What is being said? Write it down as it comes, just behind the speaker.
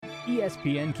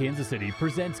ESPN Kansas City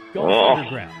presents Golf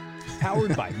Underground,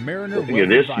 powered by Mariner. Look at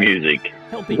this music.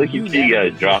 Look at you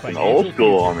guys dropping old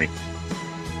school on me.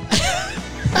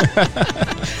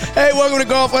 Hey, welcome to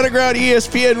Golf Underground,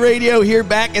 ESPN Radio. Here,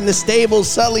 back in the stable,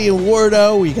 Sully and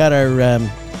Wardo. We got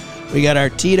our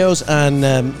Tito's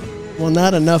on.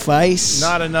 Not enough ice.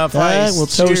 Not enough ice. We'll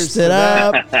toast it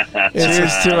up.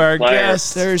 Cheers to our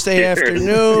guest. Thursday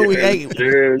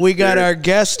afternoon. We got our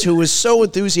guest who was so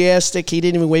enthusiastic he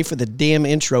didn't even wait for the damn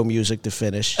intro music to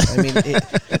finish. I mean,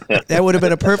 that would have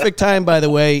been a perfect time, by the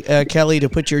way, Kelly, to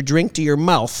put your drink to your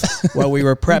mouth while we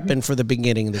were prepping for the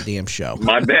beginning of the damn show.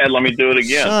 My bad. Let me do it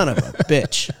again. Son of a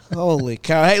bitch. Holy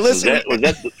cow. Hey, listen. Was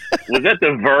that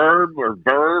the verb or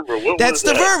what? That's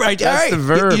the verb, right? That's the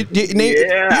verb.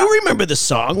 You remember the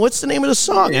song. What's the name of the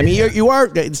song? I mean, you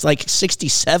are, it's like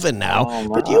 67 now,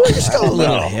 but you're still a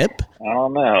little hip. I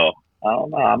don't know.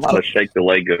 I might have shake the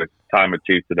leg a time or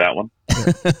two to that one.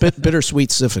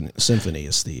 Bittersweet Symphony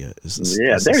is the.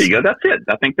 There you go. That's it.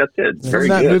 I think that's it. Very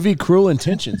that good. movie, Cruel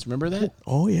Intentions. Remember that?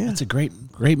 Oh, yeah. That's a great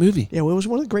movie. Yeah, well, it was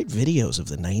one of the great videos of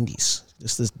the 90s.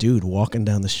 Just this dude walking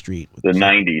down the street. The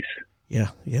 90s. Yeah,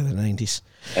 the 90s.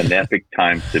 An epic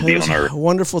time to be on Earth. A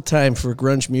wonderful time for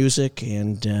grunge music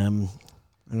and,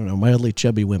 I don't know, mildly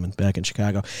chubby women back in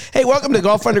Chicago. Hey, welcome to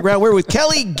Golf Underground. We're with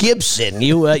Kelly Gibson.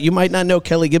 You might not know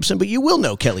Kelly Gibson, but you will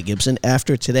know Kelly Gibson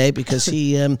after today because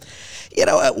he,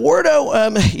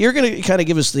 Wardo, you're going to kind of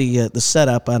give us the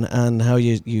setup on how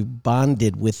you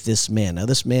bonded with this man. Now,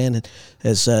 this man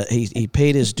has he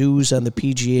paid his dues on the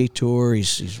PGA Tour.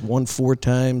 He's won 4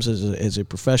 times as a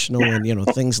professional, and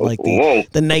things like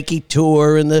the Nike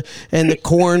Tour and the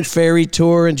Corn Ferry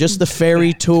Tour and just the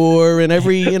Ferry Tour and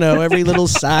every little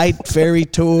side ferry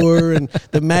tour and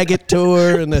the Maggot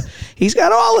Tour and he's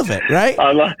got all of it, right?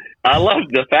 I love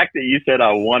the fact that you said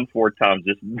I won 4 times.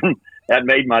 Just that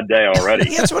made my day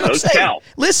already. That's what I'm saying. Count.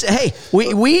 Listen, hey,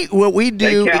 what we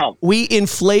do, we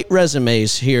inflate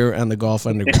resumes here on the Golf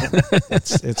Underground.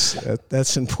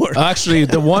 That's important. Actually,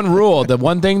 the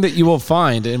one thing that you will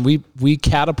find, and we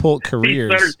catapult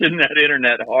careers. He's searching that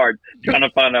internet hard, trying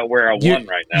to find out where I won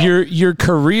right now. Your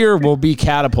career will be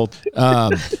catapulted.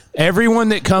 Everyone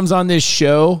that comes on this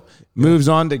show moves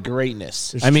on to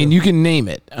greatness. I mean, you can name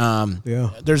it.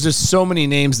 There's just so many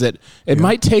names that it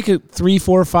might take 3,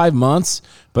 4, 5 months,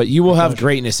 but you will have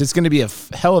greatness. It's going to be a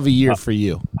hell of a year for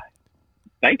you.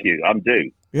 Thank you. I'm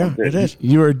due. Yeah, it is.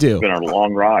 You are due. It's been a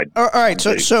long ride. All right.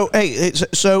 So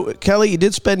Kelly, you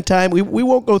did spend time. We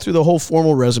won't go through the whole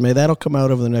formal resume. That'll come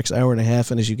out over the next hour and a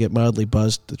half, and as you get mildly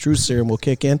buzzed, the truth serum will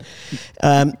kick in.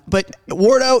 But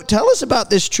Wardo, tell us about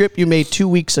this trip you made 2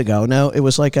 weeks ago. Now, it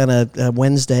was like on a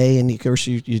Wednesday, and of course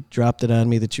you dropped it on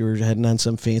me that you were heading on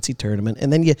some fancy tournament,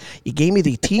 and then you gave me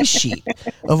the tee sheet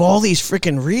of all these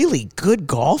freaking really good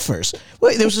golfers.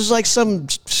 Wait, there was just like some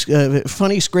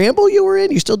funny scramble you were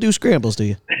in? You still do scrambles, do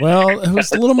you? Well, it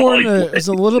was a little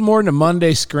more in a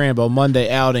Monday scramble, Monday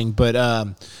outing, but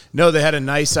no, they had a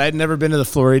nice. I had never been to the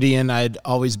Floridian. I'd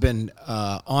always been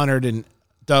honored, and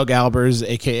Doug Albers,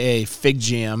 aka Fig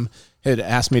Jam, had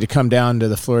asked me to come down to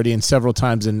the Floridian several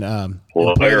times. And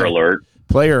Player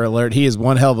alert! He is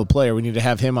one hell of a player. We need to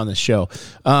have him on the show.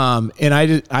 And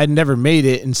I'd never made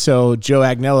it, and so Joe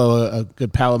Agnello, a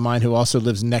good pal of mine who also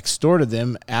lives next door to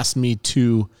them, asked me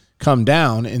to come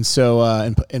down, and so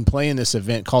and play in this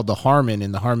event called the Harmon,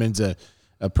 and the Harmon's a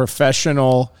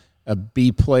professional, a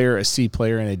B player, a C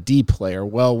player, and a D player.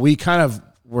 Well, we kind of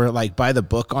were like by the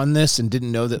book on this and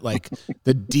didn't know that like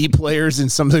the D players in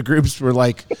some of the groups were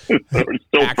like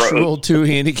actual 2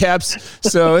 handicaps.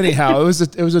 So anyhow, it was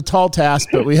a tall task,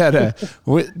 but we had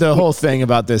the whole thing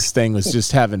about this thing was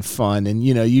just having fun. And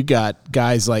you got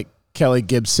guys like Kelly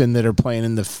Gibson that are playing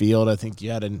in the field. I think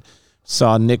you had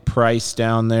saw Nick Price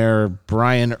down there,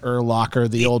 Brian Urlacher,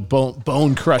 the old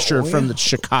bone crusher from the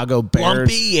Chicago Bears.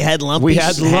 Lumpy, you had Lumpy. We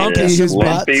had Lumpy. His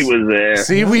Lumpy was there.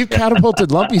 See, we've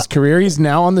catapulted Lumpy's career. He's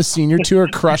now on the senior tour,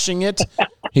 crushing it.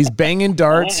 He's banging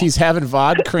darts. He's having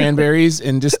vodka cranberries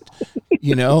and just,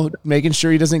 making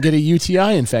sure he doesn't get a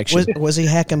UTI infection. Was he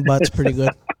hacking butts pretty good?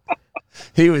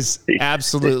 He was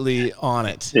absolutely on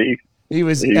it. He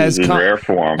was in rare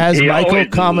form. As Michael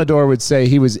Commodore would say,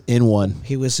 he was in one.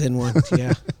 He was in one,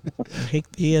 yeah.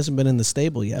 He hasn't been in the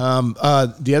stable yet.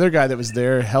 The other guy that was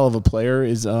there, hell of a player,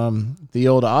 is the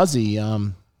old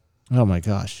Aussie. Oh, my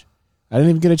gosh. I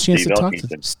didn't even get a chance to talk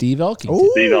to Steve Elkington.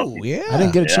 Oh, yeah. I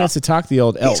didn't get a chance to talk to the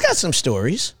old Elk. He's got some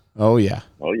stories. Oh, yeah.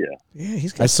 Yeah,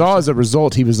 he's got I saw as a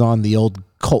result he was on the old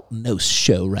Colton Nose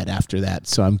show right after that,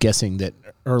 so I'm guessing that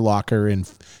Urlacher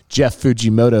and Jeff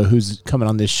Fujimoto, who's coming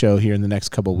on this show here in the next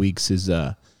couple of weeks, is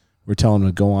we're we're telling him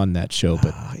to go on that show.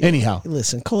 But anyhow,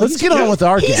 listen, Cole, let's get on with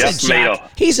our guest.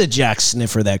 He's a jack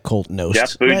sniffer, that Colt Knost.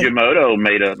 Jeff Fujimoto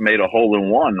made a hole in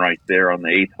one right there on the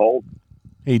 8th hole.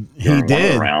 He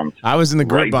did. I was in the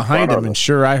group behind him, and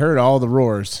sure, I heard all the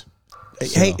roars.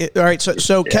 Hey, all right.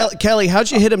 So Kelly, how'd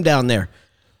you hit him down there?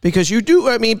 Because you do,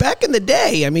 I mean, back in the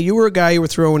day, I mean, you were a guy who were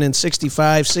throwing in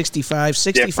 65, 65,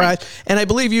 65. Different. And I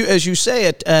believe you, as you say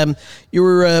it, you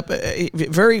were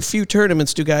very few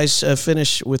tournaments do guys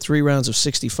finish with 3 rounds of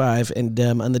 65. And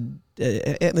at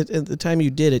the time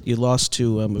you did it, you lost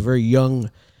to a very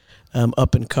young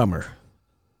up-and-comer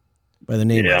by the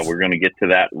name of... we're going to get to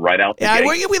that right out the gate.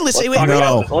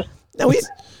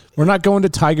 We're not going to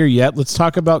Tiger yet. Let's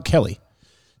talk about Kelly.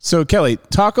 So, Kelly,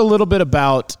 talk a little bit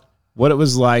about what it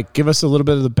was like. Give us a little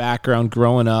bit of the background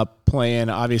growing up, playing,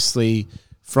 obviously,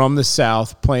 from the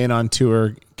South, playing on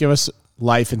tour. Give us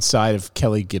life inside of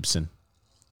Kelly Gibson.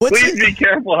 Please be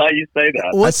careful how you say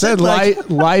that. I said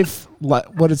life,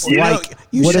 what it's like,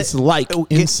 it's like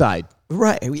inside.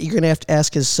 Right. You're going to have to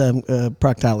ask his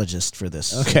proctologist for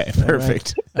this. Okay,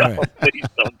 perfect. All right. No, please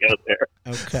don't go there.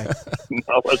 Okay.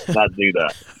 No, let's not do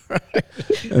that.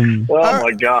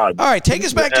 My God. All right, take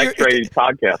us back to your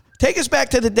podcast. Take us back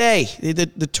to the day,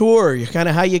 the tour, kind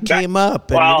of how you came up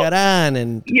and you got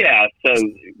on. So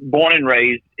born and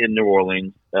raised in New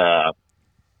Orleans,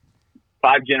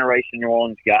 5-generation New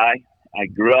Orleans guy. I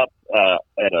grew up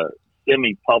at a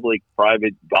semi-public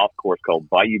private golf course called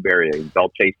Bayou Berry in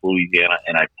Belchase, Louisiana,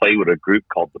 and I played with a group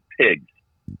called the Pigs,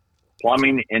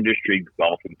 Plumbing Industry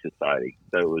Golfing Society.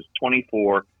 So it was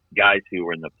 24 guys who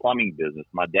were in the plumbing business.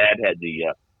 My dad had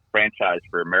the franchise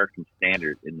for American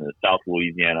Standard in the South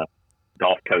Louisiana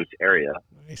Gulf Coast area.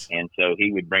 Nice. And so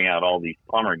he would bring out all these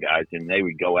plumber guys, and they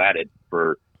would go at it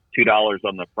for $2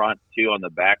 on the front, $2 on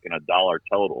the back, and $1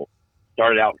 total.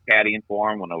 Started out caddying for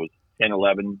him when I was 10,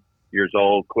 11 years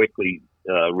old, quickly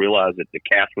realized that the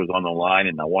cash was on the line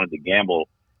and I wanted to gamble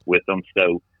with them.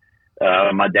 So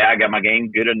my dad got my game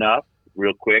good enough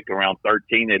real quick. Around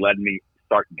 13, they let me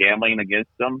start gambling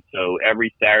against them. So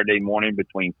every Saturday morning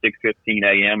between 6:15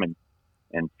 a.m.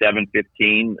 and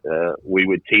 7:15, we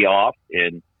would tee off.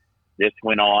 And this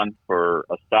went on for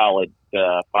a solid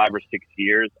 5 or 6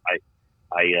 years.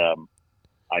 I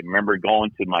remember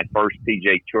going to my first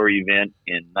PGA Tour event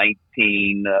in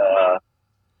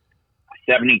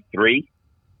 1973.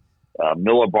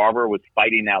 Miller Barber was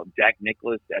fighting out Jack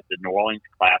Nicklaus at the New Orleans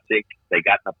Classic. They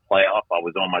got in the playoff. I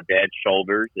was on my dad's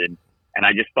shoulders, and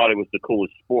I just thought it was the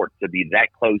coolest sport to be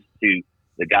that close to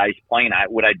the guys playing.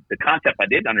 The concept I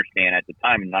didn't understand at the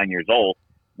time, 9 years old,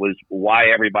 was why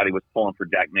everybody was pulling for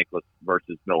Jack Nicklaus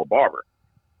versus Miller Barber.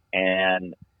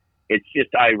 And it's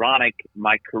just ironic.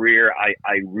 My career, I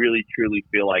really, truly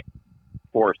feel like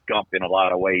Forrest Gump in a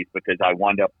lot of ways, because I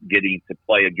wound up getting to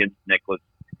play against Nicklaus.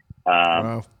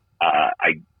 Wow.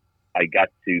 I got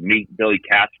to meet Billy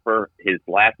Casper. His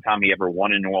last time he ever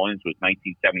won in New Orleans was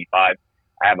 1975.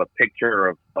 I have a picture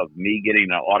of me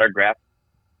getting an autograph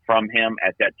from him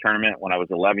at that tournament when I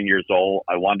was 11 years old.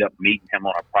 I wound up meeting him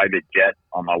on a private jet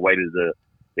on my way to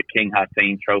the King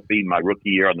Hussein Trophy, my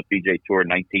rookie year on the PGA Tour in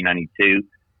 1992.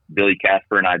 Billy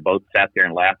Casper and I both sat there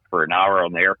and laughed for an hour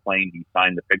on the airplane. He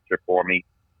signed the picture for me.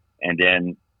 And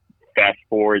then fast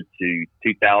forward to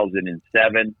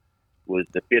 2007 was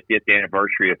the 50th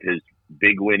anniversary of his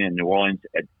big win in New Orleans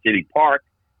at City Park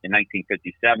in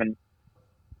 1957.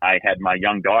 I had my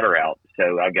young daughter out,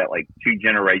 so I got like 2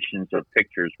 generations of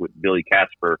pictures with Billy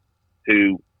Casper,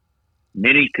 who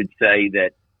many could say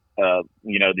that,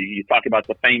 you talk about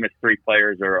the famous 3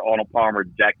 players are Arnold Palmer,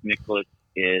 Jack Nicklaus,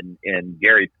 and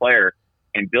Gary Player,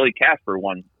 and Billy Casper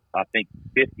won, I think,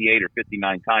 58 or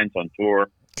 59 times on tour,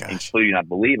 including, I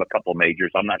believe, a couple of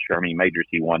majors. I'm not sure how many majors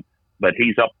he won, but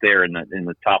he's up there in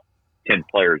the top 10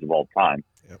 players of all time.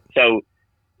 Yep. So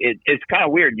it's kind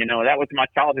of weird, that was my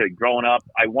childhood growing up.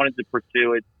 I wanted to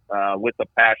pursue it with a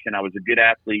passion. I was a good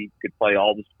athlete, could play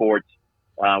all the sports.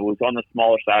 Was on the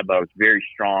smaller side, but I was very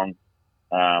strong.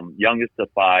 Youngest of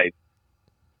 5.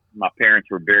 My parents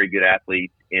were very good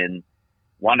athletes and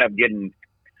wound up getting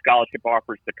scholarship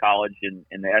offers to college in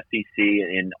the SEC,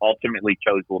 and ultimately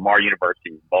chose Lamar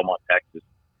University in Beaumont, Texas,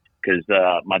 because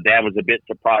my dad was a bit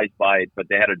surprised by it, but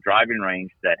they had a driving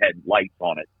range that had lights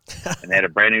on it, and they had a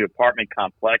brand new apartment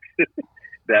complex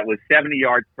that was 70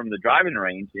 yards from the driving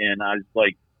range. And I was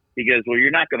like, he goes, well,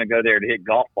 you're not going to go there to hit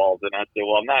golf balls. And I said,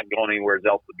 well, I'm not going anywhere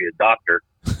else to be a doctor.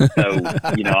 So,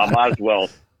 I might as well.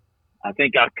 I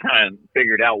think I've kind of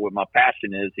figured out what my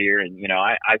passion is here. And,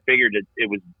 I figured it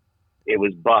was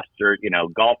bust or,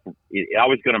 golf. I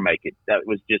was going to make it. That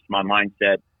was just my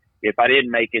mindset. If I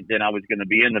didn't make it, then I was going to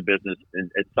be in the business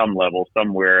at some level,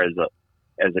 somewhere as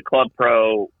as a club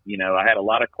pro, I had a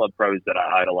lot of club pros that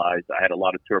I idolized. I had a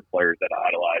lot of tour players that I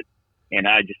idolized. And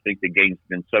I just think the game's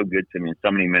been so good to me in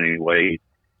so many, many ways.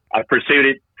 I pursued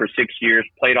it for 6 years,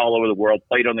 played all over the world,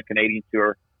 played on the Canadian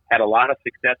tour, had a lot of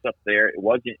success up there.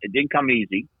 It didn't come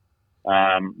easy.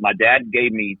 My dad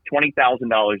gave me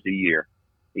 $20,000 a year.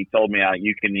 He told me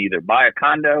you can either buy a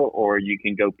condo or you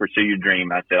can go pursue your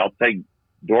dream. I said, I'll take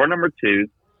door number 2.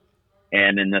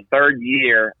 And in the third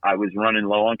year, I was running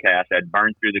low on cash. I'd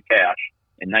burned through the cash.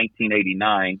 In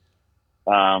 1989,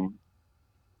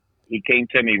 he came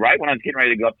to me right when I was getting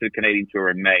ready to go up to the Canadian tour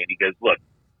in May. And he goes, look,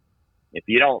 if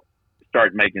you don't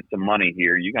start making some money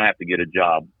here, you're going to have to get a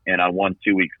job. And I won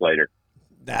 2 weeks later.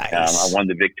 Nice. I won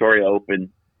the Victoria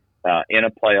Open in a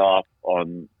playoff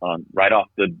on right off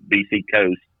the BC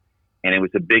coast. And it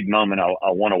was a big moment.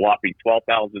 I won a whopping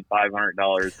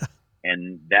 $12,500.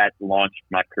 And that launched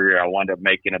my career. I wound up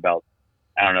making about,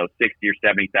 $60,000 or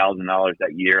 $70,000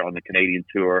 that year on the Canadian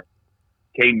tour.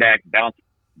 Came back, bounced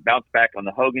back on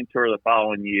the Hogan tour the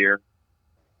following year.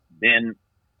 Then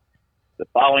the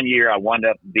following year, I wound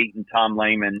up beating Tom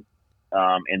Lehman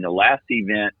in the last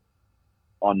event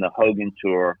on the Hogan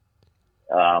tour.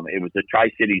 It was the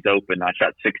Tri-Cities Open. I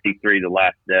shot 63 the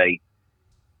last day.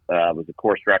 It was a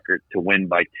course record to win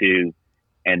by 2.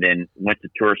 And then went to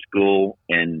tour school,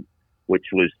 and which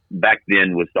was back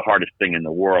then was the hardest thing in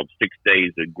the world. 6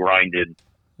 days of grinding,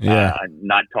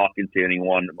 not talking to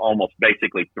anyone, almost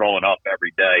basically throwing up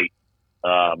every day.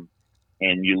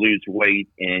 And you lose weight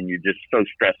and you're just so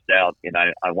stressed out. And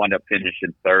I wound up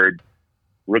finishing third.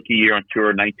 Rookie year on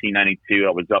tour, 1992,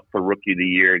 I was up for Rookie of the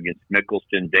Year against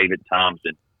Mickelson, David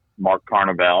Thompson, Mark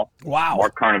Carnevale. Wow.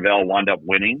 Mark Carnevale wound up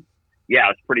winning. Yeah,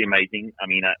 it's pretty amazing. I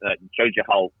mean, it shows you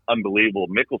how unbelievable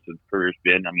Mickelson's career's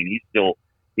been. I mean, he's still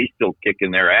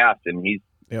kicking their ass, and he's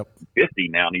 50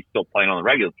 now, and he's still playing on the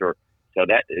regular tour. So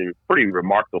that is pretty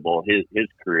remarkable, his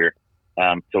career.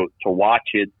 To watch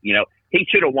it, he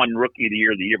should have won Rookie of the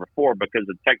Year the year before because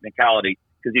of technicality,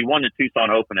 because he won the Tucson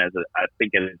Open as an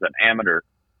amateur.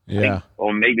 Yeah.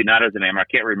 Or maybe not as an amateur. I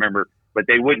can't remember, but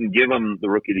they wouldn't give him the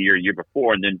Rookie of the Year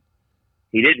before, and then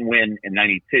he didn't win in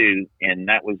 92, and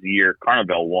that was the year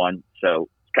Carnevale won. So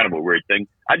it's kind of a weird thing.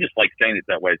 I just like saying it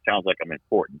that way. It sounds like I'm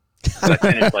important. I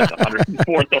finished like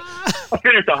 104th. I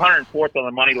finished 104th on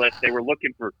the money list. They were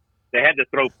looking for. They had to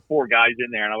throw 4 guys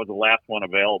in there, and I was the last one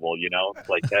available. It's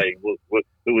like, hey, who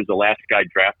was the last guy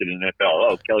drafted in the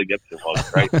NFL? Oh, Kelly Gibson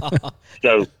was, right?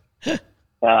 So,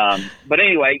 but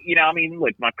anyway,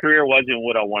 look, my career wasn't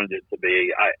what I wanted it to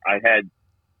be. I had,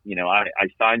 I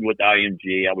signed with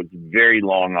IMG. I was very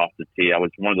long off the tee. I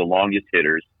was one of the longest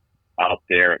hitters out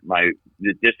there.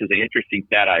 This is an interesting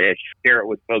stat. I share it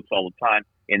with folks all the time.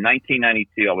 In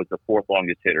 1992, I was the 4th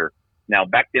longest hitter. Now,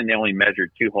 back then, they only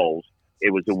measured 2 holes.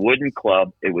 It was a wooden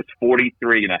club. It was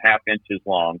 43.5 inches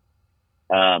long.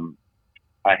 My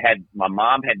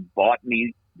mom had bought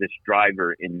me this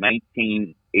driver in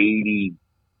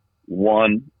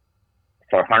 1981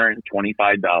 for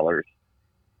 $125.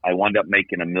 I wound up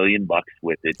making $1 million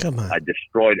with it. Come on. I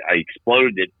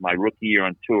exploded it my rookie year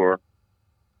on tour.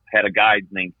 Had a guy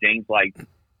named James Light,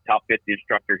 top 50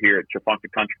 instructor here at Trinfunca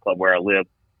Country Club where I live.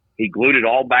 He glued it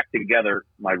all back together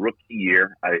my rookie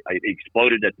year. I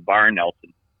exploded at the Byron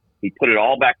Nelson. He put it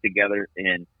all back together,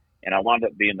 and I wound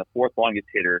up being the 4th longest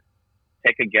hitter.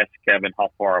 Take a guess, Kevin, how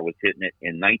far I was hitting it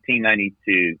in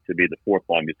 1992 to be the 4th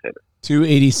longest hitter.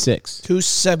 286.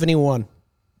 271.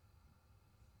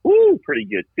 Woo, pretty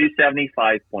good.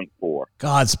 275.4.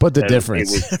 God, split the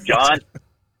difference. It was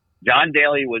John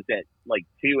Daly was at like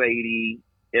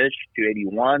 280-ish,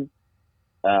 281.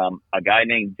 A guy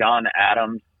named John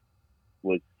Adams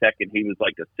was second. He was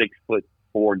like a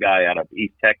 6'4" guy out of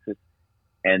East Texas.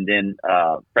 And then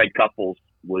Fred Couples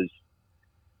was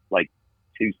like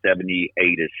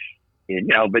 278-ish.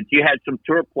 And, but you had some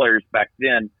tour players back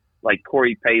then, like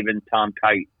Corey Pavin, Tom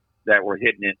Kite, that were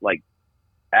hitting it like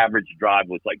average drive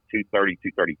was like 230,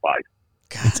 235.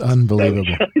 It's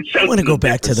unbelievable. I want to go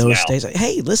back to those days.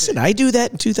 Hey, listen, I do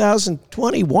that in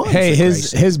 2021. Hey,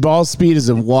 his ball speed is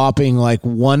a whopping like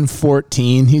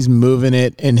 114. He's moving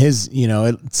it, and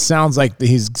it sounds like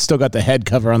he's still got the head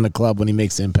cover on the club when he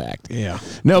makes impact. Yeah.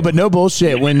 No, but no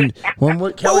bullshit. When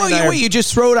Kelly you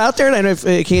just throw it out there and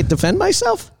I can't defend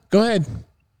myself? Go ahead.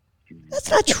 That's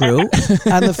not true.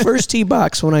 On the first tee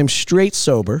box, when I'm straight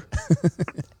sober,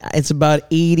 it's about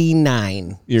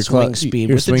 89 swing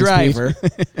speed with the driver.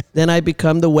 Then I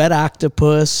become the wet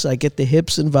octopus. I get the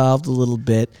hips involved a little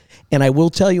bit. And I will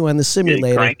tell you on the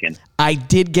simulator, I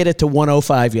did get it to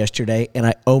 105 yesterday, and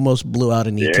I almost blew out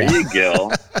a knee There tap. you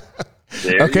go.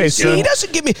 There Okay, you so- go. See, he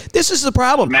doesn't give me. This is the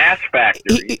problem. Smash factor.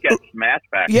 He- He's got smash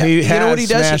factor. Yeah, He you know has what he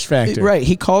does? smash factor. Right.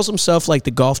 He calls himself like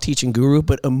the golf teaching guru,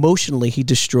 but emotionally he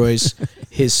destroys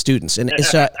his students. And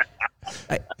so,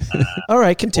 all right,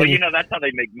 Well, continue. you know that's how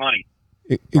they make money,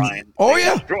 Brian. Oh, They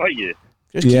yeah. destroy you.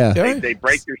 Just keep- Yeah. all They, right. they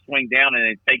break your swing down, and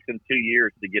it takes them 2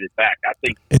 years to get it back. I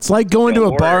think It's like going to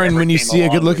Bill a bar Warner and when you came see a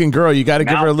along good looking with girl, you got to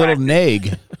give her a little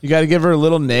malpractice. nag. You got to give her a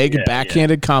little nag, Yeah, a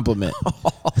backhanded compliment.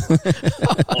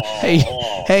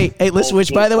 Hey, listen,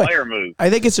 which, by the way, player move. I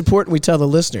think it's important we tell the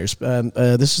listeners.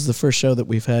 This is the first show that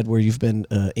we've had where you've been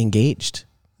engaged,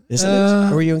 isn't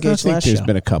it? Or were you engaged I think last there's show?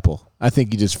 been a couple. I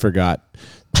think you just forgot.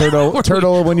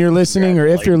 Turtle, when you're listening, or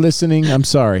if you're listening, I'm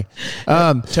sorry.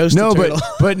 Toasted no, turtle.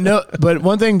 but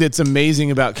one thing that's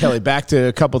amazing about Kelly, back to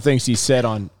a couple things he said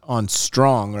on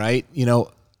Strong, right? You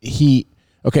know,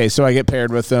 so I get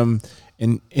paired with him,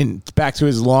 and back to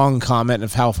his long comment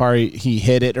of how far he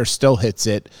hit it or still hits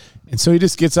it. And so he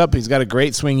just gets up. He's got a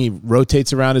great swing. He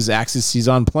rotates around his axis. He's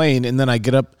on plane. And then I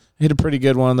get up, hit a pretty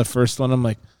good one on the first one. I'm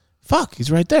like, fuck, he's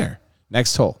right there.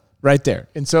 Next hole, right there.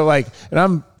 And so I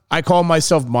call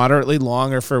myself moderately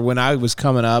longer for when I was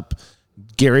coming up.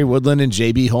 Gary Woodland and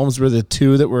JB Holmes were the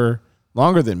two that were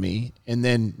longer than me. And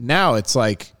then now it's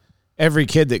like every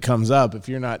kid that comes up, if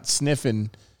you're not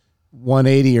sniffing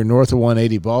 180 or north of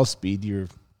 180 ball speed, you're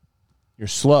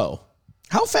slow.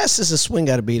 How fast does the swing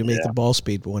got to be to make the ball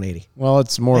speed 180? Well,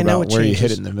 it's more I know about it where you hit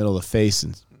changes. it in the middle of the face,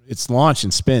 and it's launch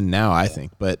and spin now, I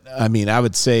think. But I mean, I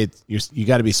would say you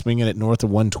got to be swinging it north of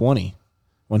 120,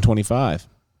 125.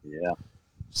 Yeah,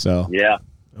 So yeah.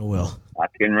 Oh, well. I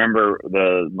can remember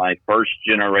my first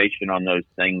generation on those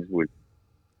things was.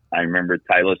 I remember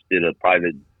Titleist did a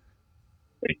private.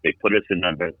 They put us in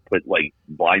put like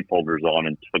blindfolders on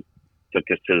and took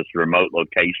us to this remote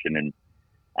location, and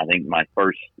I think my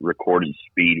first recorded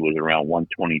speed was around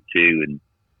 122, and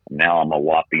now I'm a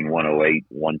whopping 108.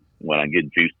 When I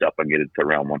get juiced up, I get it to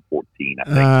around 114. I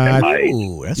think at my age.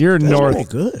 Ooh, that's, You're that's north. pretty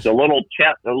good. It's a little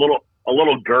chest, a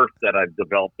little girth that I've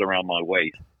developed around my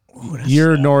waist. Ooh, that's-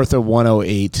 you're north of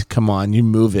 108. Come on, you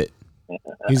move it.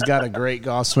 He's got a great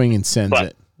golf swing and sends But-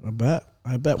 it.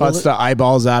 I bet. Puts the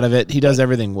eyeballs out of it. He does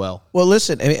everything well. Well,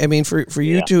 listen. I mean, for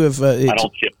you Yeah. to have, I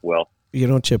don't chip well. you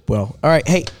don't chip well. All right.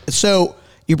 Hey, so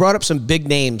you brought up some big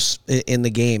names in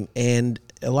the game, and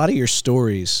a lot of your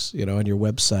stories, on your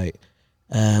website.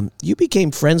 You became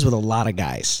friends with a lot of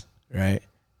guys, right?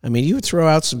 I mean, you would throw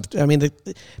out some. I mean,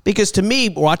 because to me,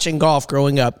 watching golf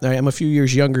growing up, I'm a few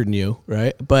years younger than you,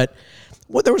 right? But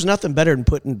there was nothing better than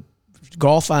putting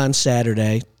golf on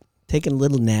Saturday, taking a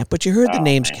little nap. But you heard the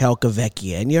names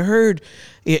Calcavecchia, and you heard,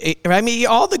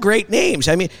 all the great names.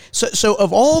 I mean, so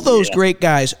of all those great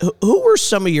guys, who were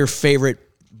some of your favorite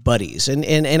buddies? And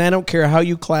I don't care how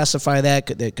you classify that.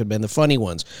 That could have been the funny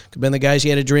ones. Could have been the guys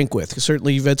you had a drink with.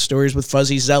 Certainly, you've had stories with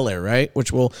Fuzzy Zeller, right?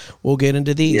 Which we'll get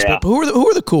into these. Yeah. But who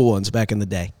are the cool ones back in the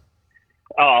day?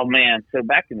 Oh man! So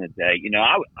back in the day,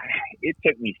 it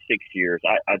took me 6 years.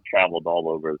 I traveled all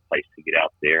over the place to get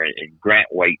out there, and Grant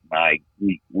Waite and I,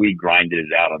 we grinded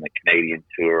it out on the Canadian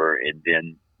tour, and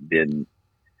then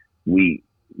we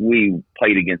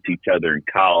played against each other in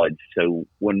college. So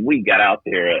when we got out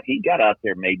there, he got out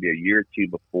there maybe a year or two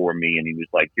before me, and he was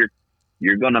like,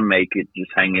 "You're gonna make it.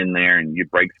 Just hang in there, and your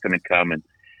break's gonna come." And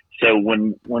so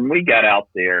when we got out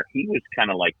there, he was kind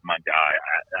of like my guy.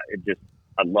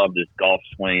 I loved his golf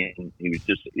swing.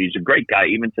 He's a great guy.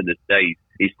 Even to this day,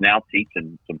 he's now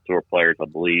teaching some tour players, I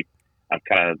believe. I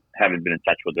kind of haven't been in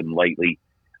touch with him lately.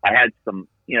 I had some,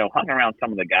 hung around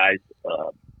some of the guys,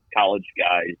 college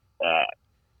guys.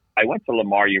 I went to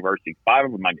Lamar University.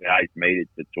 5 of my guys made it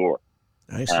to tour.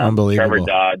 Nice. Unbelievable. Trevor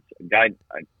Dodds,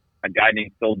 a guy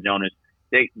named Phil Jonas.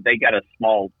 They got a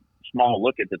small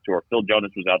look at the tour. Phil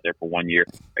Jonas was out there for 1 year.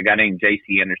 A guy named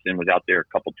J.C. Anderson was out there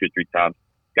 2-3 times.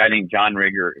 Guy named John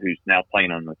Rigger, who's now playing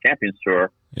on the Champions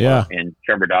Tour. Yeah. And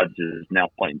Trevor Dodds is now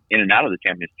playing in and out of the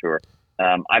Champions Tour.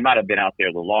 I might have been out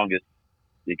there the longest,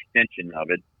 the extension of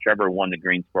it. Trevor won the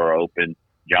Greensboro Open.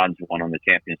 John's won on the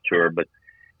Champions Tour. But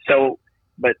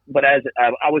as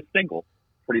I was single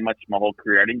pretty much my whole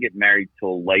career. I didn't get married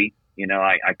till late.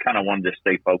 I kind of wanted to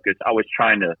stay focused. I was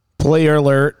trying to Player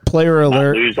alert.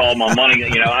 not lose all my money.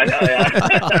 I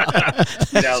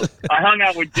hung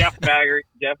out with Jeff Maggard.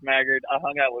 I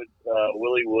hung out with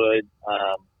Willie Wood,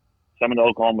 some of the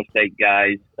Oklahoma State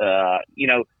guys.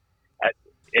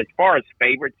 As far as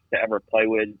favorites to ever play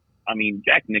with, I mean,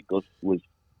 Jack Nicklaus was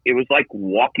like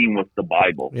walking with the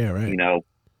Bible. Yeah, right.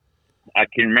 I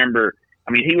can remember.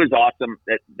 I mean, he was awesome.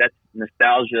 That's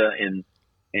nostalgia and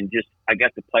just I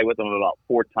got to play with him about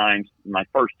 4 times. My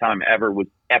first time ever was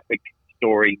epic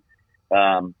story.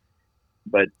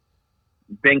 But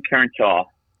Ben Crenshaw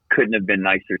couldn't have been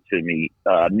nicer to me.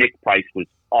 Nick Price was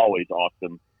always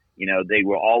awesome. You know, they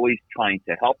were always trying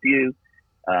to help you.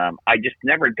 I just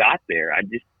never got there.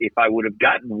 If I would have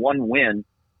gotten one win,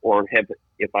 or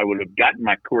if I would have gotten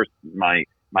my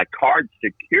card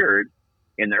secured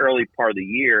in the early part of the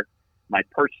year, my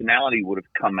personality would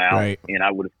have come out, Right. and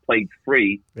I would have played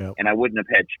free, Yep. and I wouldn't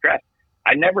have had stress.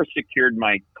 I never secured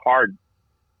my card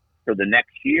for the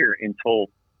next year until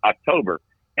October.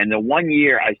 And the 1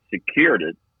 year I secured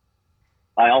it,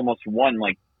 I almost won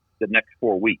like the next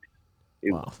 4 weeks.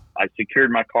 Wow. I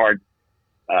secured my card.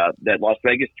 That Las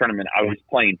Vegas tournament, I was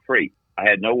playing free. I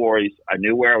had no worries. I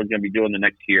knew where I was going to be doing the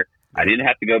next year. I didn't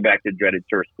have to go back to dreaded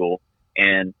tour school.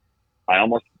 And I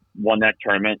almost won that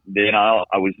tournament. Then I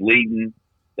was leading.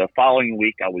 The following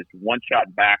week, I was one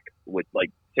shot back with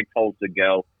like 6 holes to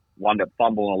go. Wound up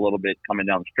fumbling a little bit coming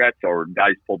down the stretch, or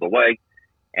guys pulled away.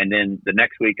 And then the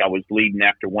next week, I was leading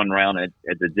after one round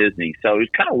at the Disney. So it was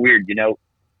kind of weird, you know.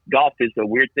 Golf is a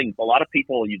weird thing. A lot of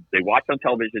people, they watch on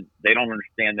television, they don't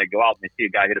understand. They go out and they see a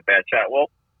guy hit a bad shot. Well,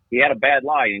 he had a bad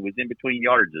lie. He was in between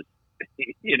yardages.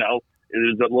 You know, it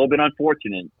was a little bit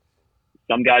unfortunate.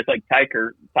 Some guys like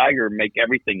Tiger make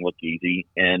everything look easy.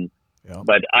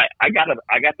 But I got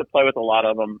to play with a lot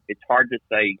of them. It's hard to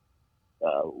say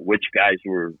which guys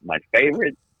were my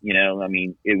favorite. You know, I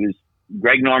mean,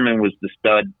 Greg Norman was the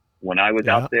stud when I was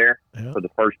out there for the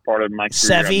first part of my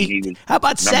career. Sevy. I mean, he was How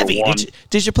about Sevy?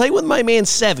 Did you play with my man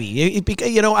Sevy?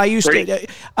 You know, I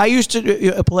used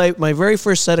to play. My very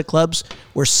first set of clubs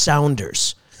were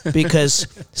Sounders because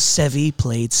Sevy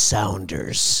played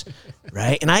Sounders,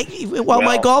 right? And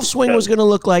my golf swing was going to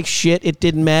look like shit, it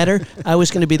didn't matter. I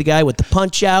was going to be the guy with the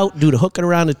punch out, do the hooking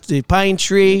around the pine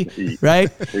tree,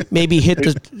 right? Maybe hit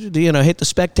the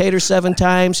spectator 7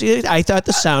 times. I thought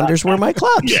the Sounders were my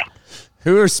clubs. Yeah.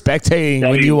 Who are spectating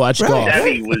when you watch golf?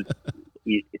 Sevy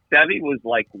was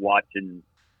like watching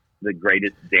the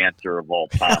greatest dancer of all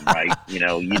time, right? You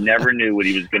know, you never knew what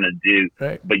he was going to do,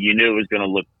 but you knew it was going to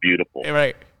look beautiful.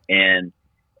 Right. And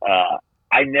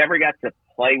I never got to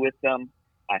play with them.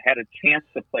 I had a chance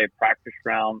to play a practice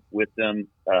round with them.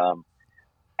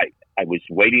 I was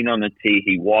waiting on the tee.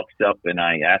 He walks up, and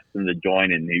I asked him to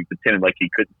join, and he pretended like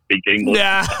he couldn't speak English.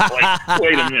 Like,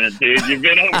 wait a minute, dude. You've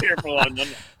been over here for a long time.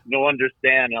 No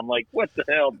understand. I'm like, what the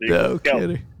hell, dude? No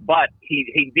kidding. But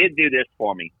he did do this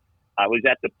for me. I was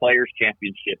at the Players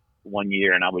Championship one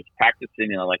year, and I was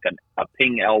practicing like a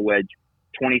ping L wedge,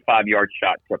 25-yard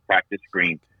shot to a practice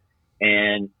green.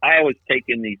 And I was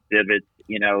taking these divots,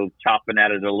 you know, chopping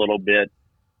at it a little bit.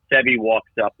 Sevy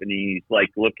walks up and he's like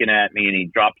looking at me, and he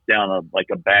drops down like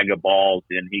a bag of balls,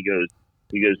 and he goes,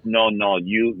 no,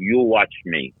 you watch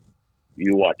me.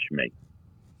 You watch me.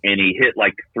 And he hit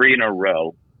like 3 in a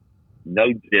row,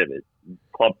 no divot.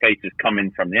 Club face is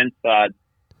coming from the inside.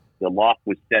 The loft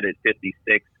was set at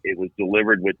 56. It was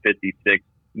delivered with 56,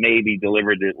 maybe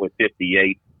delivered it with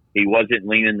 58. He wasn't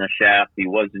leaning the shaft. He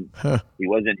wasn't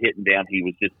hitting down. He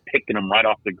was just picking them right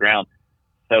off the ground.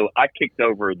 So I kicked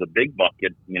over the big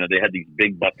bucket. You know, they had these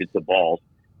big buckets of balls.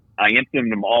 I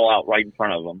emptied them all out right in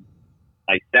front of them.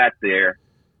 I sat there.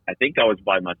 I think I was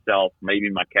by myself. Maybe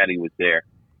my caddy was there.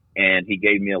 And he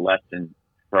gave me a lesson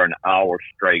for an hour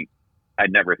straight.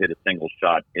 I'd never hit a single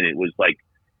shot. And it was like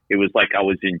I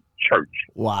was in church.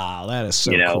 Wow, that is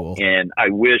so cool. And I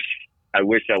wish I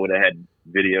would have had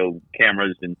video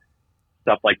cameras and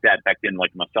stuff like that back then,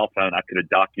 like my cell phone. I could have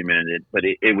documented it, but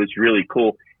it was really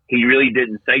cool. He really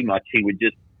didn't say much. He would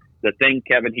just, the thing,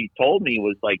 Kevin, he told me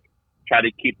was like, try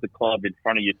to keep the club in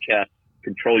front of your chest,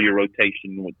 control your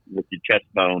rotation with your chest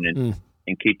bone,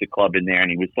 and keep the club in there.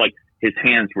 And he was like, his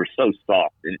hands were so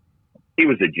soft. And he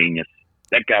was a genius.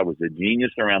 That guy was a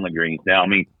genius around the greens. Now, I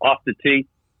mean, off the tee,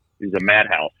 he was a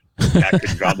madhouse. I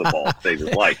could drive the ball, save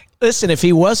his life. Listen, if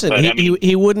he wasn't,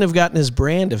 he wouldn't have gotten his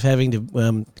brand of having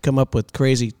to come up with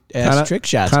crazy ass trick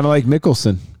shots. Kind of like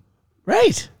Mickelson,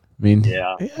 right? I mean,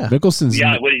 Mickelson's.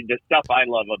 Yeah, the stuff I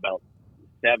love about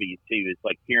Sevy too is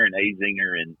like hearing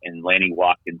Azinger and Lanny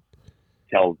Watkins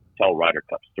tell Ryder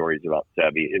Cup stories about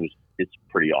Sevy. It's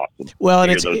pretty awesome. Well,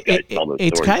 and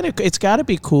it's got to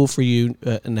be cool for you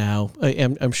now.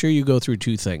 I'm sure you go through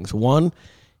 2 things. One,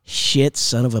 shit,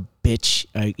 son of a bitch.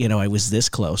 I was this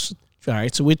close. All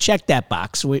right, so we checked that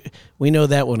box. We know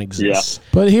that one exists. Yeah.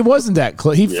 But he wasn't that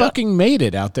close. He fucking made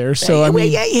it out there. So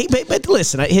but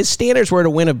listen, his standards were to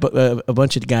win a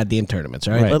bunch of goddamn tournaments.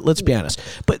 All right, let's be honest.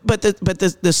 But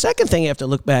the second thing you have to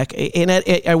look back, and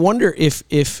I wonder if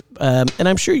and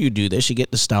I'm sure you do this. You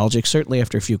get nostalgic, certainly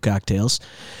after a few cocktails,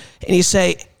 and you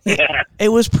say, it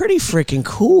was pretty freaking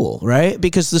cool, right?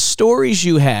 Because the stories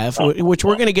you have, which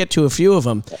we're going to get to a few of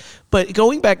them, but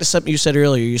going back to something you said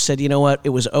earlier, you said, you know what, it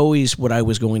was always what I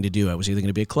was going to do. I was either going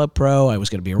to be a club pro, I was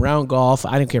going to be around golf,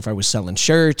 I didn't care if I was selling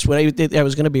shirts, what I did, I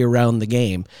was going to be around the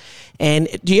game. And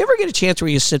do you ever get a chance where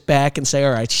you sit back and say,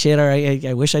 all right,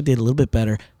 I wish I did a little bit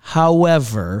better.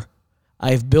 However,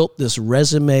 I've built this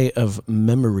resume of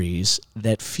memories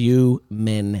that few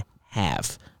men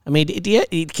have. I mean,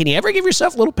 can you ever give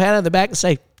yourself a little pat on the back and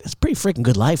say, that's a pretty freaking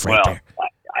good life right there?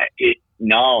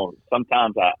 No,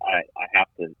 sometimes I have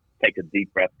to take a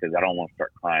deep breath because I don't want to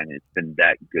start crying. It's been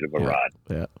that good of a ride.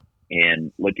 Yeah.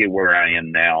 And look at where I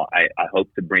am now. I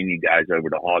hope to bring you guys over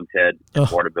to Hogs Head and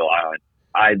Waterville Island.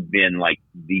 I've been like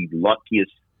the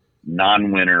luckiest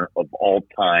non-winner of all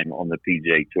time on the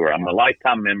PGA Tour. I'm a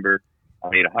lifetime member. I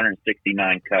made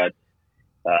 169 cuts.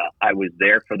 I was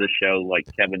there for the show, like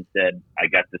Kevin said. I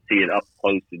got to see it up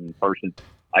close in person.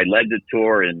 I led the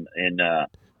tour in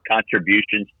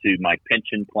contributions to my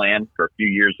pension plan for a few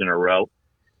years in a row.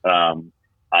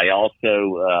 I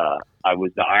also I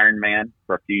was the Ironman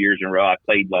for a few years in a row. I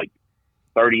played like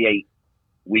 38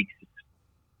 weeks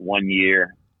one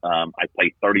year. I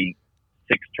played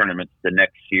 36 tournaments the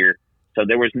next year. So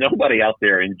there was nobody out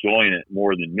there enjoying it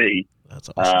more than me.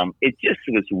 That's awesome. It just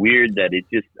was weird that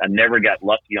I never got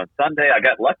lucky on Sunday. I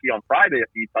got lucky on Friday a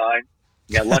few times.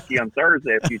 Got lucky on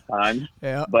Thursday a few times.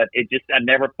 Yeah. But I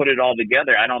never put it all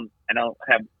together. I don't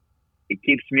have, it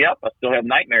keeps me up. I still have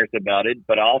nightmares about it,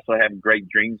 but I also have great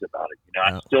dreams about it. You know,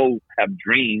 I still have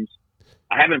dreams.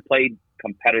 I haven't played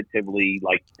competitively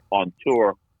like on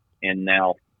tour in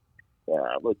now,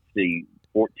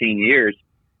 14 years.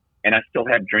 And I still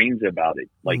have dreams about it.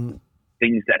 Like,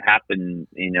 things that happen,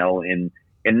 you know, and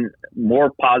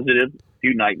more positive,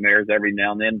 few nightmares every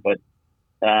now and then. But,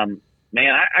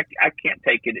 man, I can't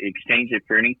take it, exchange it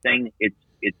for anything. It's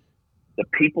the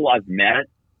people I've met,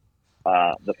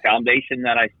 the foundation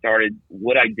that I started,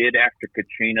 what I did after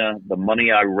Katrina, the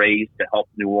money I raised to help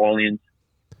New Orleans,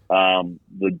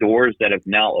 the doors that have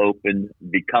now opened,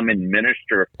 becoming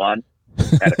Minister of Fun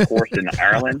at a course in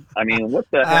Ireland. I mean, what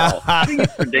the hell? How do you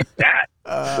predict that?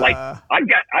 Like, I've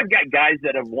got guys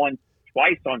that have won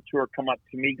twice on tour come up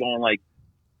to me going like,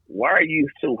 why are you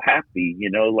so happy?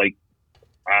 You know, like,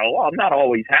 well, I'm not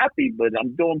always happy, but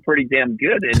I'm doing pretty damn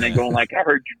good. And they're going like, I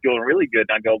heard you're doing really good.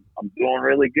 And I go, I'm doing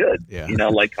really good. Yeah. You know,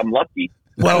 like, I'm lucky.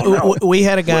 Well, we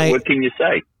had a guy. What can you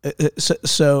say?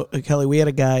 So, Kelly, we had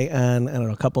a guy on, I don't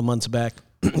know, a couple months back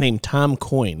named Tom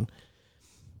Coyne,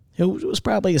 who was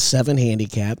probably a 7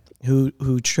 handicap,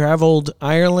 who traveled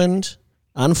Ireland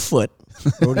on foot.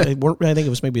 I think it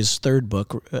was maybe his third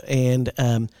book, and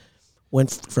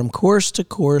went from course to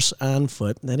course on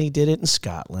foot. And then he did it in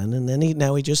Scotland, and then he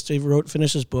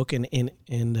finished his book in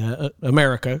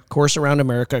America, course around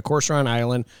America, course around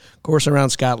Ireland, course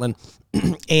around Scotland,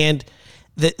 and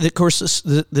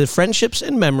the friendships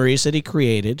and memories that he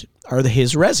created are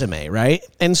his resume, right?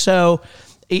 And so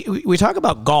we talk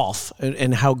about golf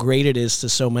and how great it is to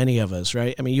so many of us,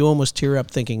 right? I mean, you almost tear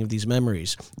up thinking of these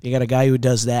memories. You got a guy who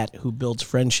does that, who builds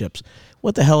friendships.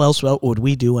 What the hell else would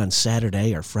we do on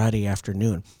Saturday or Friday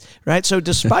afternoon, right? So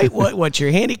despite what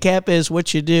your handicap is,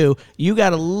 what you do, you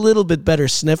got a little bit better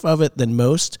sniff of it than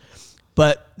most.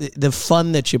 But the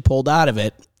fun that you pulled out of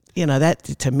it, you know, that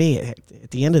to me,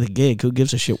 at the end of the gig, who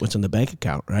gives a shit what's in the bank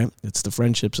account, right? It's the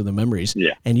friendships and the memories.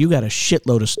 Yeah. And you got a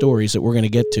shitload of stories that we're going to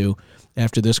get to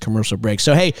after this commercial break.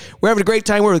 So, hey, we're having a great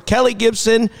time. We're with Kelly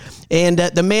Gibson, and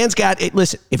the man's got it.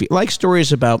 Listen, if you like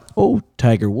stories about,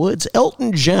 Tiger Woods,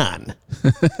 Elton John,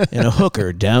 and a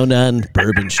hooker down on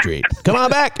Bourbon Street, come on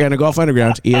back on the Golf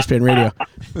Underground, ESPN Radio.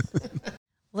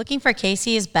 Looking for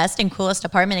KC's best and coolest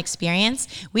apartment experience?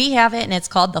 We have it, and it's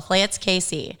called The Flats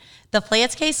KC. The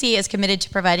Flats KC is committed to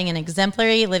providing an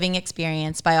exemplary living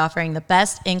experience by offering the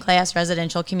best in-class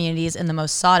residential communities in the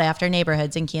most sought-after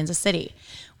neighborhoods in Kansas City.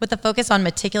 With a focus on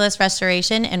meticulous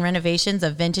restoration and renovations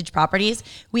of vintage properties,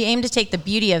 we aim to take the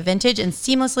beauty of vintage and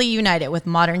seamlessly unite it with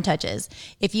modern touches.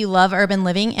 If you love urban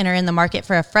living and are in the market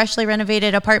for a freshly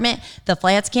renovated apartment, The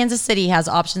Flats Kansas City has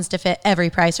options to fit every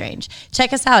price range.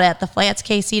 Check us out at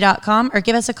theflatskc.com or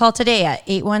give us a call today at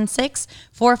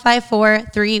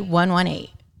 816-454-3118.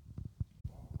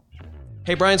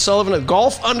 Hey, Brian Sullivan of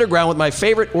Golf Underground with my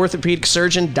favorite orthopedic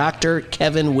surgeon, Dr.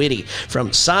 Kevin Whitty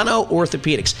from Sano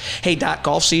Orthopedics. Hey, Doc,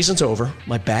 golf season's over.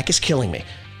 My back is killing me.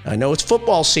 I know it's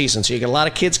football season, so you got a lot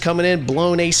of kids coming in,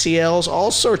 blown ACLs,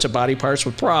 all sorts of body parts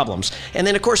with problems. And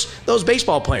then, of course, those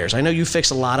baseball players. I know you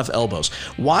fix a lot of elbows.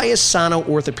 Why is Sano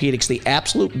Orthopedics the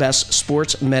absolute best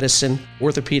sports medicine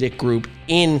orthopedic group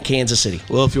in Kansas City?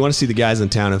 Well, if you want to see the guys in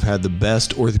town who've had the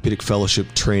best orthopedic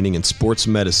fellowship training in sports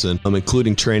medicine,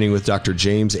 including training with Dr.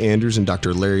 James Andrews and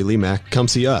Dr. Larry Lemack, come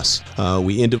see us.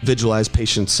 We individualize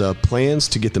patients' plans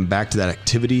to get them back to that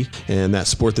activity and that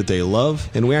sport that they love,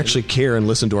 and we actually care and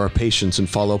listen to our patients and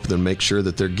follow up with them and make sure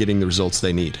that they're getting the results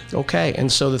they need. Okay,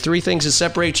 and so the three things that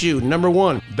separate you: number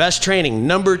one, best training;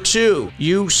 number two,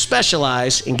 you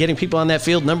specialize in getting people on that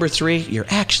field; number three, you're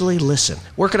actually listen.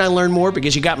 Where can I learn more?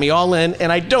 Because you got me all in,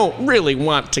 and I don't really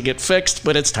want to get fixed,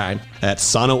 but it's time. At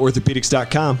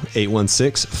SanoOrthopedics.com,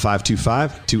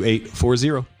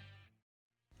 816-525-2840.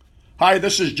 Hi,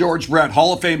 this is George Brett,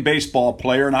 Hall of Fame baseball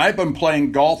player, and I've been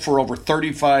playing golf for over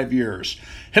 35 years.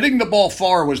 Hitting the ball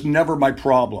far was never my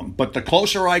problem, but the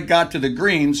closer I got to the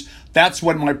greens, that's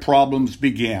when my problems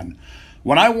began.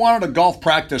 When I wanted a golf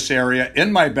practice area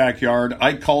in my backyard,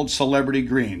 I called Celebrity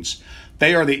Greens.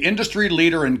 They are the industry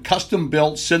leader in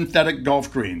custom-built synthetic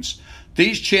golf greens.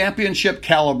 These championship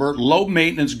caliber,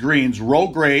 low-maintenance greens roll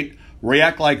great,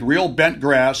 react like real bent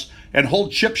grass, and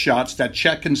hold chip shots that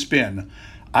check and spin.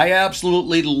 I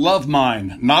absolutely love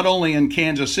mine, not only in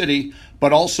Kansas City,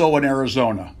 but also in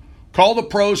Arizona. Call the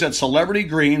pros at Celebrity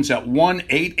Greens at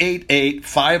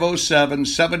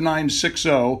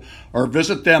 1-888-507-7960 or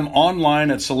visit them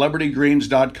online at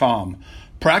celebritygreens.com.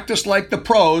 Practice like the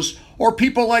pros, or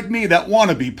people like me that want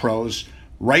to be pros,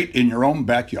 right in your own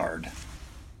backyard.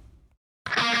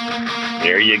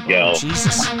 There you go.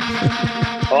 Jesus.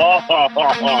 Welcome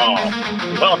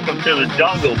to the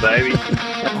jungle, baby.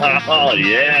 Oh,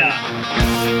 yeah.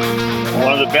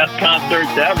 One of the best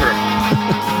concerts ever.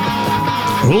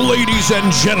 Ladies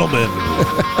and gentlemen,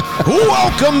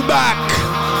 welcome back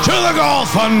to the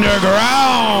Golf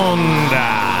Underground.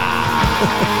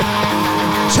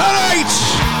 Tonight,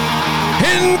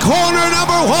 in corner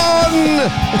number one,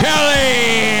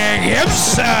 Kelly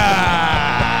Gibson.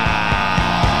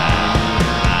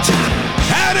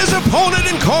 And his opponent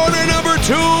in corner number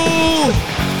two,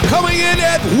 coming in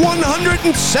at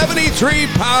 173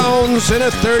 pounds and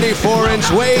a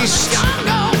 34-inch waist,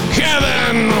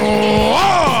 Kevin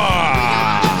Ward.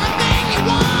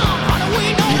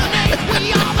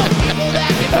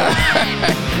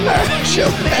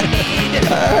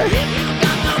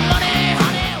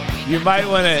 You might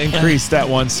want to increase that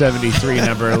 173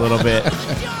 number a little bit.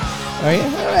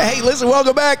 Hey, listen,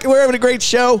 welcome back. We're having a great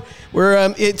show.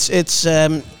 We're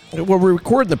we're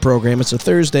recording the program. It's a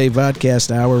Thursday vodcast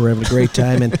hour. We're having a great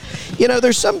time, and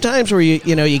there's some times where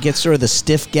you get sort of the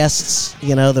stiff guests,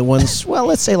 the ones, well,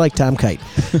 let's say like Tom Kite,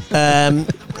 and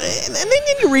then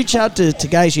you reach out to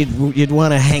guys you'd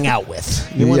want to hang out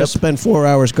with. You want to spend 4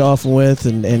 hours golfing with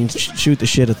and shoot the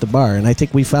shit at the bar. And I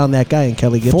think we found that guy in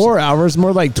Kelly Gibson. 4 hours,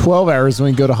 more like 12 hours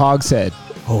when we go to Hogshead.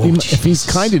 If he's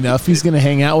kind enough, he's going to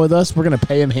hang out with us. We're going to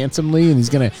pay him handsomely, and he's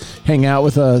going to hang out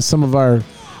with some of our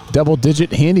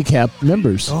double-digit handicap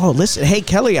members. Oh, listen, hey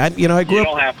Kelly, I grew up. You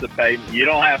don't have to pay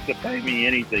me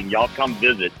anything. Y'all come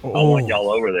visit. I want y'all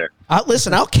over there.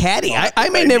 Listen, I'll caddy. I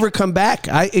may never come back.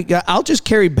 I'll just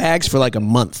carry bags for like a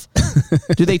month.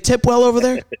 Do they tip well over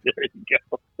there? There you go.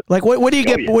 Like what do you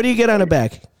get? Yeah. What do you get on a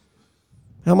bag?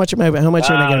 How much am I going to make?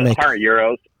 100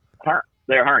 euros.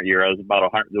 They're 100 euros, about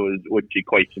 100, which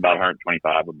equates to about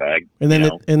 125 a bag. And then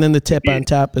the tip on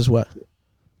top is what?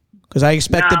 Because I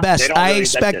expect the best. I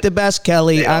expect the best,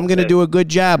 Kelly. I'm going to do a good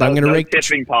job. I'm going to rake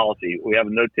tipping policy. We have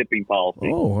no tipping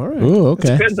policy. Oh, all right. Oh,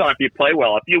 okay. It depends on if you play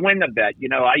well. If you win the bet,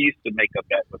 I used to make a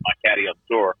bet with my caddy on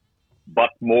tour,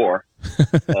 Buck Moore.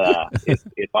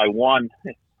 If I won,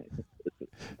 this is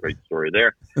a great story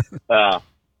there.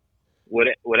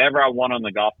 Whatever I won on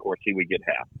the golf course, he would get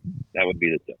half. That would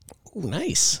be the tip. Oh,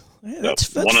 nice. Yeah,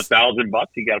 that's won $1,000,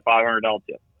 he got a $500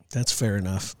 tip. That's fair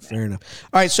enough. Fair enough.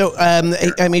 All right, so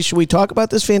should we talk about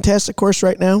this fantastic course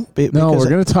right now? No, we're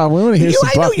going to talk. We want to hear some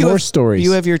Buck Moore stories.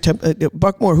 You have your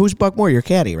Buck Moore. Who's Buck Moore? Your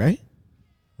caddy, right?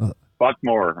 Buck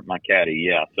Moore, my caddy.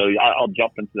 Yeah. So I'll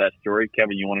jump into that story.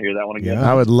 Kevin, you want to hear that one again?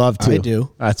 Yeah, I would love to. I do.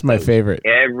 That's my favorite.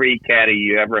 Every caddy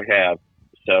you ever have.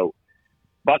 So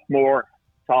Buck Moore,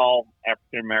 tall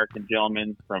African American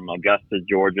gentleman from Augusta,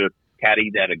 Georgia,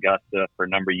 caddied at Augusta for a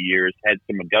number of years. Had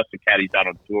some Augusta caddies out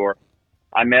on tour.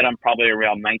 I met him probably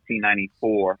around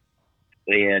 1994,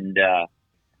 and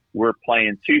we're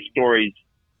playing two stories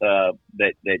that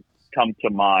come to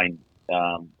mind.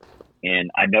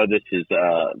 And I know this is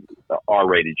a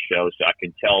R-rated show, so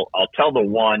I'll tell the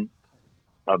one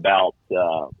about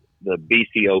the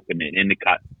BC Open in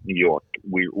Endicott, New York.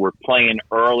 We're playing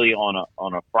early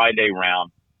on a Friday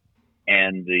round,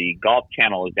 and the Golf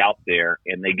Channel is out there,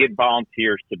 and they get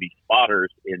volunteers to be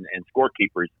spotters and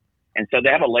scorekeepers. And so they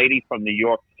have a lady from New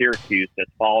York, Syracuse,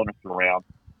 that's following us around.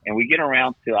 and we get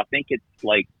around to, I think it's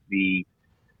like the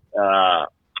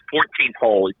 14th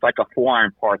hole. It's like a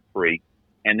 4-iron par 3.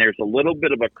 And there's a little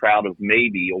bit of a crowd of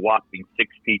maybe a whopping 6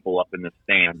 people up in the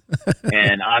stand.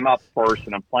 And I'm up first,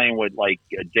 and I'm playing with like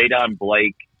Jadon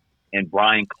Blake and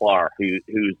Brian Clark,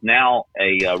 who's now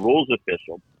a rules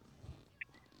official.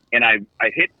 And I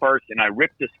hit first, and I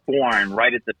ripped this 4-iron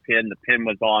right at the pin. The pin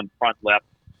was on front left,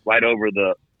 right over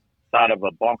the side of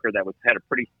a bunker that had a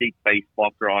pretty steep face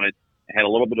bunker on it. It had a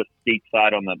little bit of steep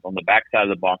side on the back side of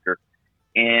the bunker.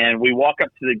 And we walk up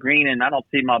to the green, and I don't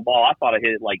see my ball. I thought I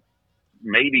hit it like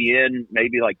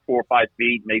maybe like 4 or 5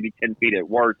 feet, maybe 10 feet at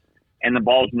worst, and the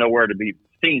ball's nowhere to be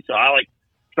seen. So I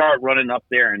start running up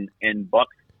there, and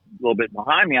Buck's a little bit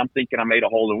behind me. I'm thinking I made a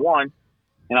hole in one,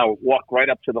 and I walk right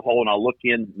up to the hole, and I look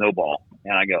in, no ball.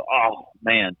 And I go, oh,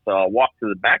 man. So I walk to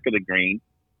the back of the green,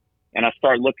 and I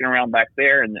start looking around back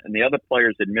there, and the other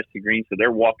players had missed the green, so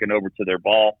they're walking over to their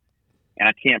ball, and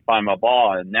I can't find my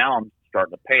ball. And now I'm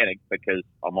starting to panic because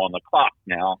I'm on the clock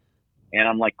now. And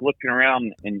I'm like looking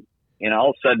around, and all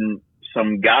of a sudden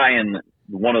some guy in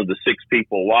one of the 6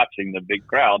 people watching the big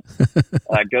crowd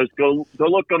goes, go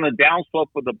look on the downslope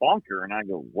of the bunker. And I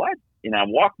go, what? And I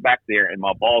walk back there, and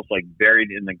my ball's like buried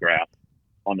in the grass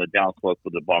on the downslope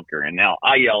of the bunker. And now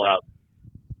I yell out,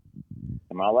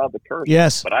 am I allowed to curse?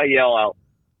 Yes. But I yell out,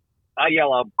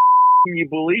 can you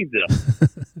believe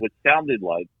this? Which sounded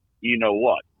like, you know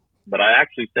what? But I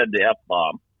actually said the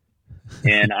F-bomb,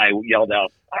 and I yelled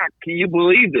out, can you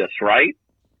believe this, right?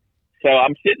 So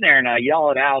I'm sitting there, and I yell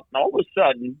it out, and all of a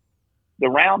sudden, the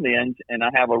round ends, and I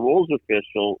have a rules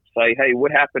official say, hey,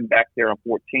 what happened back there on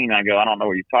 14? I go, I don't know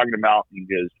what you're talking about. And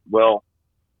he goes, well,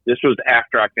 this was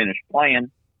after I finished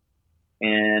playing.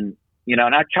 And,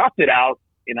 and I chopped it out,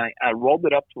 and I rolled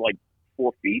it up to like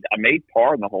 4 feet. I made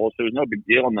par in the hole, so it was no big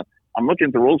deal. And I'm looking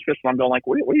at the rules official, and I'm going like,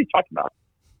 what are you talking about?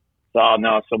 So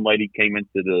now some lady came into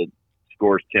the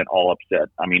scores tent all upset.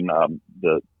 I mean,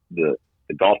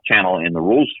 the golf channel in the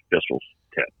rules officials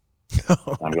tent.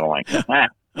 I'm going like,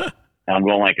 And I'm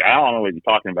going like, I don't know what you're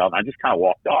talking about. And I just kind of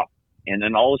walked off. And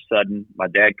then all of a sudden, my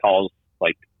dad calls,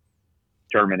 like,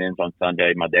 tournament ends on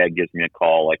Sunday. My dad gives me a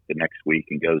call like the next week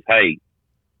and goes, hey,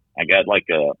 I got like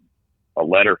a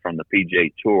letter from the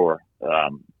PGA Tour,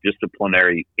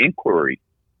 disciplinary inquiry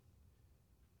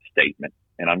statement.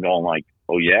 And I'm going like,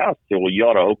 oh, yeah? So, well, you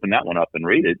ought to open that one up and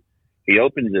read it. He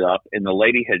opens it up, and the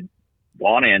lady had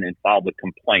gone in and filed a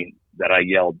complaint that I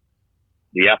yelled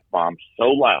the F-bomb so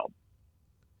loud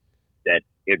that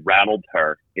it rattled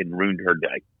her and ruined her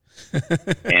day.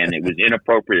 And it was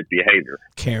inappropriate behavior.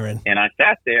 Karen. And I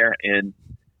sat there, and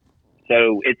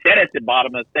so it said at the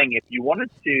bottom of the thing, if you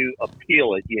wanted to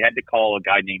appeal it, you had to call a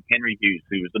guy named Henry Hughes,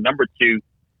 who was the number 2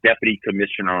 deputy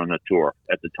commissioner on the tour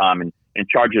at the time and in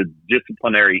charge of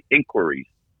disciplinary inquiries.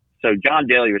 So John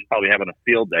Daly was probably having a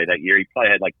field day that year. He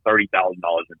probably had like $30,000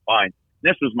 in fines.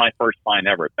 This was my first fine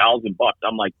ever, $1,000.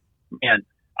 I'm like, man,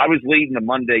 I was leading the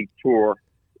Monday tour,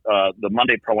 the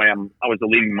Monday Pro-Am. I was the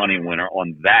leading money winner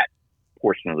on that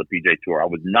portion of the PGA Tour. I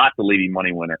was not the leading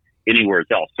money winner anywhere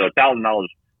else. So $1,000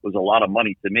 was a lot of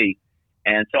money to me.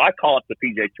 And so I call up the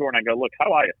PGA Tour and I go, look, how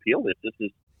do I appeal this? This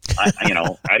is,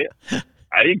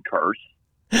 I didn't curse.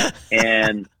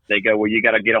 And they go, well, you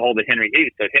got to get a hold of Henry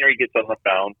Hughes. So Henry gets on the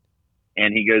phone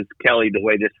and he goes, Kelly, the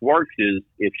way this works is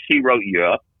if she wrote you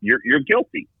up, you're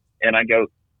guilty. And I go,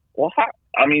 well, how?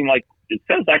 I mean, like, it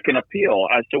says I can appeal.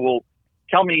 I said, well,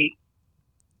 tell me,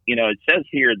 it says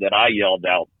here that I yelled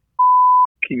out,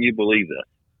 can you believe this?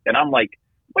 And I'm like,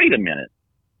 wait a minute.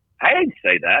 I didn't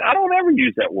say that. I don't ever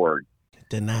use that word.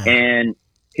 Deny. And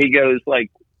he goes,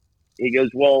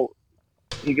 well,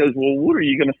 what are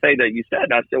you going to say that you said?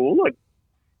 And I said, well, look,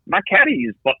 my caddy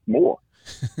is Buck Moore.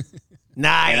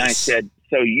 Nice. And I said,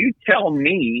 so you tell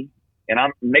me, and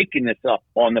I'm making this up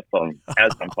on the phone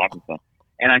as I'm talking to him.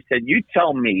 And I said, you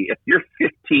tell me if you're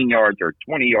 15 yards or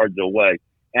 20 yards away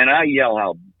and I yell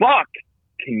out, Buck,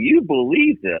 can you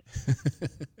believe this?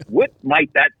 What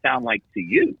might that sound like to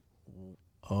you?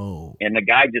 Oh. And the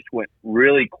guy just went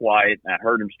really quiet, and I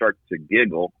heard him start to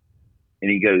giggle.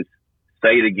 And he goes,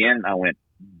 say it again. And I went,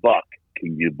 Buck,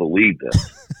 can you believe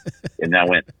this? And I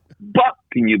went, Buck,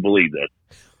 can you believe this?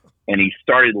 And he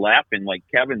started laughing like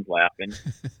Kevin's laughing.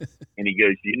 And he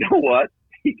goes, you know what?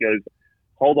 He goes,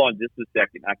 hold on just a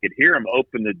second. I could hear him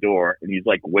open the door, and he's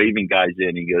like waving guys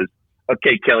in. He goes,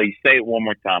 okay, Kelly, say it one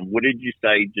more time. What did you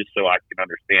say, just so I can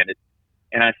understand it?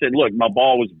 And I said, look, my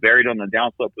ball was buried on the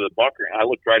downslope of the bunker. And I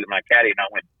looked right at my caddy, and I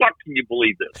went, Buck, can you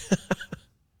believe this?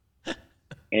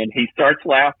 And he starts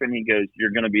laughing. He goes,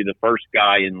 you're going to be the first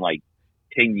guy in like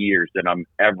 10 years that I'm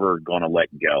ever going to let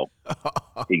go.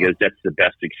 He goes, that's the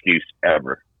best excuse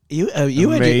ever. You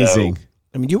Amazing.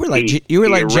 I mean, you were like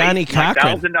Johnny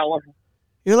Cochran. $1,000.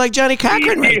 You're like Johnny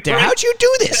Cochran right there. How'd you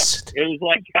do this? It was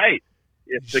like, hey,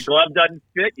 if the glove doesn't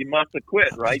fit, you must have quit,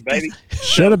 right, baby?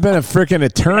 Should have been a freaking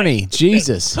attorney.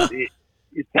 Jesus. So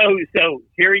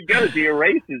here he goes. He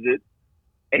erases it,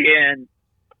 and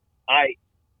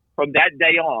from that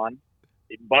day on,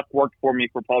 Buck worked for me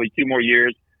for probably 2 more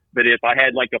years. But if I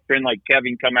had like a friend like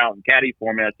Kevin come out and caddy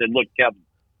for me, I said, "Look, Kevin,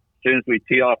 as soon as we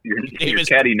tee off, your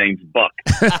caddy name's Buck,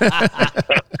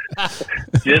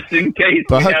 just in case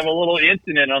Buck. we have a little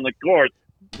incident on the course.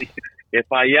 If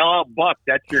I yell out Buck,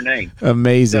 that's your name."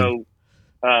 Amazing.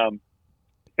 So,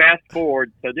 fast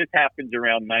forward. So this happens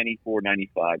around 94,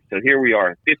 95. So here we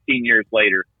are, 15 years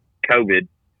later, COVID.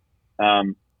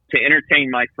 To entertain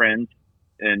my friends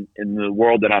in the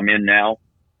world that I'm in now,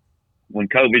 when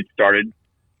COVID started,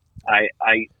 I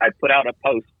put out a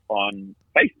post on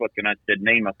Facebook and I said,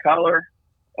 name a color,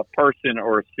 a person,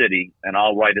 or a city, and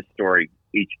I'll write a story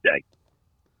each day.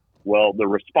 Well, the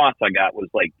response I got was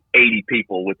like 80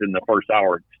 people within the first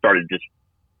hour started just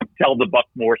tell the Buck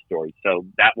Moore story. So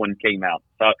that one came out.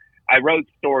 So I wrote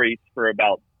stories for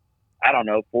about,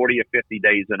 40 or 50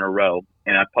 days in a row,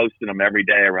 and I posted them every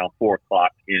day around 4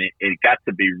 o'clock, and it got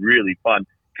to be really fun,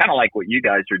 kind of like what you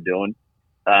guys are doing.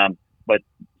 But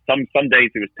some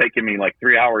days it was taking me like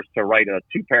 3 hours to write a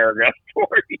 2-paragraph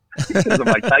story because of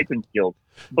my typing skills.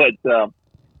 But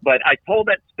I told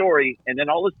that story, and then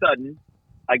all of a sudden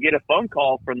I get a phone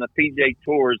call from the PGA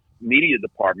Tour's media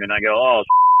department. I go, oh,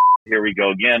 here we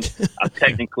go again. I'm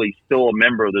technically still a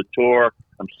member of the tour.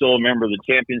 I'm still a member of the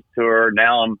Champions Tour.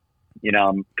 Now I'm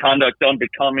conduct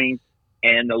unbecoming.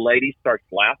 And the lady starts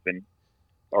laughing,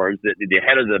 or is it the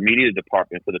head of the media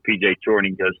department for the PGA Tour? And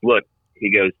he goes, look,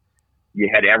 you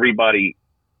had everybody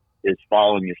is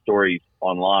following your stories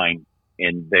online,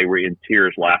 and they were in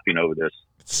tears laughing over this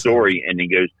story. And he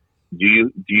goes,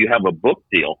 do you have a book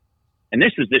deal? And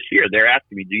this is this year. They're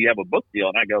asking me, do you have a book deal?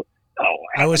 And I go, oh,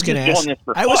 I was going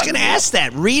to ask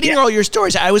that. Reading all your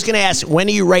stories, I was going to ask, when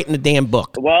are you writing a damn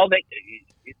book? Well, they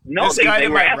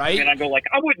were asking me, and I go like,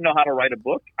 I wouldn't know how to write a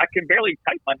book. I can barely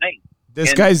type my name.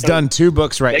 This guy's done 2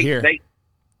 books here.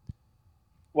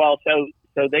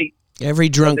 Every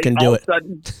drunk can do it. All of a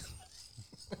sudden,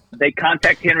 they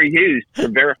contact Henry Hughes to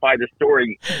verify the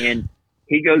story, and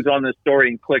he goes on the story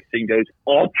and clicks and goes,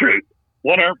 all true,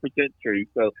 100% true.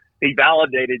 So he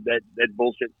validated that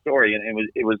bullshit story, and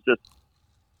it was just,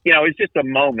 it's just a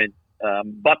moment.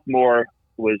 Buck Moore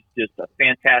was just a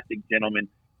fantastic gentleman.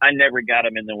 I never got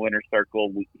him in the winner's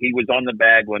circle. He was on the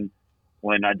bag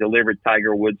when I delivered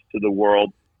Tiger Woods to the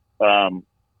world.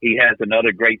 He has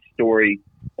another great story.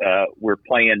 I was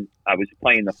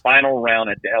playing the final round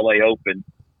at the LA Open.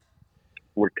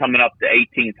 We're coming up the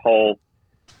 18th hole.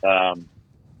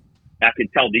 I can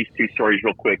tell these 2 stories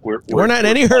real quick. We're not in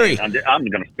any hurry. I'm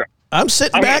going to start. I'm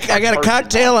sitting back. I got a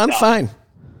cocktail. I'm fine.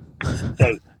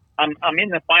 So I'm in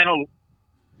the final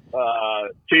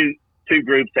two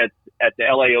groups at the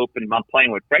LA Open. I'm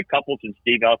playing with Fred Couples and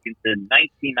Steve Elkinson,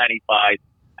 1995,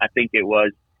 I think it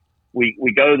was.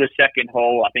 We go to the second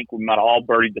hole. I think we might have all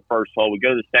birdied the first hole. We go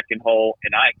to the second hole,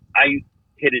 and I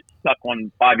hit it stuck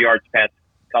on 5 yards past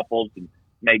Couples and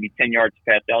maybe 10 yards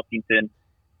past Elkinson.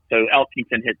 So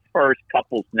Elkinson hits first,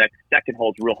 Couples next. Second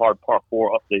hole's real hard, par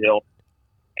 4 up the hill.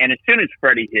 And as soon as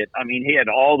Freddie hit, he had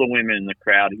all the women in the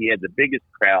crowd. He had the biggest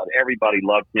crowd. Everybody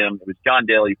loved him. It was John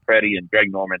Daly, Freddie, and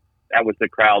Greg Norman. That was the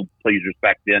crowd pleasers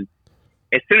back then.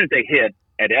 As soon as they hit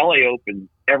at LA Open,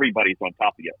 everybody's on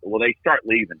top of you. Well, they start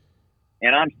leaving.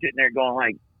 And I'm sitting there going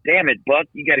like, damn it, Buck,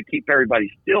 you got to keep everybody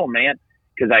still, man.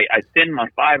 Because I thinned my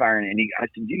 5-iron, and I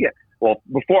said,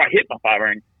 before I hit my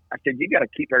 5-iron, I said, you got to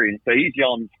keep everything. So he's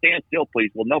yelling, stand still,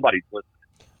 please. Well, nobody's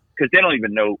listening because they don't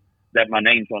even know that my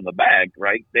name's on the bag,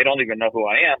 right? They don't even know who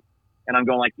I am. And I'm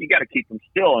going like, you got to keep them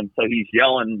still. And so he's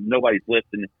yelling, nobody's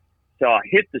listening. So I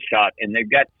hit the shot, and they've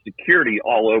got security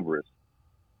all over us.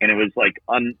 And it was like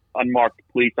unmarked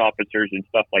police officers and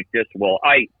stuff like this. Well,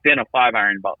 I thin a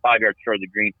 5-iron about 5 yards short of the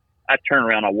green. I turn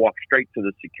around, I walk straight to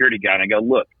the security guy, and I go,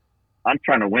 look, I'm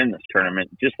trying to win this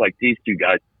tournament just like these 2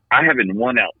 guys. I haven't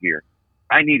won out here.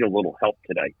 I need a little help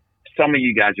today. Some of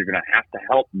you guys are going to have to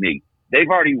help me. They've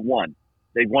already won.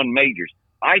 They've won majors.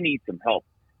 I need some help.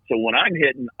 So when I'm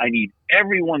hitting, I need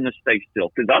everyone to stay still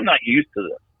because I'm not used to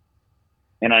this.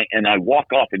 And I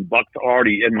walk off, and Buck's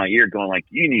already in my ear going like,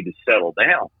 you need to settle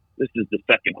down. This is the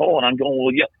second hole. And I'm going,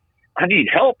 well, yeah, I need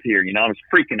help here. I was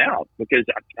freaking out because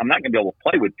I'm not going to be able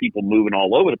to play with people moving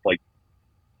all over the place.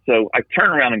 So I turn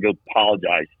around and go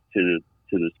apologize to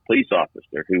this police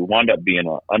officer who wound up being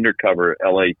an undercover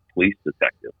LA police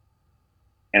detective.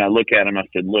 And I look at him. I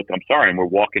said, "Look, I'm sorry." And we're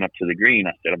walking up to the green.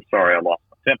 I said, "I'm sorry, I lost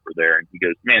my temper there." And he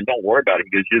goes, "Man, don't worry about it."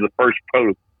 He goes, "You're the first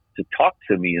pro to talk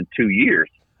to me in 2 years."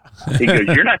 He goes,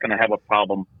 "You're not going to have a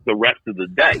problem the rest of the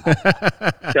day."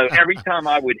 So every time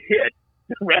I would hit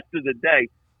the rest of the day,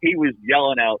 he was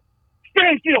yelling out,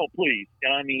 "Stand still, please."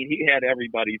 And I mean, he had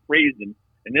everybody freezing.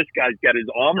 And this guy's got his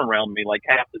arm around me like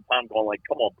half the time going like,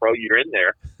 "Come on, bro, you're in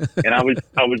there." And I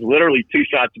was literally 2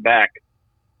 shots back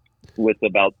with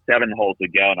about 7 holes to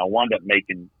go. And I wound up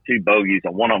making 2 bogeys,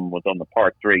 and one of them was on the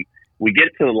par 3. We get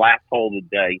to the last hole of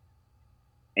the day,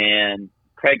 and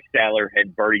Craig Stadler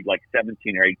had birdied like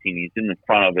 17 or 18. He's in the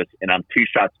front of us, and I'm 2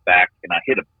 shots back, and I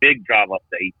hit a big drive up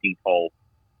the 18th hole,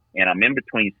 and I'm in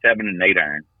between 7 and 8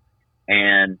 iron.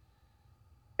 And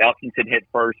Elkington hit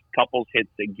first, Couples hits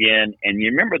again, and you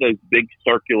remember those big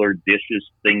circular dishes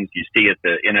things you see at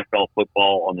the NFL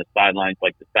football on the sidelines,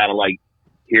 like the satellite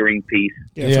hearing piece?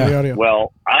 Yeah. For the audio.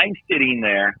 Well, I'm sitting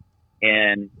there,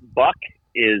 and Buck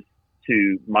is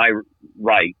to my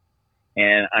right,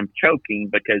 and I'm choking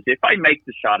because if I make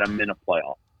the shot, I'm in a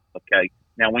playoff. Okay.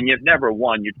 Now, when you've never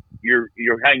won, you're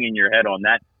hanging your head on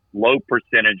that low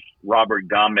percentage Robert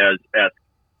Gomez-esque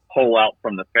hole out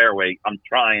from the fairway. I'm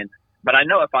trying, but I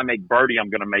know if I make birdie, I'm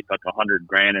going to make like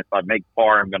 $100,000. If I make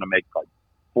par, I'm going to make like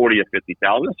 40 or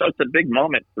 50,000. So it's a big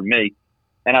moment for me.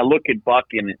 And I look at Buck,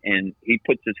 and he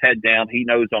puts his head down. He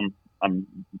knows I'm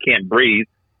can't breathe.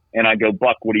 And I go,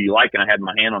 "Buck, what do you like?" And I had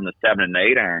my hand on the 7 and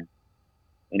 8 iron,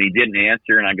 and he didn't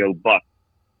answer. And I go, "Buck,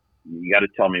 you got to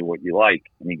tell me what you like."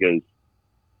 And he goes,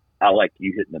 "I like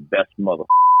you hitting the best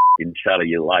motherfucking shot of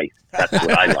your life. That's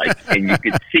what I like." And you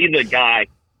could see the guy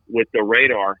with the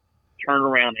radar turn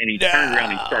around, and he turns around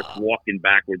and he starts walking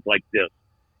backwards like this.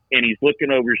 And he's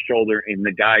looking over his shoulder, and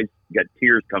the guy's got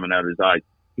tears coming out of his eyes.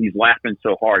 He's laughing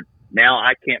so hard. Now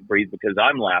I can't breathe because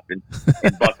I'm laughing.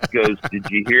 And Buck goes, "Did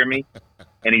you hear me?"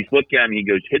 And he's looking at me. He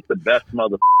goes, "Hit the best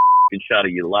motherfucking shot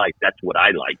of your life. That's what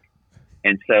I like."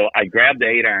 And so I grabbed the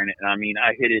 8 iron, and I mean,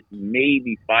 I hit it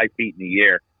maybe 5 feet in the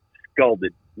air, sculled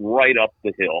it right up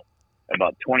the hill,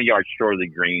 about 20 yards short of the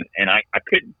green. And I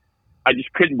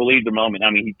just couldn't believe the moment. I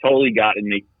mean, he totally got in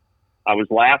me. I was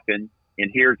laughing,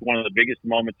 and here's one of the biggest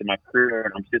moments in my career,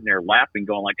 and I'm sitting there laughing,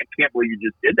 going like, "I can't believe you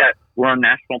just did that. We're on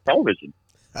national television."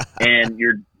 And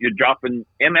you're dropping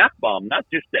MF bomb, not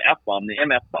just the F bomb, the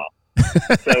MF bomb.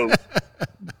 So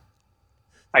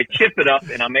I chip it up,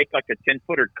 and I make like a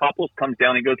 10-footer. Couples comes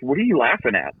down and goes, "What are you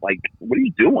laughing at? Like, what are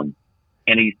you doing?"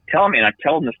 And he's telling me, and I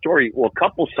tell him the story. Well,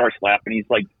 Couples starts laughing. He's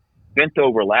like bent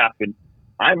over laughing.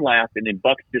 I'm laughing, and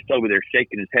Buck's just over there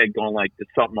shaking his head, going like, "There's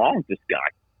something wrong with this guy."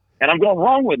 And I'm going,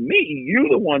 "Wrong with me? You're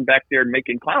the one back there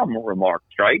making clown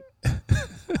remarks, right?"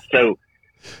 So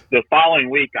the following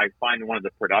week, I find one of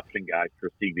the production guys for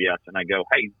CBS, and I go,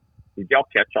 "Hey, did y'all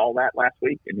catch all that last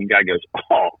week?" And the guy goes,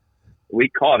 "Oh, we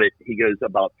caught it." He goes,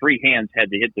 "About 3 hands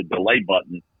had to hit the delay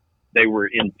button." They were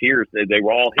in tears. They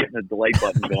were all hitting the delay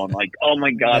button going like, "Oh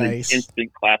my God, Nice. It's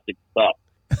instant classic stuff."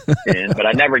 But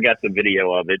I never got the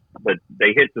video of it. But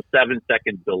they hit the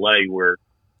 7-second delay where,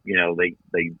 you know, they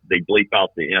bleep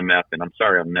out the MF. And I'm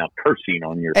sorry, I'm now cursing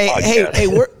on your podcast. Hey,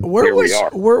 where Here we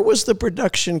are. where was the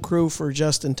production crew for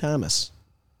Justin Thomas?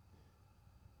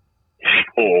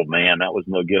 Oh man, that was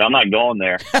no good. I'm not going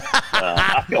there.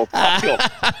 I feel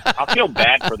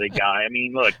bad for the guy. I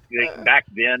mean, look, back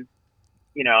then,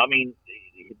 you know, I mean,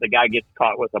 the guy gets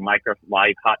caught with a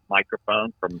live hot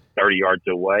microphone from 30 yards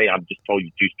away. I've just told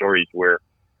you 2 stories where,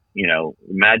 you know,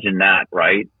 imagine that,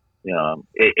 right?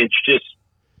 It's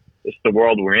the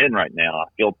world we're in right now.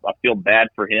 I feel bad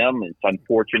for him. It's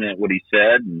unfortunate what he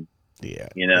said, and Yeah,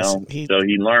 you know, listen, so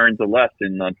he learns a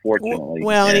lesson, unfortunately.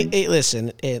 Well, and,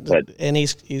 and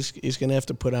he's going to have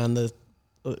to put on the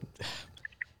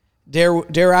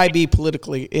dare I be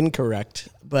politically incorrect,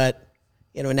 but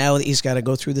you know, now he's got to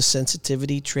go through the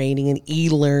sensitivity training and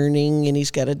e-learning, and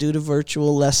he's got to do the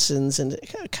virtual lessons. And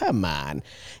come on,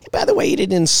 by the way, he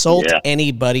didn't insult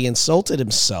anybody; insulted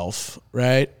himself,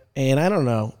 right? And I don't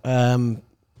know.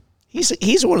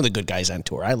 He's one of the good guys on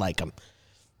tour. I like him.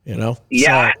 You know?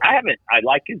 Yeah, so, I haven't. I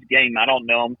like his game. I don't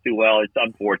know him too well. It's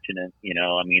unfortunate, you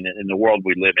know. I mean, in the world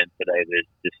we live in today, there's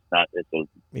just not.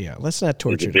 let's not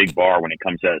torture. It's a big bar when it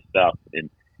comes to that stuff.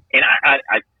 And I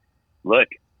look.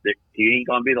 He ain't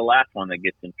gonna be the last one that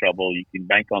gets in trouble. You can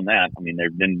bank on that. I mean,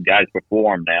 there've been guys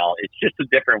before him now. It's just a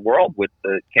different world with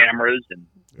the cameras and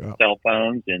cell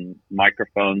phones and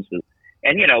microphones.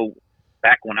 And you know,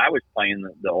 back when I was playing,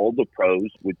 the older pros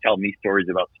would tell me stories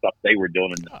about stuff they were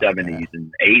doing in the 70s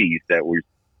and 80s that was,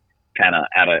 kind of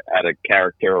out of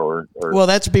character or well,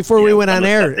 that's before we went on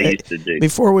air.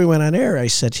 Before we went on air, I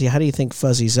said to you, how do you think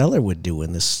Fuzzy Zeller would do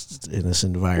in this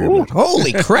environment? Ooh.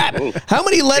 Holy crap. How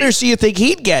many letters do you think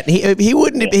he'd get? He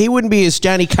wouldn't be as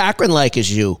Johnny Cochran like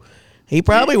as you. He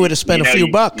probably would have spent a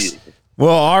few bucks.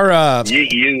 Well, I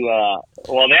think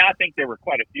there were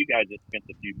quite a few guys that spent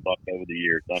a few bucks over the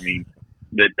years. I mean,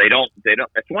 that they don't.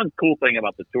 That's one cool thing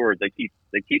about the tour is they keep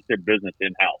their business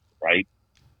in house, right?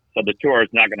 So the tour is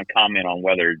not going to comment on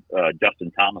whether Justin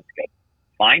Thomas got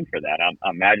fined for that. I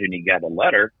imagine he got a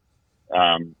letter,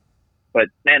 but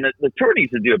man, the tour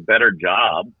needs to do a better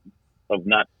job of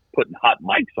not putting hot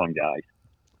mics on guys.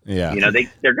 Yeah,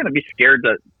 they're going to be scared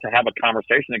to have a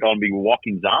conversation. They're going to be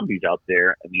walking zombies out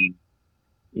there. I mean,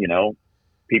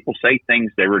 people say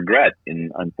things they regret,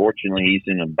 and unfortunately, he's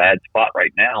in a bad spot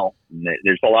right now. And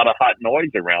there's a lot of hot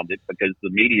noise around it because the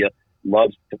media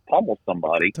loves to pummel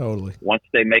somebody. Totally. Once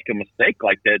they make a mistake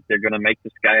like that, they're going to make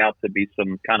this guy out to be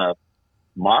some kind of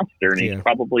monster, and he's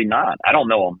probably not. I don't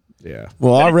know him. Yeah.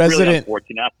 Well, our resident, really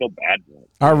I feel bad for him.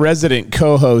 Our resident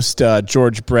co-host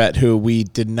George Brett, who we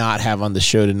did not have on the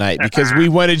show tonight because we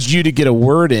wanted you to get a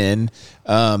word in.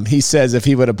 He says if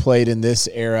he would have played in this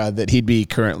era, that he'd be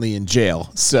currently in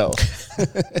jail. So,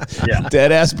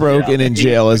 dead ass broke and in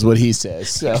jail is what he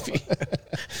says.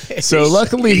 So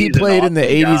luckily he played in the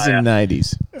 80s and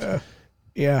 90s.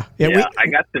 Yeah. I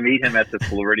got to meet him at the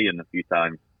Floridian a few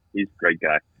times. He's a great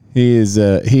guy. He is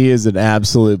an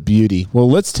absolute beauty. Well,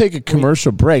 let's take a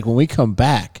commercial break. When we come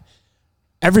back,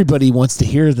 everybody wants to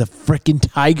hear the freaking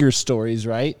tiger stories,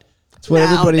 right? That's what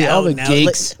all the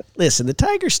geeks. Listen, the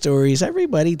tiger stories,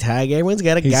 everyone's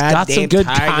got a goddamn good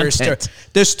tiger content. story.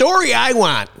 The story I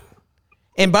want.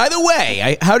 And by the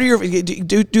way, how do you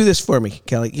do this for me,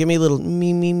 Kelly? Give me a little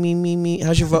me.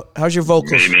 How's your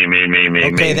vocals? Me.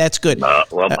 Okay, that's good.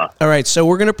 All right, so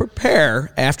we're going to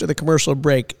prepare after the commercial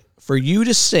break for you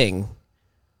to sing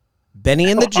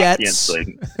Benny and the Jets,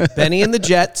 Benny and the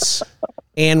Jets,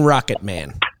 and Rocket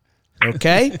Man.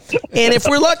 Okay? And if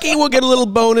we're lucky, we'll get a little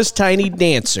bonus tiny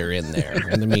dancer in there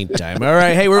in the meantime. All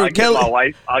right. Hey, I'll get my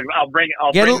wife. I'll bring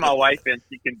my wife in.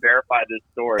 She can verify this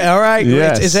story. All right.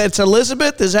 Yes. It's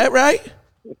Elizabeth. Is that right?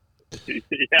 He's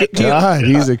a creeper.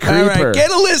 All right. Get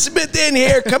Elizabeth in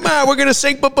here. Come on. We're going to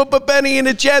sing Benny and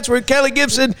the Jets. We're Kelly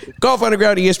Gibson, Golf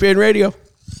Underground, ESPN Radio.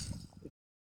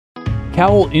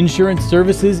 Cowell Insurance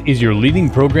Services is your leading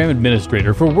program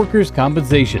administrator for workers'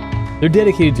 compensation. They're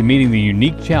dedicated to meeting the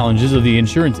unique challenges of the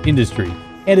insurance industry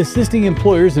and assisting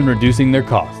employers in reducing their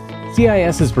costs.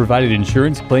 CIS has provided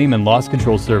insurance claim and loss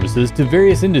control services to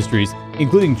various industries,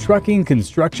 including trucking,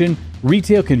 construction,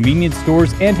 retail convenience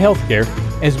stores, and healthcare,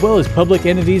 as well as public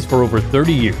entities for over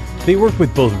 30 years. They work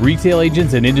with both retail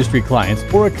agents and industry clients,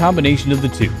 or a combination of the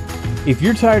two. If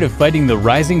you're tired of fighting the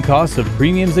rising costs of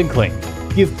premiums and claims,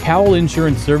 give Cowell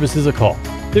Insurance Services a call.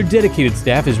 Their dedicated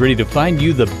staff is ready to find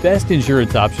you the best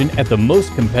insurance option at the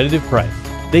most competitive price.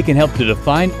 They can help to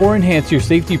define or enhance your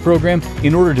safety program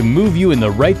in order to move you in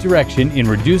the right direction in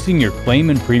reducing your claim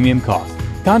and premium costs.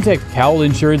 Contact Cowell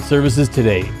Insurance Services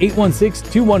today,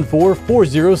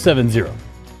 816-214-4070.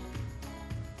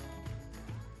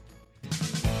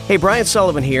 Hey, Brian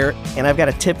Sullivan here, and I've got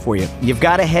a tip for you. You've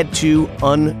got to head to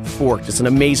Unforked. It's an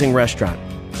amazing restaurant.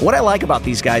 What I like about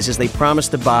these guys is they promise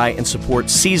to buy and support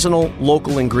seasonal,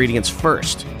 local ingredients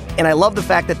first. And I love the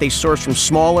fact that they source from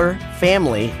smaller,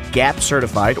 family, GAP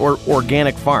certified, or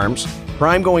organic farms,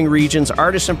 prime-going regions,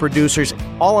 artisan producers.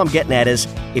 All I'm getting at is,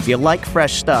 if you like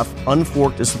fresh stuff,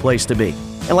 Unforked is the place to be.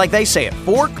 And like they say,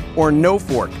 fork or no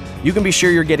fork, you can be sure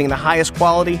you're getting the highest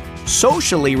quality,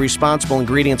 socially responsible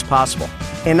ingredients possible.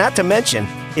 And not to mention,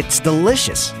 it's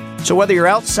delicious. So whether you're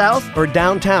out south or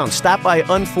downtown, stop by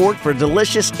Unforked for a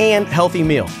delicious and healthy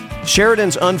meal.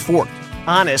 Sheridan's Unforked.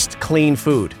 Honest, clean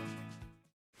food.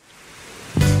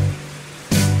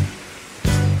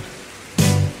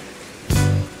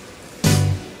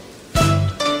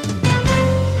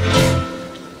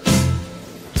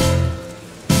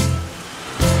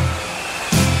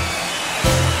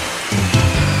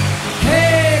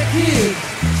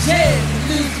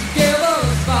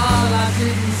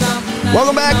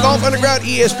 Welcome back, Golf Underground,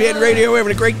 ESPN Radio. We're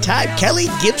having a great time. Kelly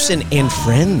Gibson and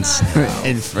friends.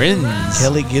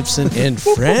 Kelly Gibson and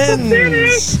friends.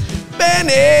 Benny.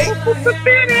 Benny. Hey,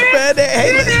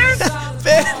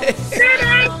 Benny.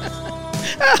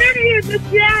 Benny is the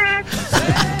Jack.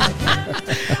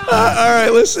 All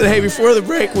right, listen. Hey, before the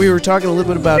break, we were talking a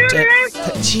little bit about.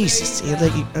 Jesus,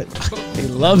 he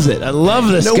loves it. I love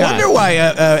this guy. No wonder why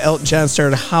Elton John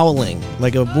started howling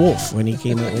like a wolf when he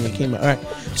came out. All right,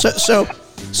 so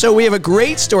So we have a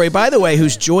great story, by the way,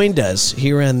 who's joined us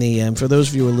here on the, for those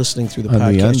of you who are listening through the On the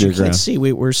podcast, you Underground. can't see,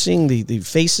 we're seeing the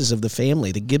faces of the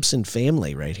family, the Gibson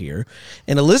family right here.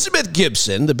 And Elizabeth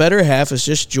Gibson, the better half, has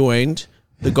just joined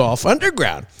the Golf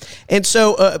Underground. And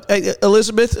so,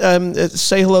 Elizabeth,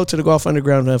 say hello to the Golf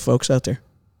Underground folks out there.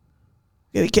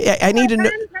 I need to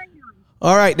know.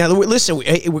 All right, now listen,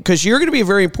 because you're going to be a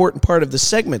very important part of the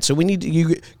segment, so we need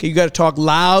you got to talk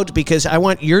loud because I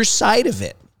want your side of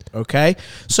it. Okay,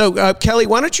 so Kelly,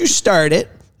 why don't you start it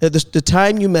at the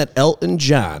time you met Elton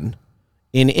John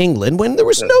in England when there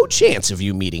was no chance of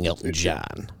you meeting Elton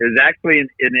John? It was actually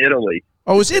in Italy.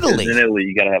 Oh, it was Italy. It was in Italy.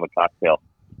 You got to have a cocktail.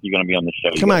 You're going to be on the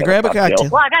show. Come on, grab a cocktail.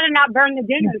 Well, I got to not burn the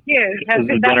dinner too.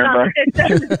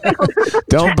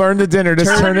 Don't burn the dinner.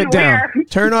 Just turn it down.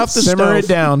 Turn off the Simmer stove. it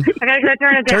down. I got to go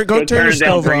turn it down. Go turn the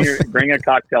stove off. Bring a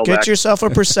cocktail Get back. yourself a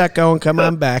Prosecco and come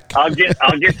on back. I'll get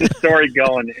the story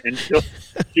going, and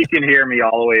she can hear me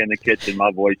all the way in the kitchen.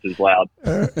 My voice is loud.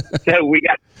 So we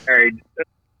got married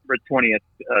December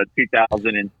 20th,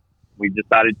 2000, and we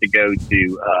decided to go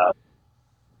to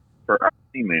for our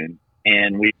honeymoon,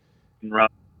 and we run a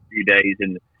few days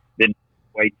and then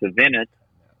wait to Venice.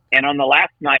 And on the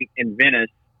last night in Venice,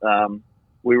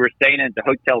 we were staying at the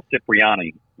Hotel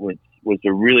Cipriani, which was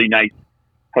a really nice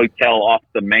hotel off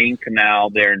the main canal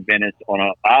there in Venice on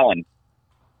an island.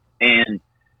 And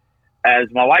as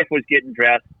my wife was getting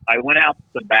dressed, I went out to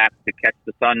the back to catch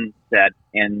the sunset,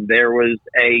 and there was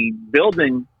a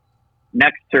building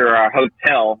next to our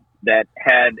hotel that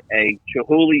had a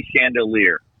Chihuly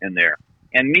chandelier in there.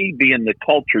 And me being the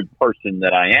cultured person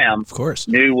that I am, Of course.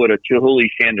 knew what a Chihuly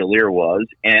chandelier was.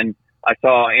 And I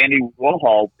saw Andy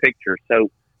Warhol picture.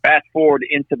 So fast forward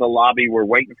into the lobby, we're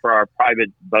waiting for our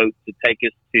private boat to take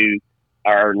us to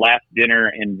our last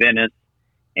dinner in Venice.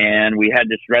 And we had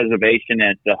this reservation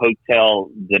at the Hotel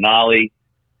Denali,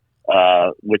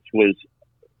 which was,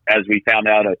 as we found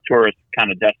out, a tourist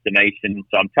kind of destination.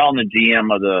 So I'm telling the GM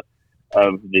of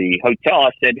the hotel,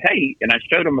 I said, hey, and I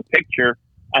showed him a picture.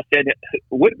 I said,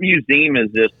 what museum is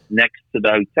this next to the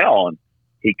hotel? And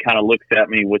he kind of looks at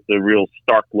me with a real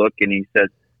stark look, and he says,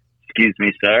 excuse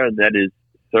me, sir, that is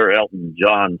Sir Elton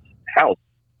John's house.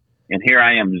 And here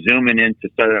I am zooming into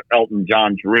Sir Elton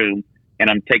John's room, and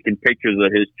I'm taking pictures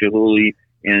of his Chihuly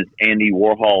and his Andy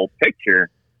Warhol picture.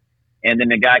 And then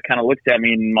the guy kind of looks at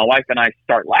me, and my wife and I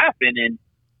start laughing, and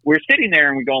we're sitting there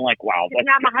and we're going like, wow.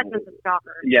 Now my husband's a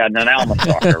stalker. Yeah, now I'm a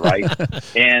stalker, right?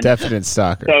 And Definite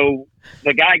stalker. so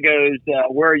the guy goes,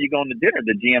 where are you going to dinner?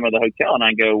 The GM of the hotel. And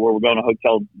I go, well, we're going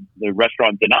to the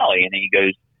restaurant Denali. And he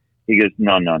goes,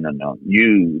 no.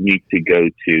 You need to go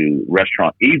to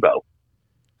restaurant Evo.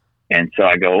 And so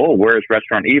I go, oh, where's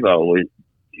restaurant Evo?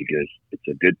 He goes, it's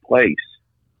a good place.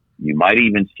 You might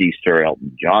even see Sir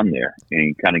Elton John there. And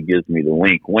he kind of gives me the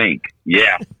wink.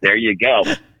 Yeah, there you go.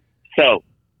 So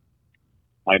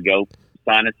I go,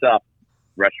 sign us up,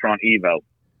 restaurant Evo.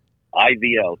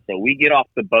 IVO. So we get off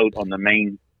the boat on the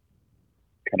main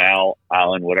canal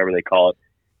island, whatever they call it,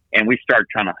 and we start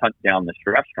trying to hunt down this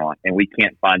restaurant, and we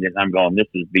can't find it. And I'm going, this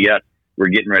is BS. We're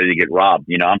getting ready to get robbed.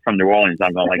 You know, I'm from New Orleans.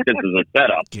 I'm going like, this is a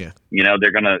setup. Yeah. You know,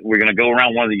 we're gonna go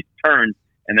around one of these turns,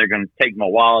 and they're gonna take my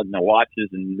wallet and the watches,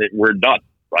 and we're done,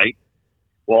 right?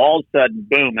 Well, all of a sudden,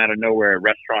 boom, out of nowhere,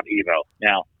 restaurant Evo.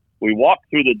 Now we walked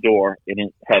through the door, and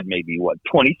it had maybe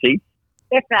 20 seats.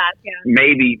 If that, yeah.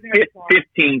 Maybe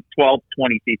 15, 12,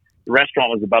 20 seats. The restaurant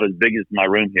was about as big as my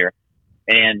room here.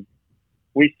 And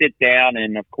we sit down,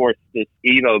 and, of course, this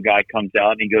Evo guy comes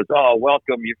out, and he goes, oh,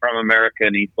 welcome, you're from America.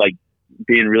 And he's, like,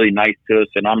 being really nice to us.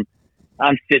 And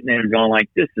I'm sitting there and going, like,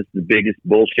 this is the biggest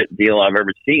bullshit deal I've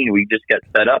ever seen. We just got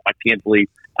set up. I can't believe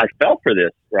I fell for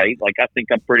this, right? Like, I think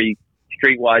I'm a pretty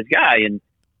streetwise guy.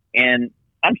 And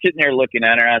I'm sitting there looking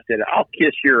at her, and I said, I'll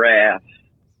kiss your ass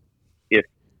if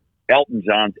Elton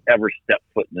John's ever stepped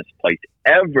foot in this place.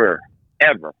 Ever.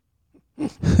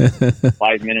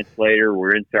 5 minutes later,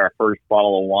 we're into our first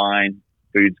bottle of wine.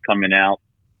 Food's coming out.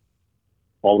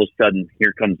 All of a sudden,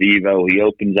 here comes Evo. He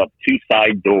opens up 2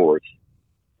 side doors,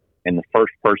 and the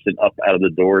first person up out of the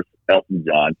doors, Elton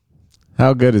John.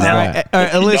 How good is that? All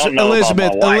right,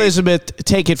 Elizabeth,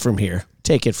 take it from here.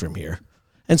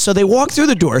 And so they walk through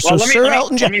the door. Well, So Sir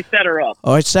Elton John. Let me set her up.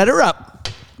 All right, set her up.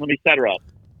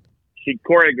 She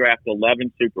choreographed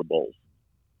 11 Super Bowls.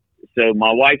 So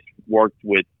my wife worked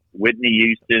with Whitney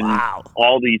Houston,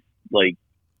 all these like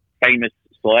famous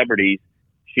celebrities.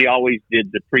 She always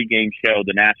did the pregame show,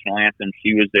 the national anthem.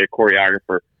 She was their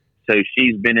choreographer. So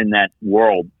she's been in that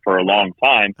world for a long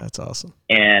time. That's awesome.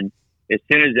 And as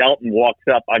soon as Elton walks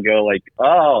up, I go like,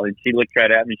 oh, and she looks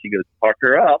right at me. She goes,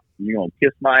 pucker up. You're going to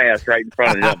kiss my ass right in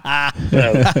front of him.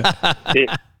 So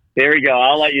There we go.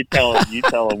 I'll let you tell him. You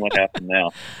tell him what happened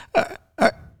now.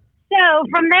 So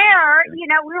from there,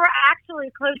 we were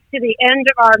actually close to the end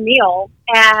of our meal,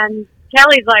 and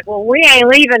Kelly's like, well, we ain't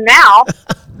leaving now.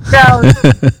 So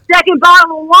second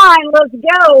bottle of wine, let's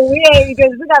go.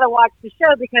 Because we got to watch the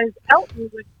show, because Elton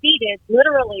was seated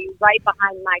literally right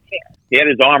behind my chair. He had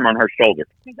his arm on her shoulder.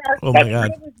 Oh, my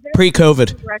God.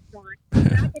 Pre-COVID. Restaurant. The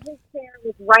back of his chair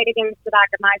was right against the back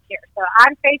of my chair. So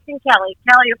I'm facing Kelly.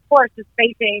 Kelly, of course, is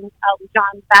facing Elton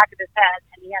John's back of his head,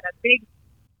 and he had a big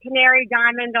canary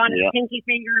diamond on his pinky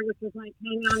finger, which was like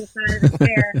hanging on the side of his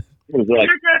chair. It was like,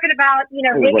 we're talking about,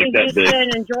 Whitney like Houston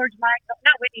and George Michael,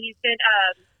 not Whitney Houston,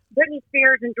 Britney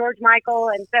Spears and George Michael.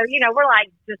 And so, we're like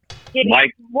just getting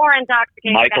more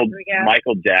intoxicated as we go.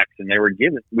 Michael Jackson,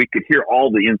 we could hear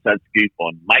all the inside scoop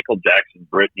on Michael Jackson,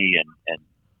 Britney, and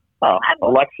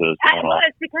Alexis. I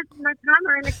was, because of my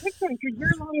timer in the kitchen, because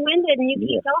you're long-winded and you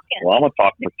keep talking. Well, I'm going to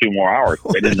talk for 2 more hours.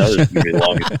 They didn't know this was going to be the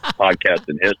longest podcast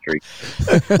in history.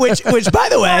 Which, by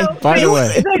the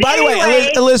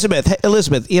way,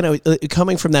 Elizabeth,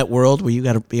 coming from that world where you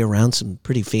got to be around some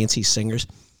pretty fancy singers,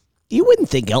 you wouldn't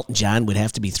think Elton John would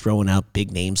have to be throwing out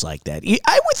big names like that.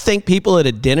 I would think people at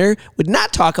a dinner would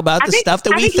not talk about the stuff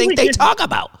that we think they talk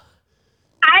about.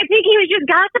 I think he was just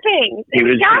gossiping. He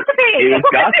was gossiping. He was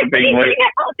gossiping. He was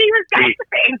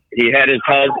gossiping. He had his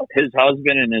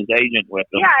husband and his agent with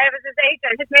him. Yeah, it was his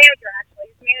agent. His manager,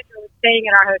 actually. His manager was staying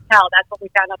at our hotel. That's what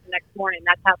we found out the next morning.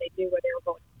 That's how they knew where they were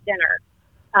going to dinner,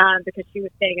 because she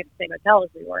was staying at the same hotel as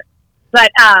we were.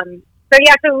 But,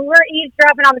 so we're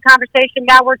eavesdropping on the conversation.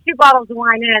 Now we're 2 bottles of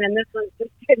wine in, and this one's just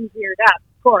getting geared up,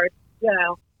 of course.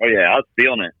 Oh, yeah, I was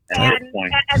feeling it at this point.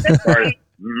 At this point,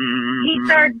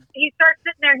 he starts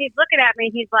sitting there, and he's looking at me,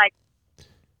 and he's like,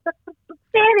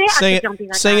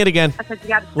 Sing it again. I said, you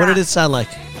gotta stop. What did it sound like?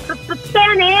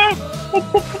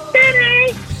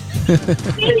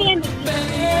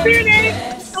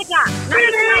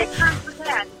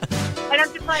 And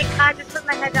I'm just like, I just put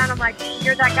my head down. I'm like,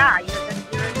 you're that guy.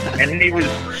 And he was.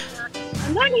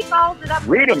 And then he follows it up.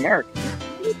 Rude America.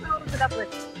 He follows it up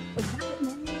with.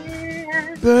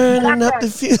 Burning up the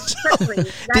fuse.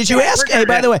 Did you ask? Hey,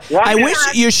 by the way, I wish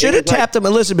you should have tapped him,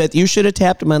 Elizabeth. You should have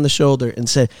tapped him on the shoulder and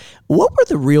said, "What were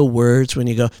the real words when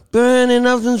you go burning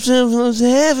up the fuse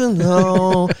heaven?"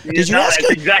 Oh, did you ask him?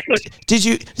 Exactly. Did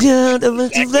you? Did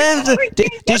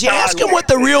you ask him what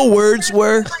the real words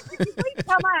were? Could you please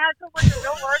tell my husband what the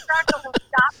real words are so he'll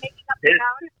stop making up the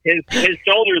sound? His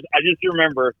shoulders. I just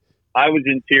remember I was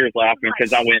in tears laughing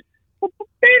because I went.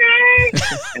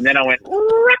 And then I went,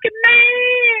 Rocket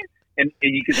Man! And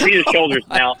you can see his shoulders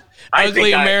now.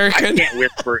 Ugly American. I can't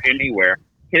whisper anywhere.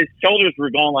 His shoulders were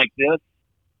going like this,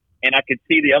 and I could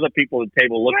see the other people at the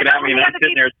table looking at me, and I'm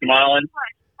sitting there smiling.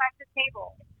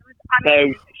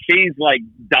 So she's like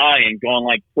dying, going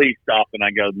like, please stop. And I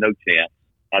go, no chance.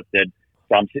 I said,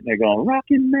 so I'm sitting there going,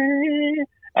 Rocket Man,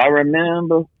 I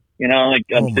remember. I'm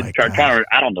trying to,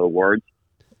 I don't know words.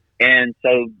 And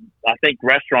so I think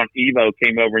Restaurant Evo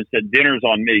came over and said, dinner's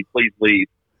on me, please leave.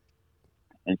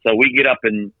 And so we get up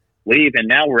and leave, and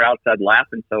now we're outside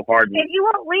laughing so hard. And you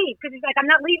won't leave, because he's like, I'm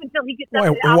not leaving until he gets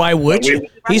up. Why would you?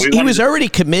 He was already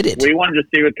committed. We wanted to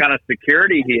see what kind of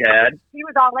security he had. He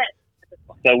was all in.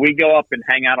 So we go up and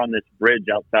hang out on this bridge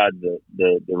outside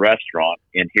the restaurant,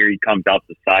 and here he comes out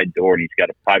the side door, and he's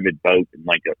got a private boat and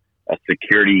like a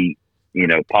security,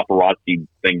 paparazzi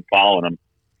thing following him.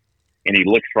 And he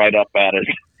looks right up at us.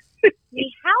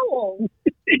 He howls.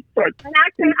 And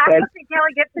I think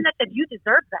Kelly Gibson said, you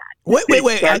deserve that.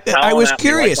 Wait. I was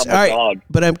curious. All right,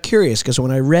 but I'm curious because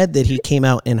when I read that he came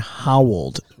out and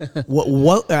howled,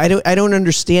 what? I don't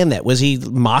understand that. Was he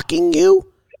mocking you?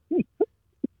 We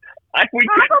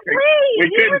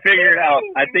couldn't figure it out.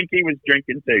 I think he was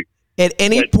drinking too. At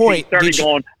any point, at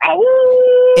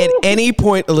any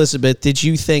point, Elizabeth, did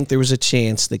you think there was a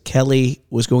chance that Kelly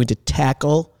was going to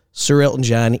tackle Sir Elton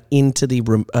John into the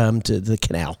to the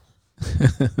canal?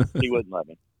 She wouldn't let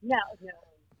me. No.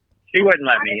 She wouldn't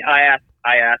let me. I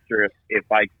asked her if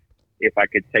I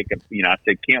could take I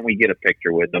said, can't we get a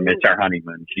picture with them? It's our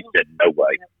honeymoon. She said, no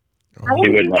way. She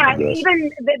wouldn't let me do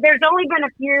it. There's only been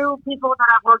a few people that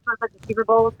I've worked with at the Super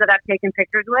Bowls that I've taken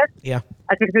pictures with. Yeah.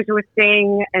 I took a picture with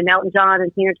Sting and Elton John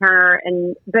and Tina Turner,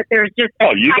 but there's just...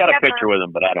 Oh, you got a picture with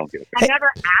them, but I don't get a picture. I never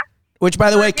asked. Which,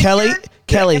 by the way, Kelly.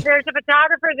 If there's a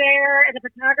photographer there, and the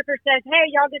photographer says, "Hey,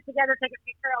 y'all get together, take a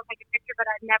picture," I'll take a picture. But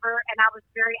I've never, and I was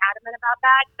very adamant about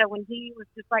that. So when he was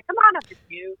just like, "Come on up with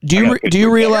you," do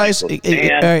you realize,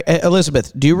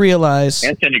 Elizabeth? Do you realize?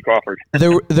 And Cindy Crawford.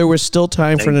 there was still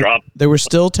time for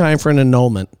an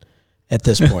annulment at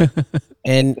this point,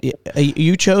 and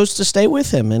you chose to stay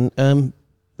with him, and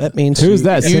That means who's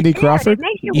that? Cindy It Crawford?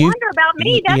 makes you wonder about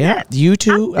me, doesn't Yeah, it? you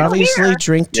two I'm still obviously here.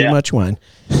 drink too Yeah. much wine.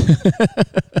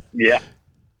 Yeah.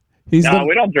 He's No, the,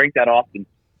 we don't drink that often.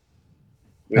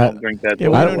 We don't drink that. yeah,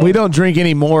 often. we don't drink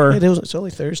anymore. It's only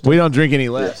Thursday. We don't drink any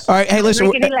less. All right, hey, listen.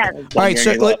 Drink any less. All right,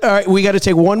 so all right, we got to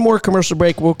take one more commercial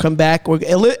break. We'll come back.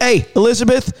 Hey,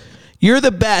 Elizabeth, you're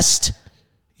the best.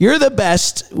 You're the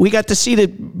best. We got to see the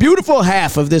beautiful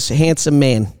half of this handsome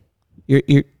man.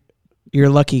 You're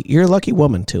lucky. You're a lucky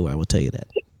woman too. I will tell you that.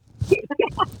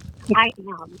 I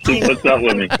know. What's up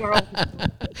with me? All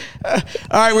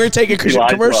right, we're gonna take a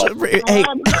commercial. Hey,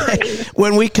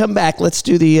 when we come back, let's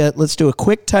do a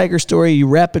quick Tiger story. You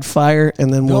rapid fire,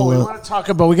 and then We we'll. got to talk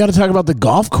about the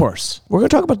golf course. We're gonna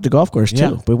talk about the golf course too,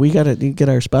 Yeah. but we got to get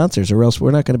our sponsors, or else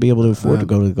we're not going to be able to afford to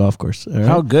go to the golf course. All right?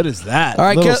 How good is that? All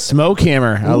right, Little Kel- smoke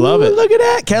hammer. I love Ooh, it. Look at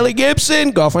that, Kelly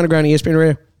Gibson, Golf Underground, ESPN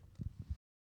Radio.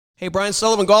 Hey, Brian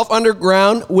Sullivan, Golf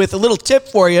Underground, with a little tip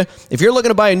for you. If you're looking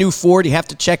to buy a new Ford, you have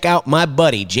to check out my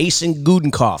buddy, Jason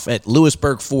Gudenkoff at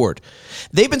Lewisburg Ford.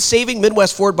 They've been saving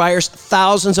Midwest Ford buyers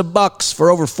thousands of bucks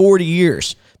for over 40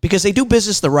 years because they do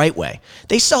business the right way.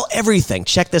 They sell everything,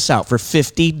 check this out, for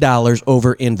 $50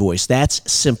 over invoice. That's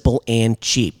simple and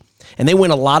cheap. And they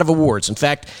win a lot of awards. In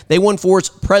fact, they won Ford's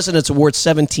President's Award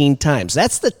 17 times.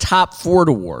 That's the top Ford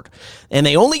award. And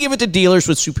they only give it to dealers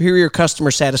with superior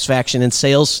customer satisfaction in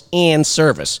sales and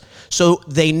service. So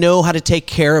they know how to take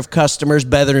care of customers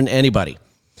better than anybody.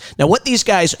 Now, what these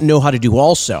guys know how to do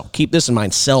also, keep this in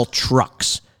mind, sell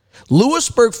trucks.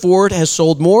 Lewisburg Ford has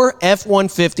sold more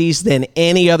F-150s than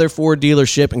any other Ford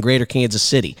dealership in Greater Kansas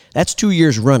City. That's 2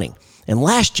 years running. And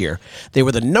last year, they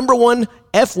were the number one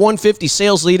F-150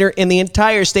 sales leader in the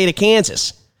entire state of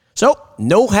Kansas. So,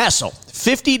 no hassle.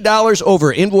 $50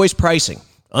 over invoice pricing,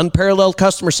 unparalleled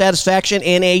customer satisfaction,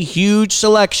 and a huge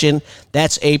selection.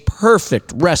 That's a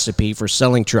perfect recipe for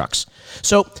selling trucks.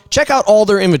 So, check out all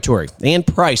their inventory and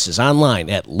prices online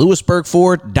at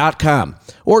lewisburgford.com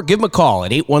or give them a call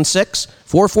at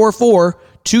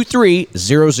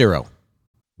 816-444-2300.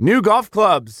 New golf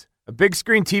clubs, a big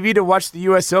screen TV to watch the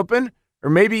U.S. Open, or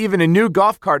maybe even a new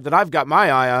golf cart that I've got my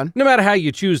eye on. No matter how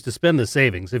you choose to spend the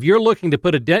savings, if you're looking to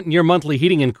put a dent in your monthly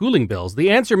heating and cooling bills,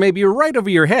 the answer may be right over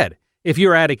your head. If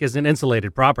your attic isn't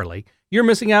insulated properly, you're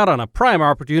missing out on a prime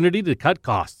opportunity to cut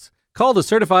costs. Call the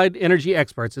certified energy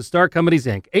experts at Star Companies,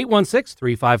 Inc.,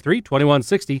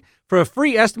 816-353-2160 for a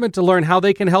free estimate to learn how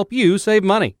they can help you save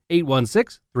money.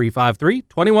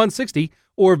 816-353-2160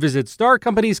 or visit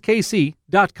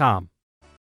starcompanieskc.com.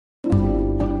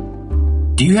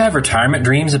 Do you have retirement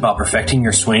dreams about perfecting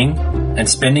your swing and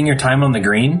spending your time on the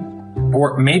green?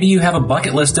 Or maybe you have a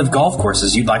bucket list of golf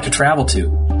courses you'd like to travel to.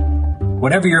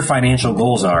 Whatever your financial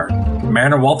goals are,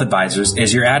 Mariner Wealth Advisors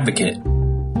is your advocate.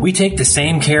 We take the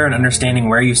same care in understanding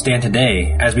where you stand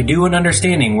today as we do in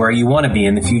understanding where you want to be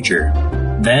in the future.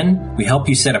 Then, we help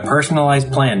you set a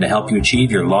personalized plan to help you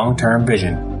achieve your long-term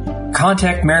vision.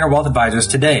 Contact Mariner Wealth Advisors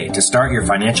today to start your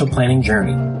financial planning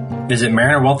journey. Visit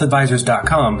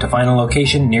MarinerWealthAdvisors.com to find a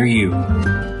location near you.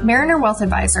 Mariner Wealth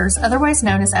Advisors, otherwise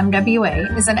known as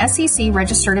MWA, is an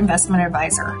SEC-registered investment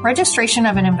advisor. Registration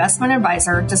of an investment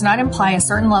advisor does not imply a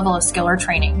certain level of skill or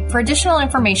training. For additional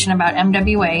information about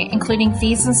MWA, including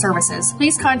fees and services,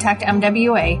 please contact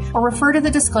MWA or refer to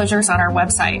the disclosures on our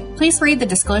website. Please read the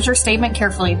disclosure statement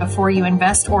carefully before you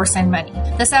invest or send money.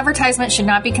 This advertisement should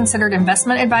not be considered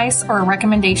investment advice or a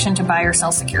recommendation to buy or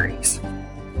sell securities.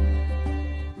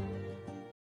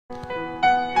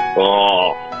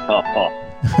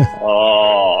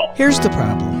 Here's the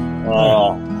problem.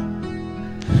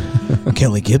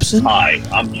 Kelly Gibson. Hi,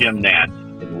 I'm Jim Nance,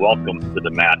 and welcome to the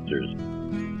Masters,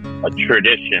 a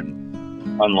tradition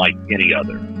unlike any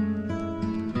other.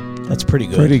 That's pretty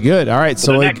good. Pretty good. All right, For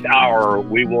so the next hour,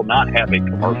 we will not have a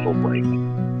commercial break.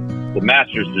 The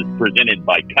Masters is presented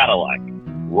by Cadillac,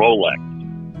 Rolex.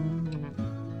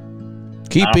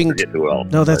 Keeping. I forget who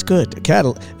else. No, that's good.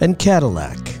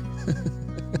 Cadillac.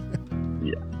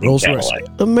 Yeah, Rolls Royce.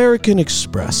 Cadillac. American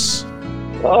Express.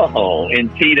 Oh, and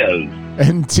Tito's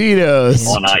and Tito's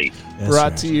on ice. Yes,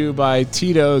 brought sir. to you by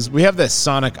Tito's. We have the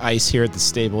Sonic Ice here at the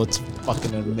stable. It's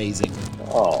fucking amazing.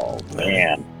 Oh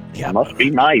man, Yeah. it must be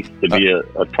nice to be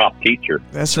a top teacher.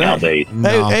 That's right. Nowadays.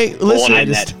 No. Hey, listen. I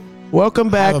just- Welcome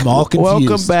back. I'm all confused.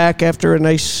 Welcome back after a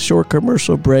nice short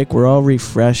commercial break. We're all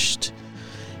refreshed.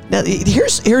 Now,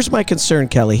 here's my concern,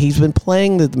 Kelly. He's been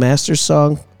playing the Masters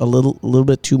song a little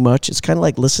bit too much. It's kind of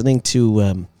like listening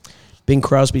to Bing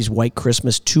Crosby's White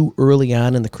Christmas too early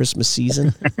on in the Christmas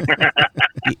season.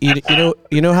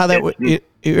 you know how that would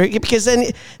because then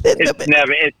It's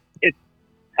never. It's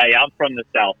Hey, I'm from the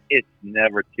South. It's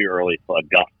never too early for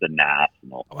Augusta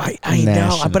National. I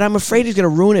know, but I'm afraid he's going to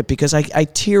ruin it because I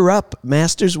tear up.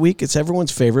 Masters Week, it's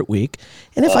everyone's favorite week,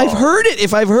 and if I've heard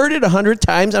it 100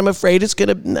 times, I'm afraid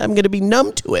I'm going to be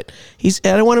numb to it. I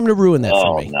don't want him to ruin that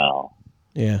for me. No.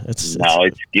 Yeah, it's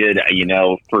good. You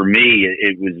know, for me,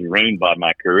 it was ruined by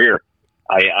my career.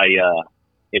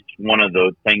 It's one of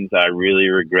those things I really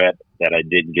regret that I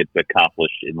didn't get to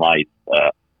accomplish in life.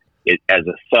 As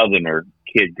a Southerner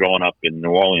kid growing up in New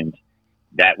Orleans,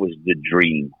 that was the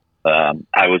dream. I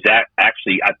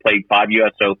played 5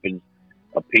 U.S. Opens,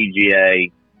 a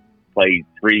PGA, played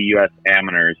 3 U.S.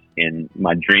 Amateurs, and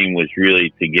my dream was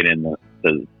really to get in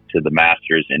to the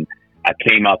Masters. And I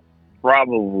came up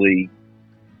probably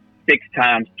 6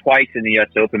 times, twice in the U.S.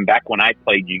 Open. Back when I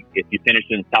played, if you finished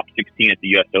in the top 16 at the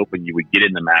U.S. Open, you would get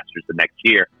in the Masters the next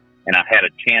year. And I had a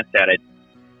chance at it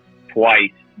twice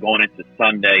going into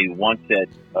Sunday, once at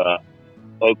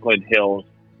Oakland Hills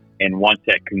and once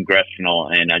at Congressional.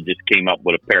 And I just came up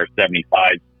with a pair of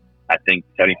 75s, I think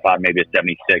 75, maybe a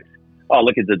 76. Oh,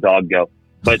 look at the dog go.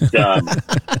 But,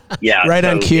 yeah. Right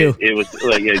on cue. It was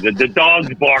the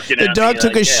dog's barking at me. The dog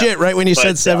took a shit right when you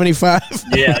said 75.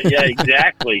 Yeah,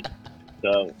 exactly.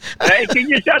 So, hey, can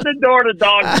you shut the door? The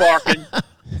dog's barking.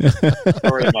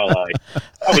 Story of my life.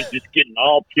 I was just getting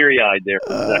all teary-eyed there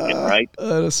for a second, right?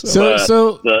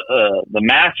 So the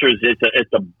Masters,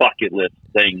 it's a bucket list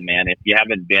thing, man. If you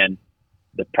haven't been,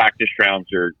 the practice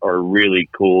rounds are really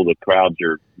cool. The crowds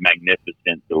are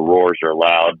magnificent. The roars are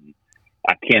loud.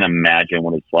 I can't imagine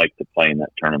what it's like to play in that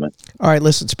tournament. All right,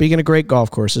 listen, speaking of great golf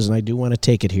courses, and I do want to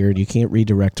take it here, and you can't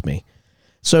redirect me.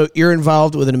 So you're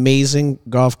involved with an amazing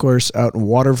golf course out in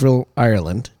Waterville,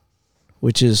 Ireland,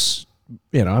 which is,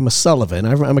 I'm a Sullivan.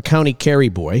 I'm a County Kerry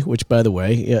boy, which, by the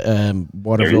way,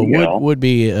 Waterville would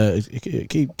be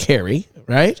Kerry,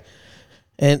 right?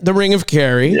 And the Ring of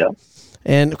Kerry. Yeah.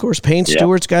 And, of course, Payne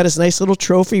Stewart's got his nice little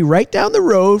trophy right down the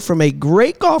road from a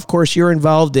great golf course you're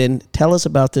involved in. Tell us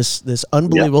about this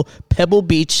unbelievable Pebble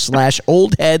Beach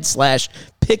 /Old Head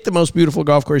 / pick the most beautiful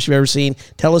golf course you've ever seen.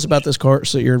 Tell us about this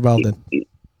course that you're involved in.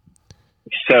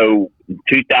 So,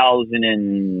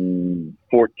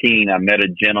 2014, I met a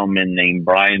gentleman named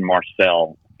Brian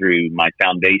Marcel through my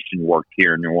foundation work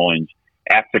here in New Orleans.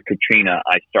 After Katrina,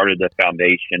 I started the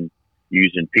foundation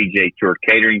using PGA Tour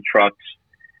catering trucks.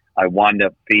 I wound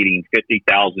up feeding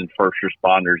 50,000 first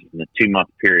responders in a 2-month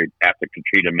period after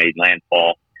Katrina made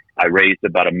landfall. I raised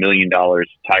about $1 million.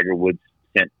 Tiger Woods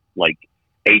sent like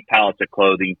 8 pallets of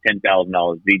clothing, $10,000.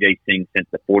 Vijay Singh sent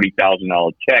the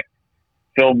 $40,000 check.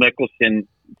 Phil Mickelson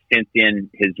sent in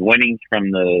his winnings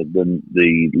from the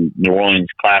New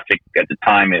Orleans Classic. At the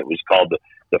time, it was called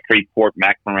the Freeport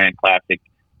McMoran Classic.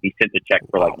 He sent the check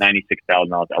for like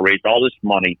 $96,000. I raised all this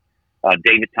money.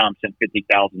 David Thompson,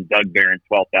 $50,000, Doug Barron,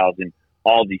 $12,000.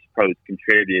 All these pros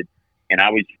contributed, and I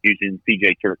was using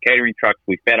PGA Tour catering trucks.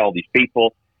 We fed all these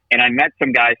people, and I met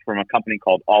some guys from a company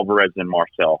called Alvarez and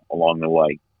Marcel along the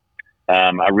way.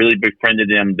 I really befriended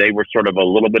them. They were sort of a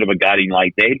little bit of a guiding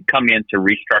light. They'd come in to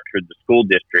restructure the school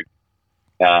district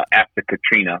after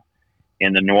Katrina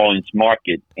in the New Orleans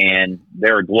market, and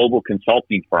they're a global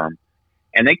consulting firm.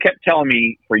 And they kept telling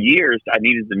me for years I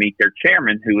needed to meet their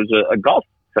chairman, who was a golf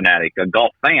fanatic, a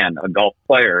golf fan, a golf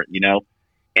player,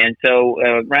 And so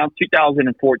around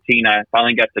 2014, I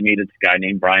finally got to meet this guy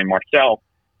named Brian Marcel,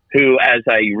 who, as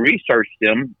I researched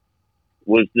him,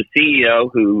 was the CEO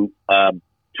who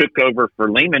took over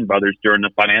for Lehman Brothers during the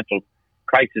financial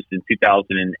crisis in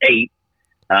 2008,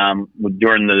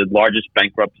 during the largest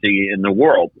bankruptcy in the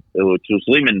world, which was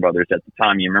Lehman Brothers at the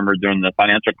time. You remember during the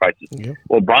financial crisis? Yeah.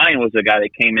 Well, Brian was the guy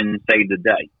that came in and saved the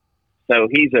day. So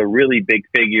he's a really big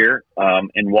figure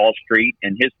in Wall Street,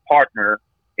 and his partner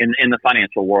in the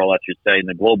financial world, I should say, in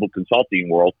the global consulting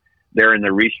world, they're in the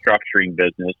restructuring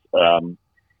business.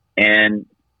 And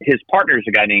his partner is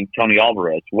a guy named Tony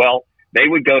Alvarez. Well, they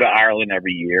would go to Ireland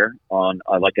every year on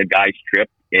like a guy's trip,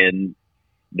 and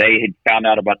they had found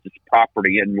out about this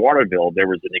property in Waterville. There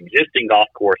was an existing golf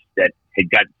course that had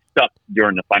got stuck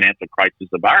during the financial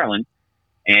crisis of Ireland,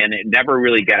 and it never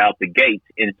really got out the gates.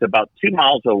 And it's about 2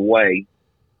 miles away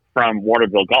from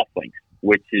Waterville Golf Links,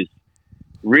 which is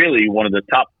really one of the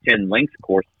top 10 links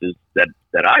courses that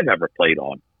I've ever played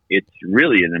on. It's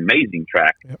really an amazing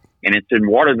track. Yep. And it's in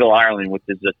Waterville, Ireland, which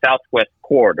is the southwest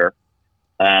corridor,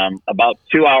 about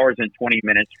 2 hours and 20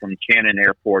 minutes from Shannon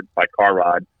Airport by car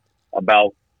ride,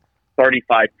 about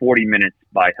 35, 40 minutes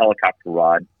by helicopter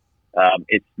ride.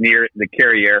 It's near the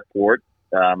Kerry Airport.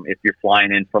 If you're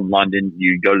flying in from London,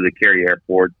 you go to the Kerry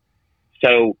Airport.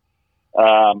 So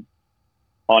on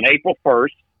April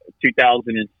 1st,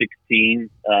 2016,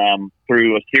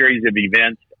 through a series of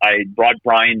events, I brought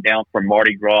Brian down from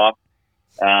Mardi Gras.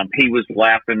 He was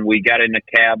laughing. We got in the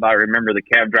cab. I remember the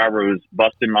cab driver was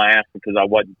busting my ass because I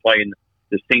wasn't playing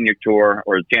the senior tour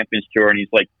or the Champions Tour. And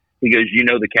he goes, you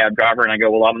know the cab driver? And I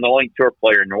go, well, I'm the only tour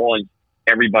player in New Orleans.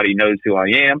 Everybody knows who I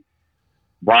am.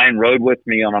 Brian rode with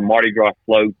me on a Mardi Gras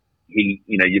float.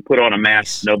 You put on a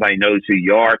mask, nobody knows who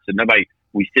you are. So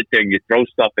we sit there and you throw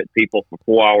stuff at people for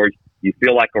 4 hours. You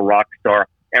feel like a rock star.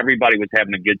 Everybody was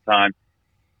having a good time.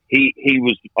 He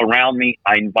was around me.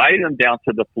 I invited him down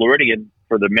to the Floridian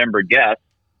for the member guests,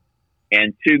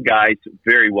 and two guys,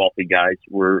 very wealthy guys,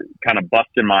 were kind of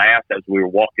busting my ass as we were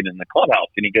walking in the clubhouse.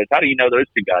 And he goes, how do you know those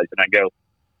two guys? And I go,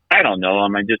 I don't know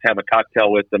them. I just have a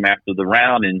cocktail with them after the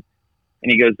round. And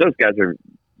he goes, those guys are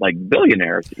like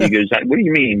billionaires. He goes, what do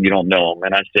you mean you don't know them?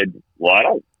 And I said, well,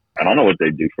 I don't know what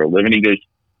they do for a living. He goes,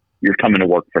 you're coming to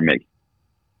work for me.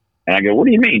 And I go, what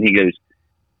do you mean? He goes,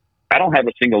 I don't have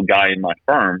a single guy in my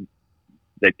firm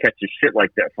that catches shit like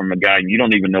that from a guy and you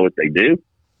don't even know what they do.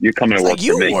 You're coming to work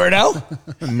for me.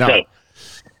 Weirdo. No.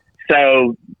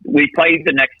 So we played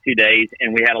the next 2 days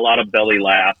and we had a lot of belly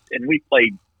laughs and we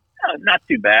played not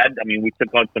too bad. I mean, we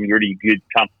took on some really good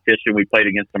competition. We played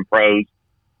against some pros.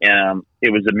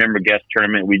 It was a member guest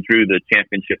tournament. We drew the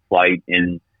championship flight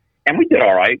and we did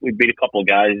all right. We beat a couple of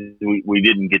guys. We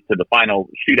didn't get to the final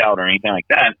shootout or anything like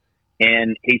that.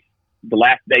 And the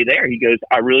last day there, he goes,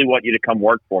 I really want you to come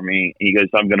work for me. He goes,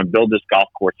 I'm going to build this golf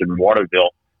course in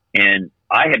Waterville. And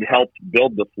I had helped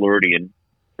build the Floridian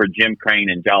for Jim Crane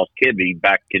and Giles Kibbe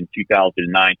back in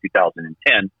 2009,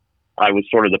 2010. I was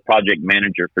sort of the project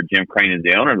manager for Jim Crane as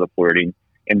the owner of the Floridian.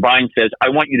 And Brian says, I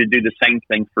want you to do the same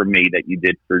thing for me that you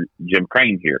did for Jim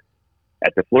Crane here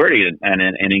at the Floridian.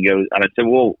 And he goes, and I said,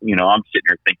 well, I'm sitting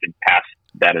here thinking past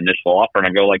that initial offer. And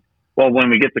I go like, well, when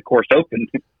we get the course open,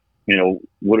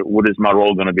 what is my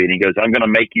role going to be? And he goes, I'm going to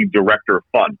make you director of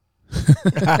fun.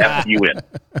 F-U-N.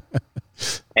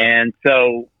 And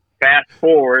so fast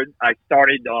forward, I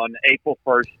started on April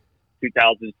 1st,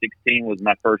 2016 was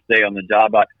my first day on the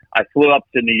job. I flew up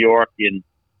to New York and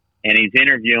he's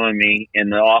interviewing me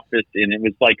in the office, and it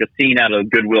was like a scene out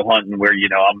of Good Will Hunting where,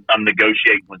 I'm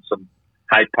negotiating with some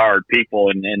high-powered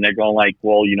people, and they're going like,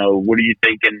 well, what are you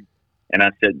thinking? And I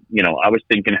said, I was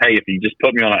thinking, hey, if you just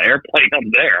put me on an airplane,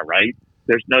 I'm there, right?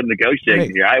 There's no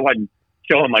negotiating here. I wasn't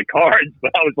showing my cards,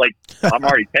 but I was like, I'm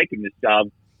already taking this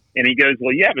job. And he goes,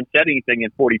 well, you haven't said anything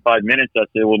in 45 minutes. I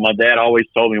said, well, my dad always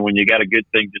told me when you got a good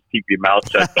thing, just keep your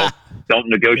mouth shut. Don't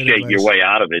negotiate your way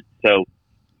out of it. So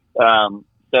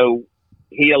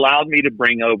he allowed me to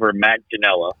bring over Matt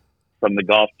Janella from the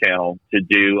Golf Channel to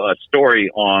do a story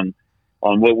on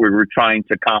what we were trying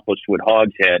to accomplish with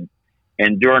Hogshead.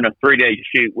 And during a 3-day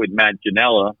shoot with Matt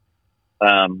Janella,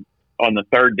 on the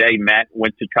third day, Matt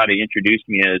went to try to introduce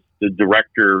me as the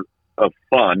director of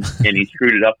fun, and he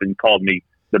screwed it up and called me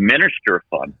the minister of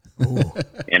fun. Ooh.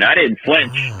 And I didn't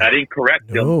flinch. I didn't correct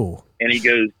him. And he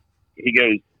goes,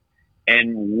 and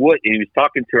he was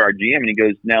talking to our GM, and he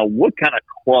goes, now what kind of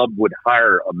club would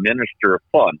hire a minister of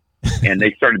fun? And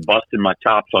they started busting my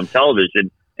chops on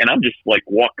television, and I'm just like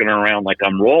walking around like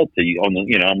I'm royalty on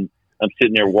the, I'm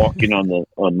sitting there walking on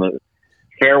the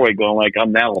fairway going like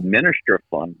I'm now a minister of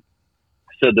fun.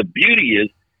 So the beauty is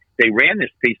they ran this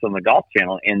piece on the Golf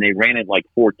Channel and they ran it like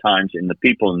 4 times, and the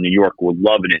people in New York were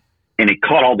loving it, and it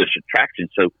caught all this attraction.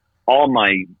 So all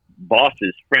my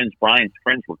bosses, friends, Brian's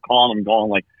friends were calling him going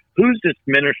like, who's this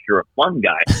minister of fun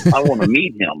guy? I want to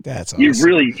meet him. That's awesome. You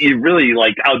really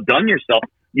like outdone yourself.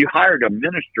 You hired a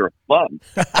minister of fun.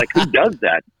 Like, who does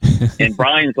that? And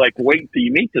Brian's like, wait till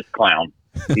you meet this clown.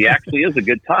 He actually is a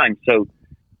good time. So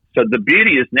the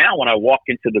beauty is now when I walk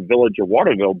into the village of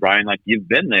Waterville, Brian, like you've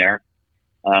been there,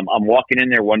 I'm walking in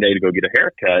there one day to go get a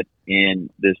haircut, and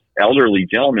this elderly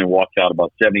gentleman walks out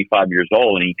about 75 years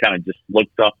old, and he kind of just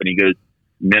looks up and he goes,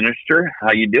 Minister,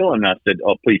 how you doing? And I said,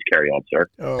 oh, please carry on, sir.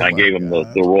 Oh, and I gave him the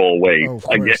roll away. Oh,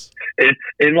 I guess,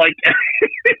 and like,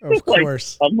 of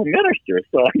course. I'm a minister,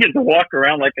 so I get to walk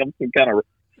around like I'm some kind of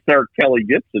Sir Kelly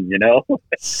Gibson,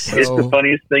 It's the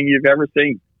funniest thing you've ever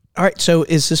seen. All right, so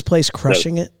is this place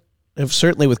crushing it?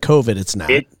 Certainly with COVID, it's not.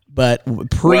 But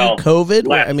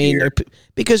pre-COVID,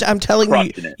 because I'm telling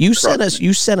you, you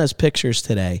sent us pictures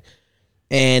today,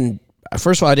 and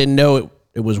first of all, I didn't know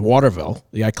it was Waterville.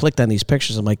 I clicked on these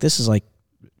pictures. I'm like, this is like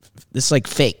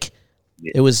fake.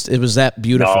 Yeah. It was that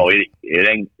beautiful. No, it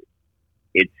ain't.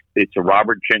 It's a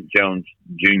Robert Trent Jones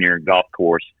Jr. golf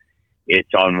course.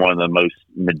 It's on one of the most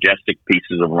majestic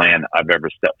pieces of land I've ever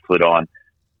stepped foot on.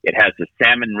 It has the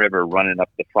Salmon River running up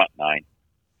the front 9.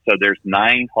 So there's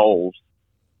 9 holes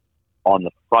on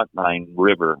the front 9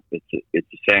 river. It's a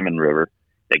Salmon River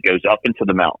that goes up into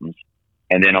the mountains.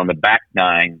 And then on the back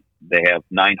 9, they have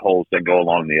 9 holes that go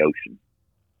along the ocean.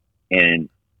 And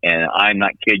I'm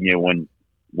not kidding you,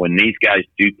 when these guys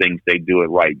do things, they do it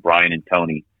right. Brian and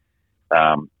Tony,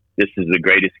 this is the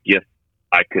greatest gift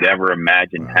I could ever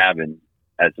imagine having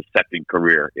as a second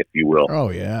career, if you will. Oh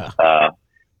yeah.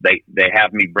 They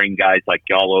have me bring guys like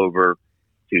y'all over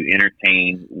to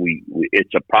entertain.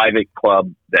 It's a private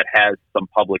club that has some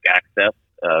public access.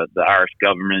 The Irish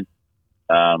government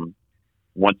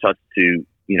wants us to,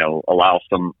 allow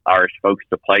some Irish folks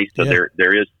to play. So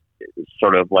there is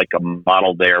sort of like a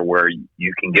model there where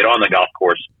you can get on the golf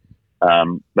course.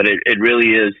 But it really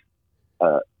is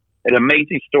an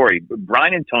amazing story.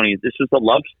 Brian and Tony, this is a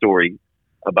love story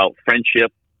about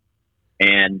friendship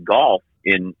and golf.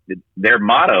 In their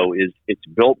motto is "It's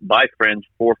built by friends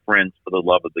for friends for the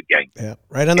love of the game." Yeah,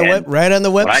 right on the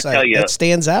website. It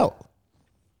stands out.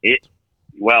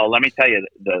 Well, let me tell you,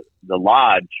 the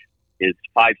lodge is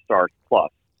 5 stars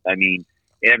plus. I mean,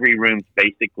 every room's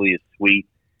basically a suite.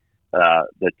 The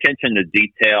attention to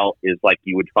detail is like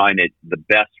you would find at the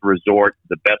best resort,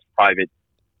 the best private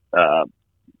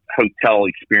hotel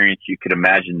experience you could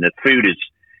imagine. The food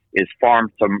is farm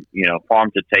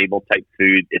to table type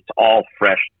food. It's all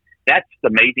fresh. That's the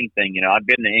amazing thing. I've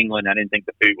been to England. I didn't think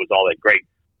the food was all that great.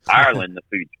 Ireland, the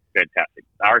food's fantastic.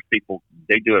 Irish people,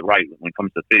 they do it right when it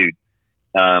comes to food.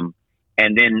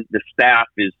 And then the staff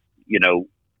is,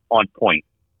 on point.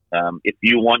 If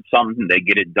you want something, they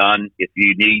get it done. If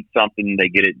you need something, they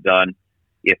get it done.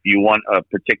 If you want a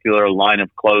particular line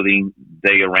of clothing,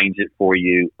 they arrange it for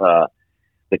you.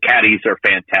 The caddies are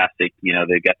fantastic.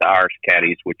 They've got the Irish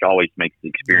caddies, which always makes the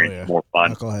experience more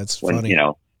fun. Funny.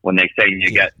 When they say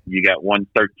you got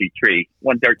 133.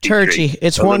 Turkey.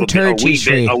 It's one turkey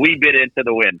tree. A wee bit into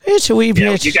the wind. It's a wee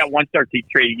bit. You got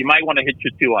 133. You might want to hit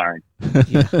your 2-iron.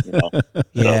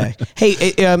 Yeah. Hey,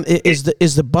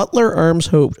 is the Butler Arms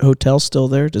Hotel still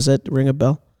there? Does that ring a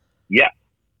bell? Yeah.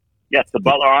 Yes, the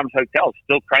Butler Arms Hotel is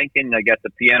still cranking. They got the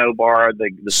piano bar,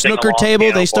 the snooker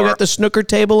table. They still got the snooker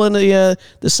table in the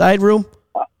side room.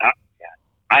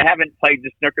 I haven't played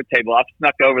the snooker table. I've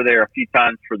snuck over there a few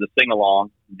times for the sing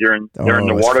along during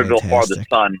the Waterville Farthest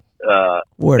Sun.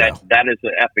 That is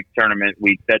an epic tournament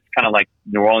week. That's kind of like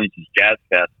New Orleans' Jazz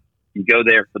Fest. You go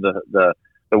there for the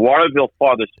Waterville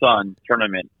Farthest Sun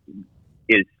tournament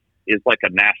is like a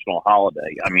national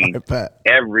holiday. I mean,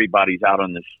 everybody's out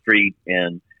on the street,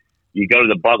 and you go to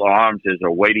the Butler Arms. There's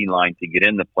a waiting line to get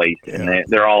in the place, and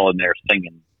they're all in there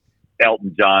singing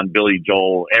Elton John, Billy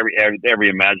Joel, every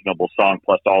imaginable song,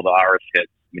 plus all the Irish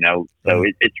hits. So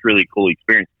it's really cool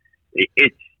experience.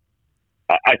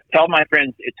 I tell my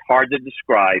friends it's hard to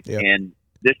describe, and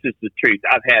this is the truth.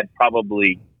 I've had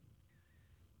probably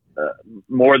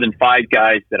more than 5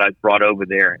 guys that I've brought over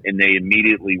there, and they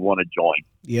immediately want to join.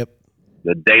 Yep.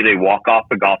 The day they walk off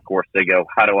the golf course, they go,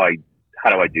 "How do I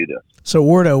do this?" So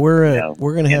Wardo,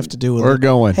 we're going to have to do. We're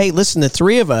going. Hey, listen, the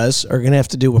 3 of us are going to have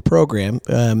to do a program.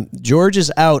 George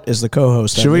is out as the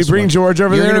co-host. Should we bring George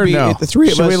over there? Or no. The 3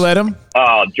 of us. Should we let him?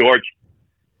 Oh, George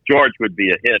would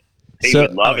be a hit. He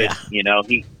would love it. He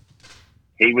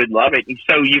would love it.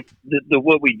 So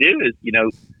what we do is,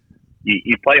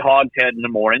 you play Hogshead in the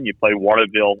morning, you play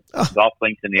Waterville golf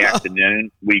links in the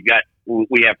afternoon. We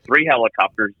have 3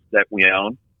 helicopters that we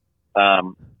own.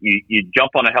 You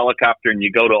jump on a helicopter and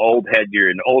you go to Old Head. You're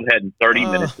in Old Head in 30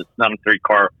 minutes. It's not a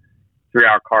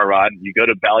 3-hour car ride. You go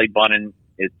to Ballybunnon.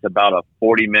 It's about a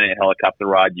 40-minute helicopter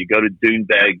ride. You go to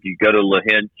Doonbeg. You go to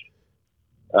Lahinch.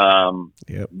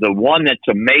 The one that's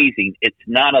amazing, it's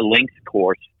not a links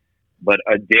course, but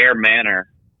Adair Manor,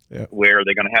 where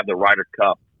they're going to have the Ryder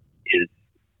Cup, is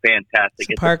fantastic.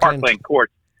 It's a Parkland course.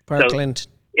 Parkland. So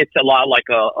it's a lot like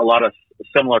a lot of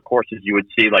similar courses you would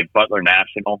see, like Butler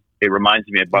National. It reminds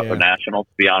me of Butler National,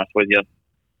 to be honest with you.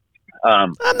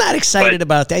 I'm not excited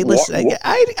about that. Listen,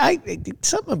 I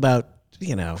something about,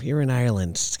 you're in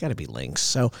Ireland. It's got to be links.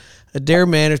 So Adair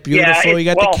Manor is beautiful. You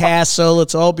got the castle.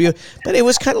 It's all beautiful. But it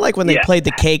was kind of like when they played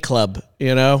the K Club,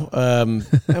 I'm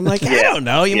like, I don't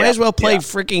know. You might as well play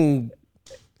freaking.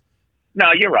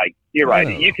 No, you're right. You're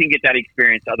right. You can get that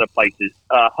experience other places.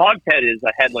 Hogshead is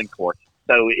a headland course.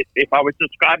 So if I was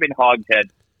describing Hogshead,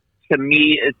 to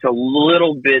me, it's a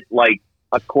little bit like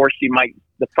a course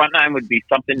the front 9 would be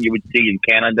something you would see in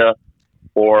Canada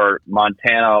or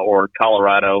Montana or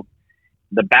Colorado.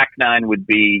 The back 9 would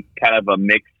be kind of a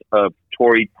mix of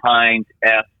Torrey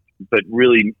Pines-esque, but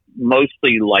really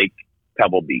mostly like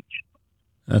Pebble Beach.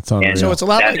 That's unreal. So it's a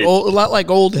lot like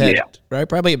Old Head, right?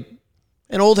 Probably.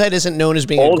 And Old Head isn't known as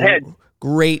being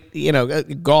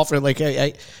great, golfer. Like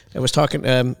I was talking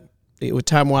with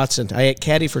Tom Watson. I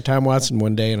caddied for Tom Watson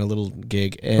one day in a little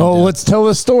gig. And, let's tell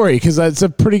the story, because that's a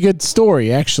pretty good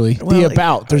story, actually.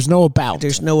 There's no about.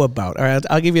 There's no about. All right,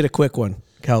 I'll give you the quick one,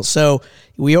 Cal. So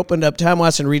we opened up. Tom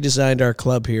Watson redesigned our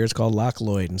club here. It's called Loch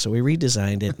Lloyd, and so we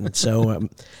redesigned it. And so,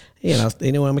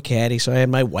 they know I'm a caddy, so I had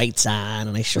my whites on,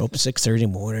 and I show up at 6:30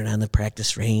 in the morning on the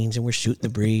practice range, and we're shooting the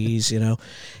breeze,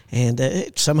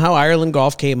 And somehow Ireland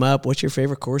Golf came up. What's your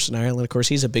favorite course in Ireland? Of course,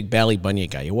 he's a big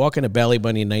Ballybunion guy. You walk into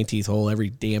Ballybunion 19th hole,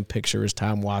 every damn picture is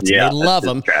Tom Watson. Yeah, they love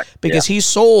him because he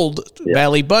sold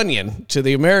Ballybunion to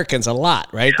the Americans a lot,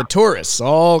 right? The tourists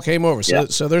all came over.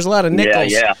 So there's a lot of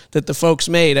nickels that the folks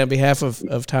made on behalf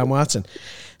of Tom Watson.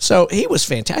 So he was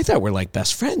fantastic. I thought we're like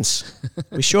best friends.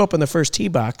 We show up in the first tee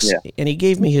box, and he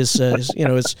gave me his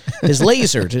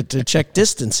laser to check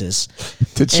distances,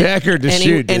 to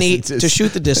shoot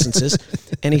the distances.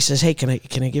 And he says, "Hey, can I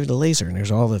give you the laser?" And there's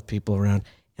all the people around,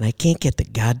 and I can't get the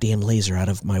goddamn laser out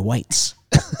of my whites.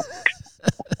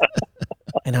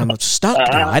 And I'm stuck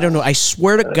now. I don't know. I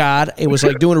swear to God, it was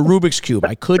like doing a Rubik's Cube.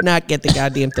 I could not get the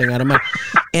goddamn thing out of my.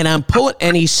 And I'm pulling,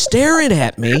 and he's staring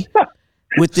at me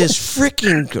with this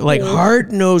freaking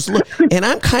hard-nosed look, and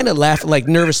I'm kind of laughing,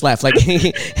 nervous laugh, That's when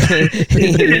you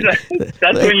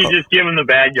just give him the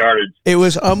bad yardage. It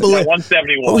was unbelievable.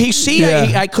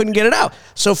 171. I couldn't get it out.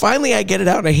 So finally, I get it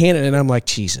out and I hand it, and I'm like,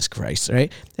 Jesus Christ,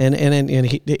 right? And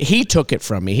he took it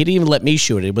from me. He didn't even let me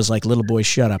shoot it. It was like, little boy,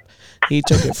 shut up. He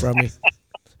took it from me.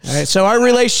 All right, so our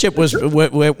relationship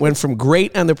went from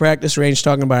great on the practice range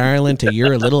talking about Ireland to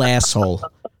you're a little asshole.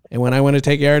 And when I want to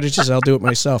take yardages, I'll do it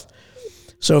myself.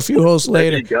 So a few holes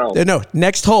later,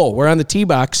 next hole, we're on the tee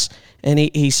box, and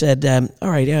he said, all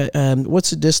right,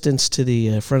 what's the distance to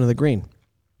the front of the green?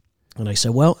 And I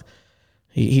said, well,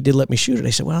 he did let me shoot it. I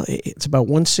said, well, it's about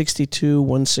 162,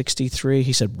 163.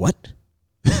 He said, what?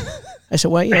 I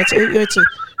said, well, yeah, it's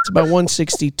about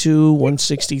 162,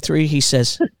 163. He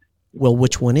says, well,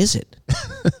 which one is it?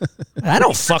 I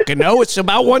don't fucking know. It's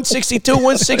about 162,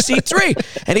 163.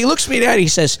 And he looks me down and he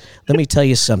says, let me tell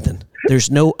you something. There's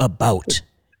no about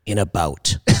in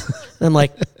about. And I'm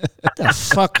like, the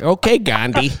fuck? Okay,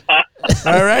 Gandhi.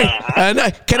 All right.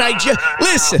 Can I just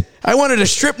listen? I wanted to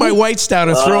strip my whites down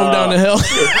and throw them down the hill.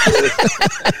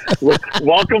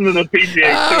 Welcome to the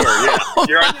PGA Tour. Yeah,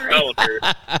 you're on your own here.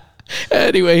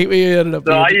 Anyway, we ended up.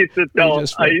 So I used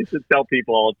to tell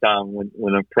people all the time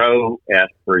when a pro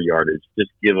asks for yardage, just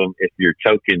give them, if you're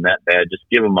choking that bad, just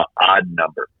give them an odd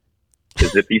number.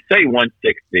 Because if you say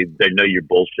 160, they know you're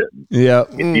bullshitting. Yeah.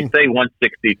 If you say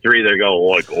 163, they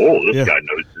go this guy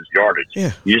knows his yardage.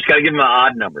 Yeah. You just got to give them an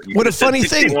odd number. What a funny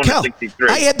thing, Cal.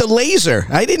 I had the laser.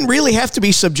 I didn't really have to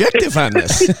be subjective on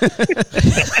this.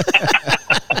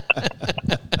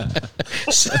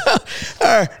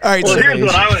 All right. Well, here's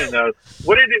what I want to know: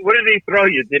 what did he throw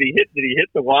you? Did he hit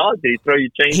the wallet? Did he throw you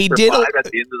change for 5 at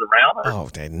the end of the round? Oh,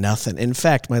 nothing. In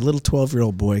fact, my little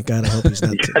 12-year-old boy. God, I hope he's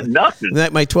not. Nothing.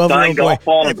 That my 12-year-old boy.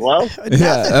 Ball and a glove.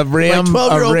 Yeah, a ram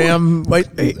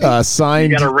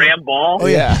signed. You got a ram ball. Oh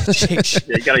yeah.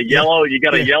 You got a yellow. You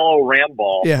got a yellow ram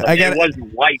ball. Yeah, it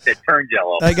wasn't white that turned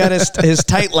yellow. I got his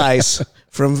tight lies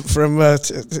from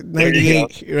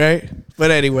 98, right? But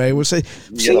anyway, we'll say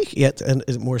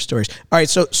and more stories. All right,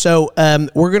 so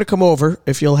we're gonna come over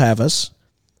if you'll have us.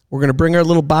 We're gonna bring our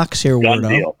little box here,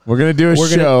 Wardo. We're gonna do a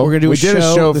show. We're gonna do a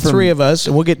show. The three of us,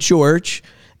 and we'll get George,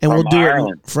 and we'll do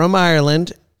it from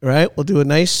Ireland, right? We'll do a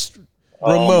nice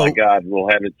remote. Oh my God, we'll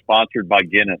have it sponsored by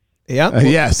Guinness. Yeah.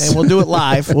 Yes. And we'll do it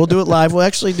live. We'll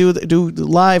actually do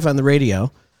live on the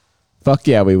radio. Fuck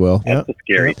yeah, we will. That's a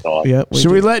scary thought. Yep,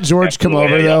 Should we let George come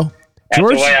over though?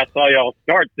 George, the way I saw y'all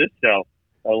start this show,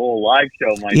 a little live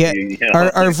show might be.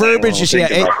 Our verbiage is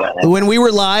when we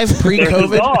were live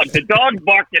pre-COVID. The dog's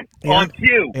barking on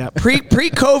cue. Yeah,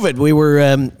 pre-COVID we were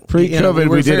pre-COVID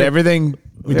we did everything.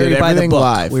 We did everything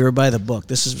live. We were by the book.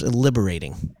 This is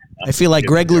liberating. I feel like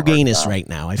Greg Louganis right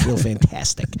now. I feel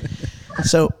fantastic.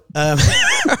 So, all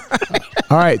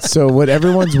right. So what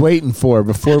everyone's waiting for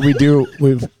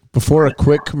before a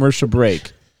quick commercial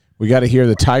break, we got to hear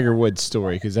the Tiger Woods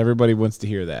story because everybody wants to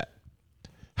hear that.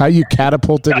 How you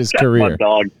catapulted his career. My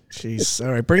dog. Jeez.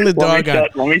 All right. Bring the dog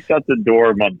out. Let me shut the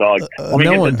door, my dog. Let me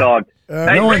get the dog.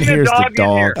 No one hears the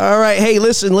dog. All right. Hey,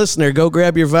 listen, listener. Go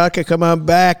grab your vodka. Come on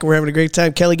back. We're having a great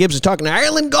time. Kelly Gibson talking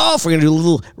Ireland golf. We're going to do a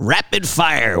little rapid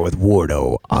fire with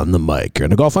Wardo on the mic. You're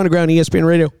on the Golf Underground, ESPN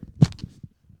Radio.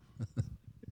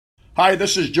 Hi,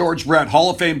 this is George Brett, Hall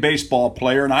of Fame baseball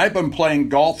player, and I've been playing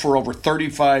golf for over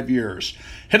 35 years.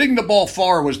 Hitting the ball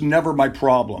far was never my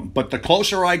problem, but the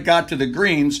closer I got to the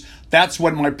greens, that's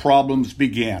when my problems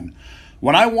began.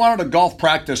 When I wanted a golf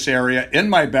practice area in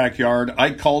my backyard,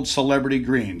 I called Celebrity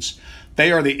Greens.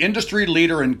 They are the industry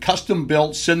leader in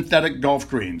custom-built synthetic golf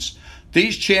greens.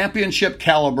 These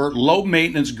championship-caliber,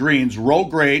 low-maintenance greens roll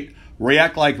great,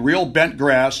 react like real bent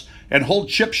grass, and hold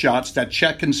chip shots that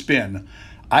check and spin.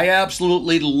 I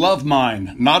absolutely love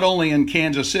mine, not only in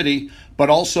Kansas City, but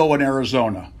also in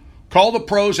Arizona. Call the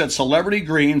pros at Celebrity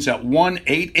Greens at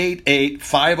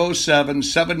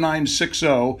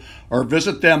 1-888-507-7960 or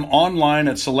visit them online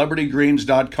at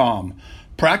celebritygreens.com.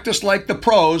 Practice like the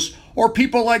pros, or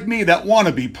people like me that want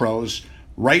to be pros,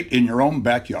 right in your own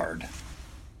backyard.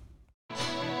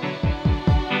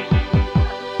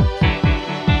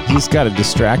 He's got to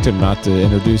distract him not to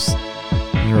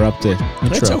interrupt the intro.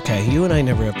 That's okay. You and I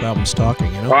never have problems talking,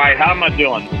 you know? All right, how am I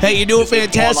doing? Hey, you're doing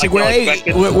fantastic.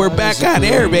 We're back on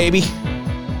air, baby.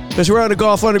 Because we're on the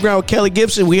Golf Underground with Kelly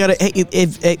Gibson. We got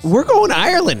to. We're going to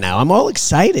Ireland now. I'm all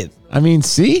excited. I mean,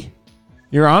 see?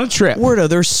 You're on a trip. Wardo,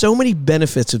 there's so many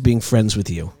benefits of being friends with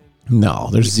you. No,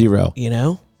 there's zero. You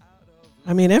know?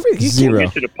 I mean, zero.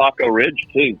 Get to the Paco Ridge,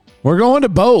 too. We're going to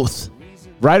both.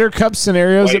 Ryder Cup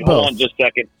scenarios at both. Hold on just a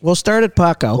second. We'll start at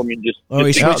Paco. Let me just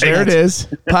there it is.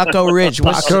 Paco Ridge.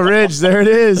 Paco Ridge, there it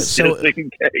is. So,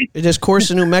 is this course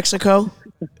in New Mexico?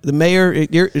 The mayor?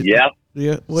 Yeah.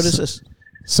 What is this?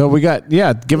 So we got,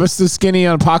 give us the skinny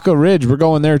on Paco Ridge. We're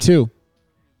going there, too.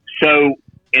 So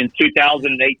in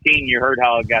 2018, you heard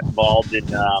how I got involved in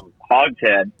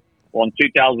Hogshead. Well, in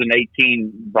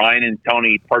 2018, Brian and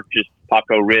Tony purchased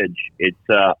Paco Ridge. It's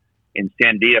in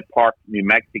Sandia Park, New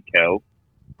Mexico.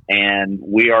 And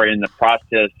we are in the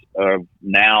process of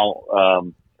now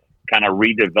kind of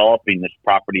redeveloping this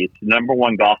property. It's the number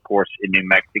one golf course in New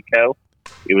Mexico.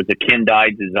 It was a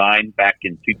Kendai design back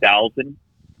in 2000.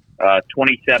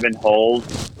 27 holes,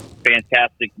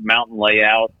 fantastic mountain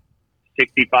layout,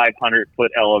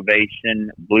 6,500-foot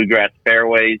elevation, bluegrass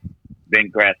fairways,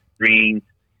 bent grass greens,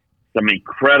 some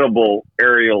incredible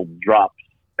aerial drops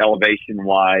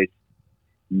elevation-wise,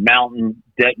 mountain,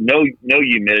 no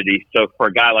humidity. So for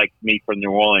a guy like me from New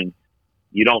Orleans,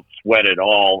 you don't sweat at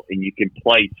all, and you can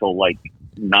play till like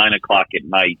 9 o'clock at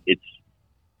night. It's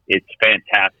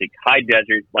fantastic. High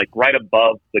desert, like right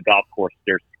above the golf course,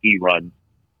 there's ski runs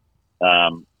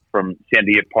from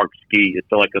Sandia Park Ski.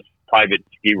 It's like a private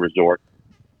ski resort.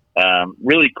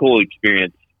 Really cool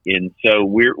experience. And so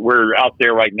we're out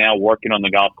there right now working on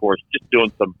the golf course, just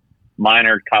doing some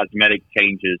minor cosmetic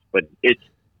changes, but it's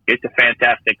a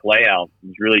fantastic layout.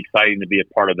 It's really exciting to be a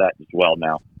part of that as well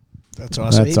now. That's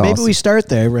awesome. Maybe we start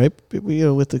there, right?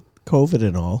 With the COVID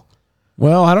and all.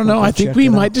 Well, I don't know. I think we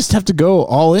might just have to go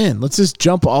all in. Let's just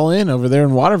jump all in over there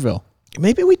in Waterville.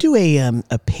 Maybe we do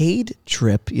a paid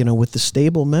trip, with the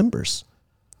stable members.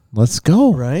 Let's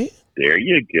go. Right? There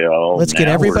you go. Let's get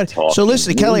everybody. So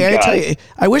listen, Kelly, I tell you,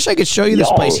 I wish I could show you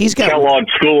this place. He's got Kellogg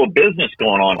School of Business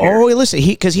going on here. Oh, listen,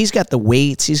 because he's got the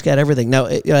weights, he's got everything. Now,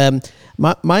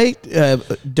 my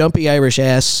dumpy Irish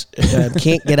ass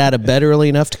can't get out of bed early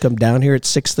enough to come down here at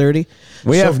 6:30.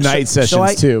 We have night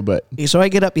sessions too, but so I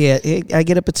get up. I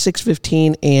get up at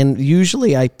 6:15, and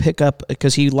usually I pick up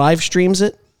because he live streams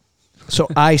it. So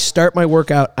I start my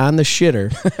workout on the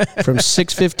shitter from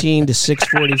 6:15 to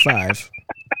 6:45.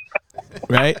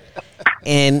 Right,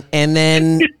 and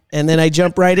then I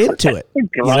jump right into it.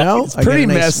 It's pretty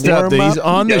messed up that he's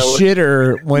on the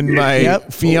shitter when my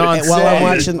fiance, while I'm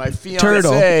watching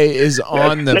Turtle, is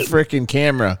on the freaking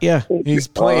camera. Yeah, he's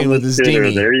playing with his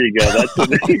dinghy. There you go.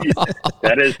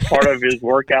 That is part of his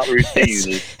workout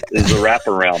routine. Is a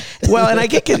wraparound. Well, and I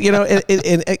get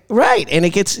right, and it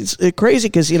gets crazy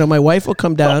because my wife will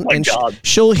come down and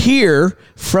she'll hear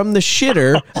from the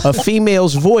shitter a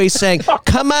female's voice saying,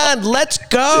 "Come on, let's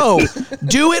go,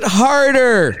 do it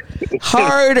harder."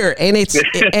 And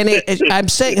I'm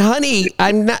saying, honey,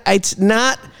 I'm not. It's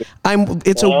not.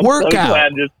 It's a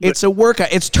workout. It's a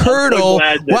workout. It's Turtle.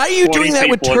 Why are you doing that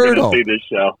with Turtle?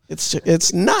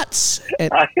 It's nuts,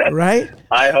 right?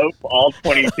 I hope all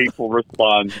 20 people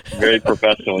respond very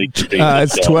professionally to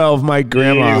it's 12. My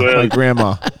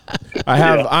grandma.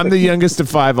 I'm the youngest of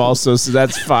 5 also, so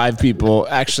that's 5 people.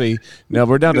 Actually, no,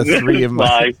 we're down to 3 of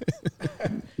my.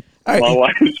 My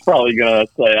wife is probably going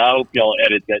to say, I hope y'all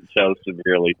edit that show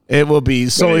severely. It will be.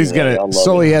 Sully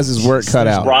has his work cut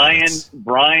out. Brian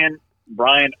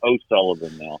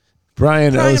O'Sullivan now.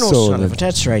 Brian O'Sullivan.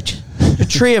 That's right. The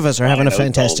 3 of us are having a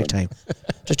fantastic time.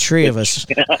 The 3 of us.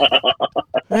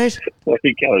 Right? There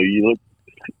you go. You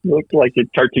look like a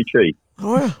turkey tree.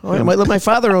 Oh, my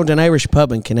father owned an Irish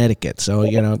pub in Connecticut, so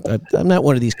I'm not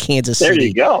one of these Kansas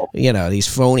City. There you go. These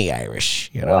phony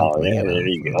Irish. There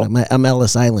you go. I'm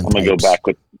Ellis Island. I'm gonna go back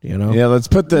with You know. Yeah, let's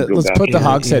put the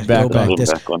Hogshead back on.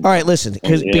 All right, listen,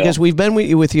 because we've been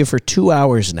with you for 2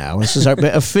 hours now. This is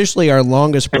officially our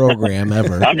longest program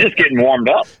ever. I'm just getting warmed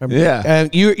up. Yeah.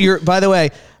 You're by the way,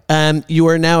 you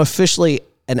are now officially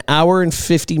an hour and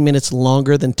 50 minutes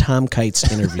longer than Tom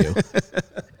Kite's interview.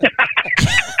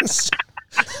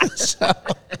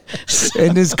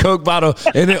 And his Coke bottle,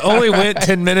 and it only went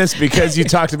 10 minutes because you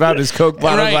talked about his Coke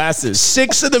bottle glasses.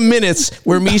 6 of the minutes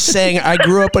were me saying I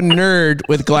grew up a nerd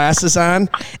with glasses on,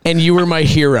 and you were my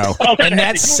hero, and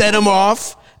that set him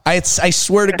off. I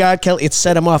swear to God, Kelly, it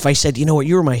set him off. I said, you know what,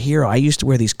 you were my hero. I used to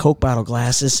wear these Coke bottle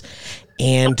glasses,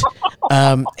 and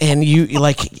you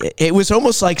like it was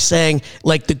almost like saying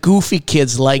like the goofy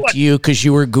kids liked you because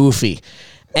you were goofy.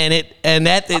 And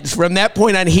from that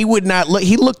point on, he would not look.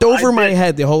 He looked over my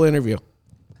head the whole interview.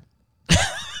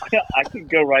 I could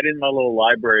go right in my little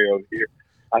library over here.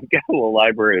 I've got a little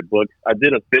library of books. I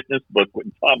did a fitness book with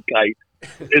Tom Kite.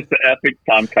 It's the epic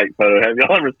Tom Kite photo. Have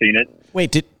y'all ever seen it?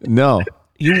 Wait, no.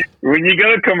 When you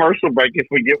go to commercial break, if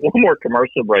we get one more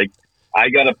commercial break, I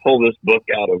got to pull this book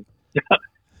out of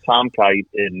Tom Kite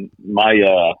in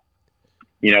my.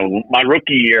 My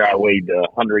rookie year, I weighed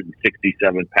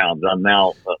 167 pounds. I'm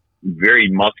now very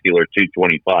muscular,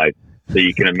 225. So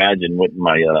you can imagine what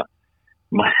my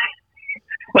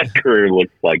career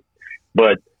looks like.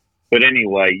 But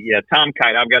anyway, yeah, Tom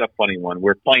Kite. I've got a funny one.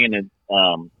 We're playing at.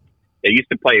 They used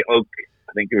to play Oak.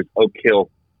 I think it was Oak Hill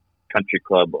Country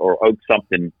Club or Oak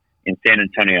something in San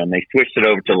Antonio, and they switched it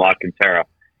over to La Cantera.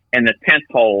 And the 10th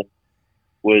hole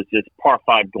was this par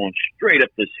 5 going straight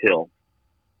up this hill.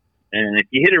 And if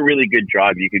you hit a really good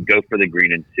drive, you could go for the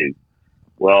green in 2.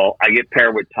 Well, I get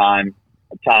paired with Tom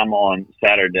on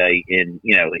Saturday, and,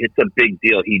 it's a big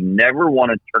deal. He never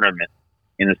won a tournament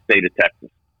in the state of Texas.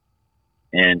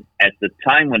 And at the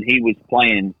time when he was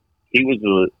playing, he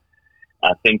was,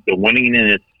 I think, the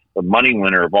money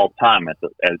winner of all time at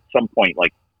some point,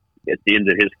 like at the end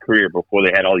of his career before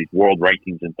they had all these world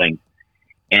rankings and things.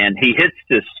 And he hits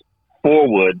this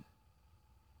 4-wood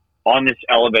on this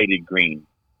elevated green.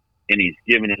 And he's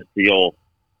giving us the old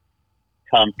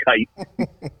Tom Kite,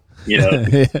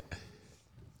 the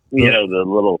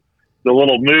little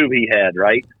move he had,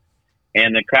 right?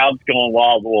 And the crowd's going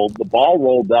wild. Well, the ball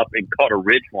rolled up and caught a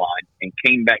ridge line and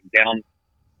came back down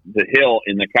the hill,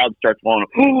 and the crowd starts going,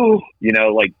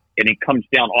 and he comes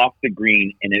down off the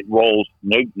green, and it rolls,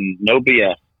 no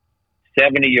BS,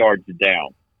 70 yards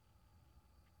down.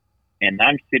 And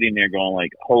I'm sitting there going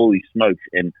like, holy smokes.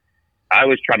 And I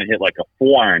was trying to hit like a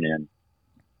 4-iron in.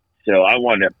 So I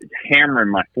wound up hammering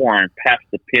my 4-iron past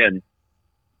the pin,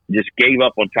 just gave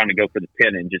up on trying to go for the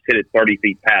pin and just hit it 30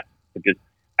 feet past because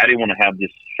I didn't want to have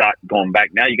this shot going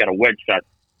back. Now you got a wedge shot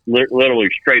literally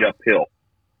straight uphill.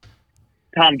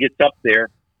 Tom gets up there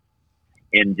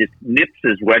and just nips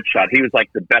his wedge shot. He was like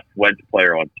the best wedge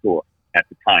player on tour at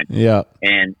the time. Yeah.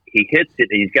 And he hits it,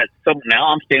 and he's got now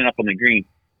I'm standing up on the green.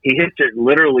 He hits it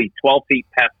literally 12 feet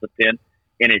past the pin,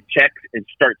 and it checks and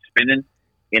starts spinning,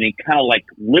 and he kind of like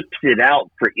lips it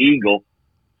out for eagle,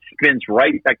 spins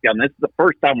right back down. This is the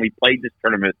first time we played this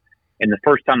tournament, and the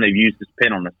first time they've used this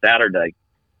pin on a Saturday.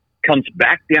 Comes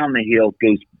back down the hill,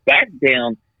 goes back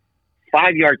down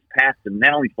 5 yards past him.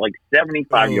 Now he's like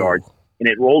 75 yards, and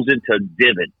it rolls into a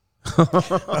divot.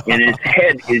 And his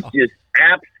head is just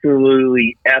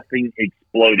absolutely effing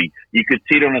exploding. You could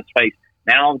see it on his face.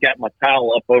 Now I've got my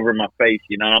towel up over my face.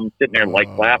 I'm sitting there like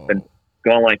laughing,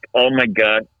 going like, oh my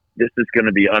God, this is going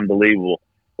to be unbelievable.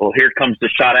 Well, here comes the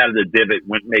shot out of the divot,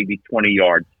 went maybe 20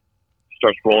 yards,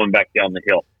 starts rolling back down the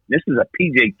hill. This is a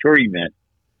PGA Tour event,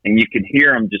 and you can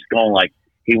hear him just going like,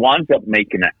 he winds up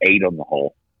making an 8 on the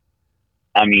hole.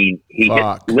 I mean, he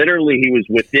was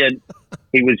within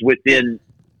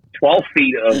 12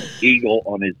 feet of eagle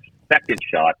on his second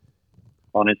shot.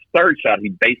 On his third shot, he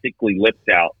basically lips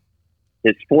out.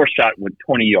 His fourth shot went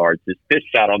 20 yards. His fifth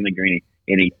shot on the green,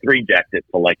 and he 3-jacked it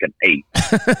for like an 8.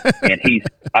 And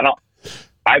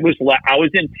I was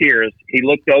in tears. He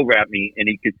looked over at me, and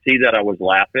he could see that I was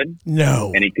laughing.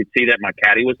 No. And he could see that my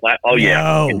caddy was laughing. Oh,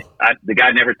 yeah. And the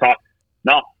guy never talked.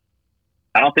 No.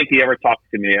 I don't think he ever talked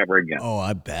to me ever again. Oh,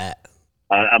 I bet.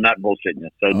 I'm not bullshitting you.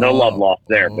 So no love lost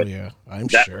there. But yeah, I'm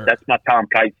sure. That's my Tom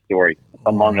Kite story,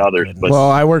 among others. But, well,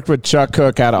 I worked with Chuck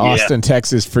Cook out of Austin,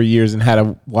 Texas for years and had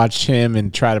to watch him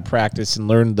and try to practice and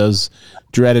learn those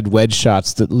dreaded wedge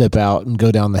shots that lip out and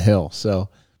go down the hill. So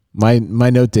my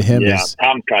note to him is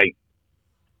Tom Kite.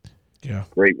 Yeah.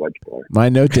 Great wedge player. My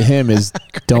note to him is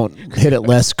don't hit it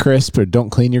less crisp or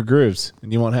don't clean your grooves,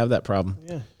 and you won't have that problem.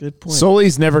 Yeah, good point.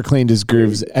 Sully's never cleaned his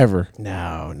grooves ever.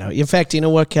 No. In fact, you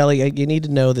know what, Kelly? You need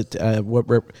to know that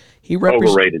he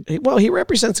Overrated. He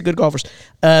represents the good golfers.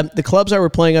 The clubs I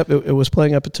were playing up, it was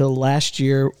playing up until last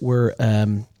year, were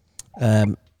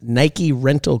Nike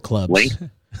rental clubs. Link?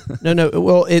 No.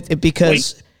 Well,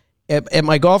 because at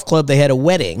my golf club they had a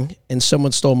wedding and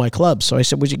someone stole my clubs. So I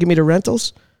said, "Would you give me the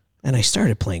rentals?" And I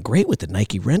started playing great with the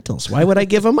Nike rentals. Why would I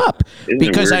give them up?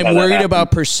 Because I'm worried about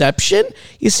perception.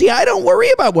 You see, I don't worry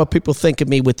about what people think of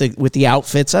me with the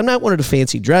outfits. I'm not one of the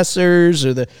fancy dressers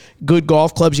or the good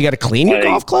golf clubs. You got to clean your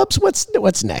golf clubs.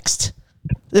 What's next?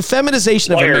 The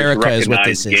feminization of America is what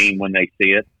this is. Game when they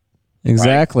see it.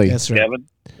 Exactly. Right? That's right. Kevin?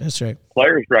 That's right.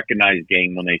 Players recognize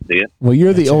game when they see it. Well,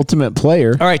 you're the ultimate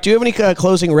player. All right. Do you have any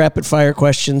closing rapid fire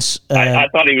questions? I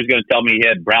thought he was going to tell me he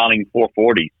had Browning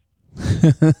 440s.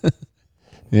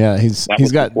 Yeah, he's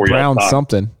got brown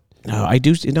something. No, I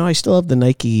do. I still have the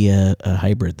Nike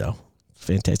hybrid though.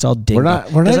 Fantastic. It's all dinged.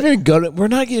 We're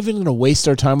not even going to waste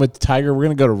our time with Tiger. We're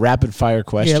going to go to rapid fire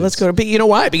questions. Yeah, let's go. But you know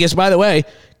why? Because by the way,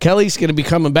 Kelly's going to be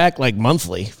coming back like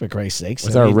monthly for Christ's sakes.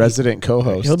 With our resident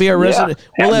co-host. He'll be our resident.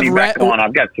 We'll have back on.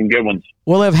 I've got some good ones.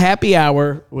 We'll have happy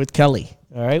hour with Kelly.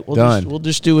 All right, we'll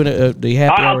just do the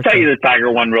happy hour. I'll tell you the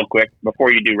Tiger one real quick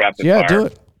before you do rapid fire. Yeah, do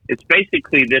it. It's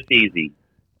basically this easy.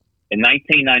 In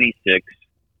 1996,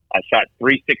 I shot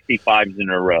 365s in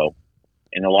a row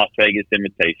in the Las Vegas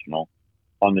Invitational.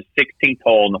 On the 16th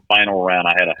hole in the final round,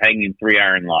 I had a hanging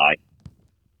 3-iron lie.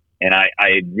 And I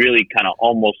really kind of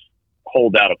almost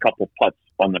holed out a couple putts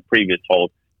on the previous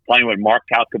hole, playing with Mark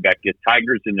Calcabec.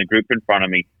 Tiger's in the group in front of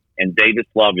me, and Davis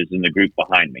Love is in the group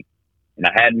behind me. And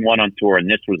I hadn't won on tour, and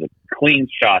this was a clean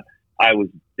shot. I was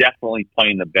definitely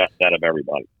playing the best out of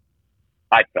everybody.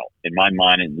 I felt, in my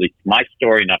mind, at least my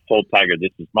story, and I've told Tiger,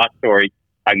 this is my story.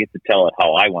 I get to tell it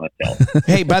how I want to tell it.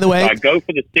 Hey, by the way, so I go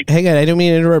for the 6. Hang on, I don't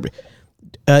mean to interrupt.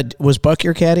 Was Buck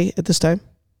your caddy at this time?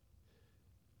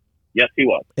 Yes, he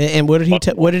was. And what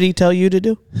did he tell you to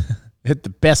do? Hit the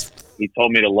best. He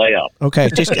told me to lay up. Okay,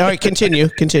 all right. Continue.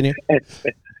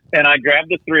 And I grabbed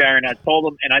the 3-iron. I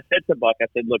told him, and I said to Buck, I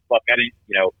said, "Look, Buck, I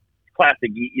didn't, classic.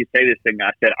 You say this thing."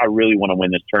 I said, "I really want to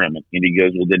win this tournament." And he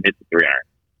goes, "Well, then hit the 3-iron."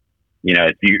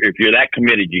 If you're that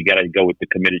committed, you got to go with the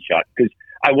committed shot. Because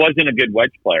I wasn't a good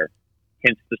wedge player.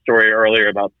 Hence the story earlier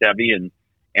about Seve,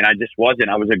 and I just wasn't.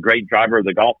 I was a great driver of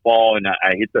the golf ball, and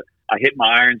I hit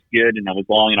my irons good, and I was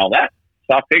long and all that.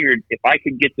 So I figured if I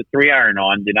could get the 3-iron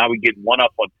on, then I would get one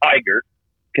up on Tiger,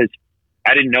 because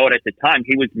I didn't know it at the time.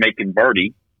 He was making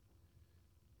birdie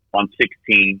on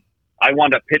 16. I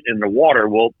wound up hitting in the water.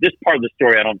 Well, this part of the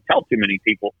story I don't tell too many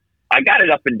people. I got it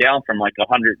up and down from like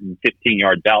 115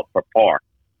 yards out for par.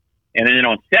 And then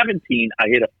on 17, I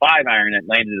hit a 5-iron that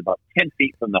landed about 10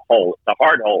 feet from the hole. It's a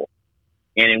hard hole.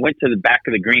 And it went to the back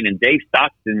of the green. And Dave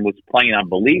Stockton was playing, I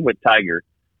believe, with Tiger.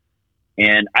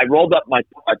 And I rolled up my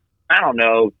putt,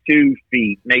 2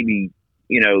 feet, maybe,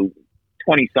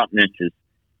 20-something inches.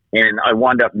 And I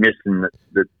wound up missing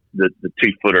the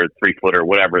 2-footer, 3-footer,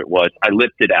 whatever it was. I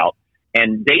lifted out.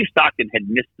 And Dave Stockton had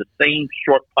missed the same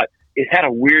short putt. It had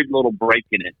a weird little break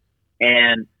in it.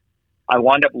 And I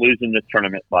wound up losing the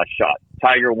tournament by a shot.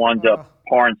 Tiger wound up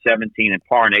par in 17 and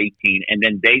par in 18. And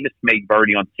then Davis made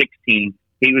birdie on 16.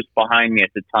 He was behind me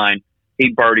at the time.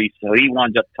 He birdied, so he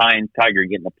wound up tying Tiger,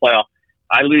 getting the playoff.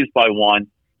 I lose by 1.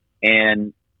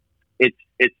 And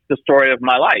it's the story of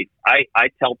my life. I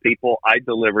tell people I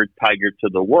delivered Tiger to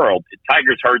the world.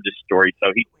 Tiger's heard this story,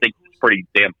 so he thinks it's pretty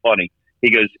damn funny.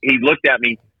 He looked at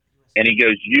me, and he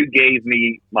goes, "You gave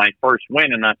me my first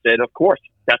win." And I said, "Of course,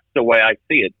 that's the way I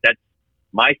see it. That's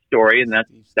my story, and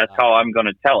that's how I'm going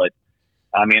to tell it."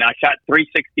 I mean, I shot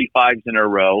 365s in a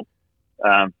row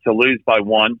to lose by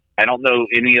 1. I don't know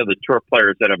any of the tour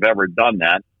players that have ever done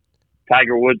that.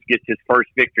 Tiger Woods gets his first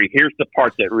victory. Here's the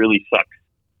part that really sucks,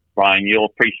 Brian. You'll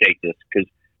appreciate this, because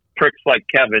pricks like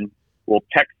Kevin will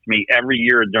text me every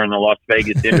year during the Las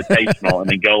Vegas Invitational, and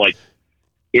they go like,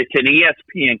 "It's an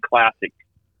ESPN Classic."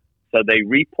 So they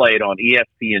replay it on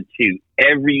ESPN2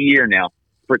 every year now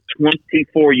for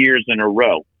 24 years in a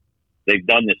row. They've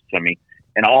done this to me.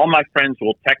 And all my friends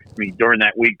will text me during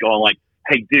that week going like,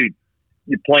 "Hey, dude,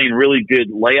 you're playing really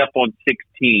good. Lay up on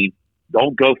 16.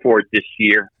 Don't go for it this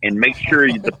year. And make sure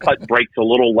the putt breaks a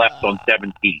little left on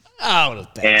 17. And,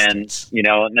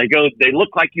 and they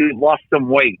look like you've lost some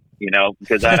weight,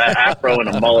 because I had an afro and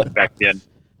a mullet back then.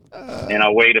 And I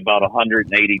weighed about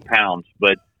 180 pounds.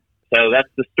 But so that's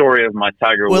the story of my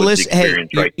Tiger Woods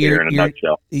experience right there in a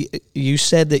nutshell. You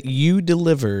said that you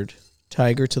delivered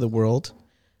Tiger to the world,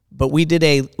 but we did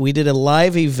a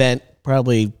live event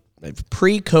probably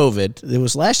pre-COVID. It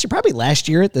was probably last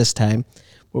year at this time.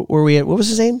 Were we at, what was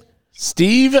his name?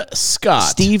 Steve Scott.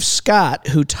 Steve Scott,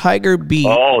 who Tiger beat.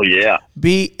 Oh, yeah.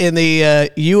 Beat in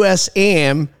the U.S.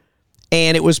 Am,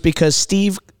 and it was because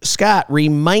Steve Scott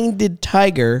reminded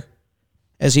Tiger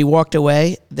as he walked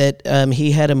away that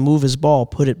he had to move his ball,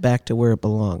 put it back to where it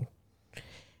belonged.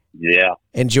 Yeah.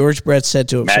 And George Brett said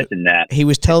to him, imagine that. He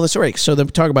was telling the story. So they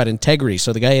talk about integrity.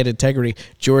 So the guy had integrity.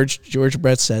 George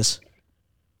Brett says,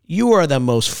 "You are the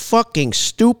most fucking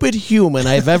stupid human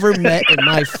I've ever met in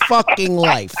my fucking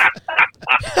life."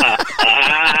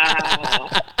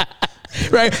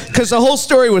 Right? Because the whole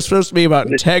story was supposed to be about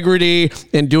integrity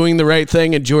and doing the right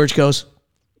thing. And George goes,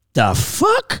 "The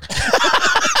fuck?"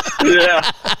 Yeah.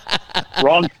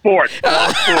 Wrong sport.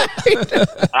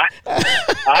 I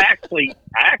actually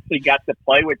got to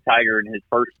play with Tiger in his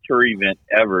first tour event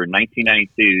ever in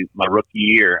 1992, my rookie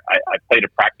year. I played a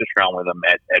practice round with him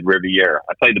at Riviera.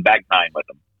 I played the back nine with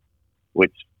him,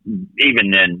 which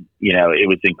even then, it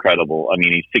was incredible. I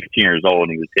mean, he's 16 years old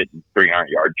and he was hitting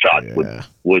 300-yard shots with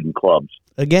wooden clubs.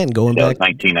 Again, going back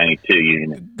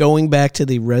 1992. Going back to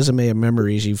the resume of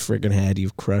memories you've friggin' had,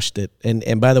 you've crushed it.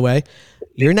 And by the way,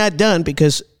 you're not done,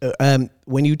 because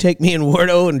when you take me and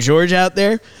Wardo and George out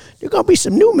there gonna be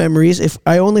some new memories. If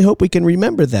I only hope we can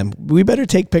remember them. We better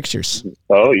take pictures.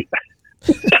 Oh yeah.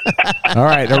 All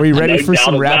right, are we ready for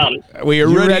some rapid? We are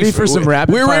ready for some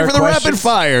rapid. We're ready for the rapid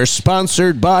fire,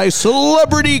 sponsored by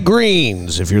Celebrity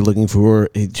Greens. If you're looking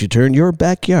to turn your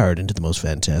backyard into the most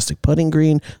fantastic putting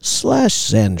green /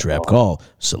 sand trap, call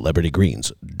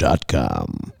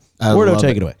celebritygreens.com. Wardo,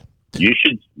 take it away. You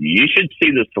should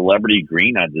see the Celebrity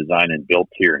Green I designed and built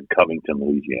here in Covington,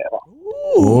 Louisiana.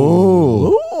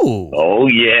 Ooh. Oh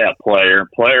yeah, player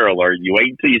alert! You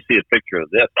wait until you see a picture of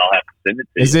this. I'll have to send it to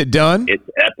you. Is it done? It's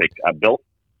epic. I built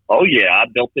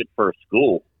it for a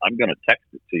school. I'm going to text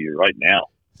it to you right now.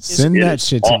 Send that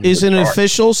shit to me. Is it an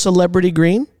official Celebrity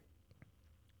Green?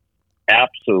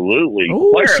 Absolutely.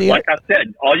 Ooh, Player, like I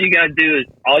said, all you got to do is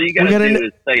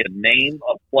say a name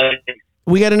of place.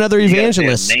 We got another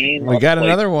evangelist. We got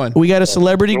another one. We got a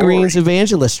Celebrity Greens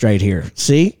evangelist right here.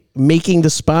 See? Making the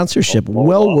sponsorship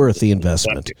well worth the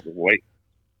investment. Wait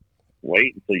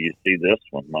until you see this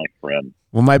one, my friend.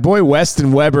 Well, my boy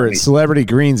Weston Weber at Celebrity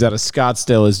Greens out of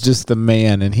Scottsdale is just the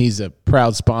man, and he's a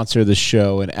proud sponsor of the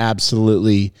show. And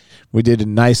absolutely, we did a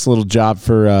nice little job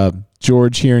for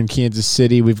George here in Kansas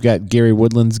City. We've got Gary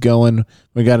Woodlands going.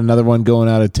 We got another one going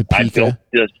out of Topeka. I built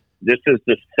this. This is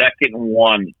the second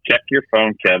one. Check your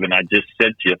phone, Kevin. I just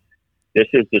sent you. This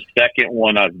is the second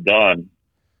one I've done.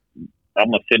 I'm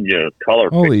going to send you a color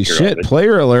picture. Holy shit.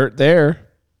 Player alert there.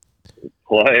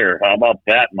 Player. How about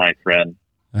that, my friend?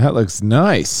 That looks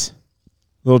nice.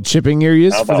 Little chipping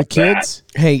areas for the kids.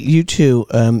 That? Hey, you too.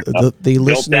 The built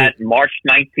listener. that March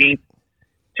 19th,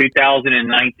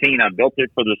 2019. I built it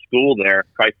for the school there,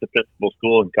 Christ Episcopal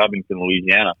School in Covington,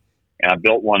 Louisiana. And I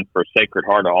built one for Sacred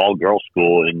Heart, an all-girls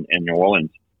school in New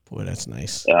Orleans. Boy, that's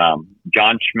nice. John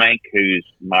Schmenk, who's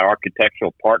my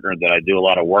architectural partner that I do a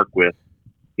lot of work with,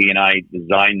 he and I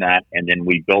designed that, and then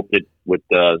we built it with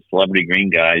the Celebrity Green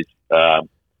guys. A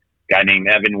guy named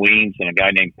Evan Weems and a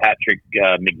guy named Patrick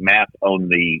McMath own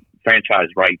the franchise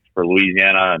rights for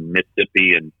Louisiana and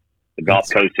Mississippi and the Gulf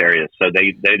Coast area. So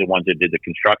they're the ones that did the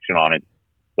construction on it,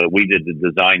 but we did the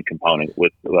design component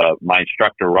with my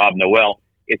instructor, Rob Noel.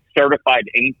 It's certified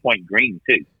Aimpoint Green,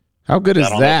 too. How good is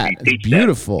that? It's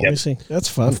beautiful. That's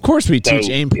fun. Of course we teach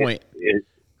Aimpoint.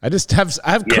 I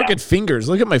have crooked fingers.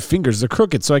 Look at my fingers. They're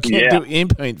crooked, so I can't do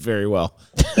Aimpoint very well.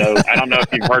 So I don't know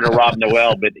if you've heard of Rob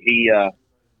Noel, but he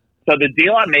so the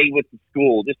deal I made with the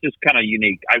school, this is kind of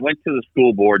unique. I went to the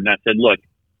school board and I said, look,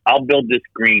 I'll build this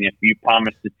green if you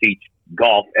promise to teach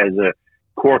golf as a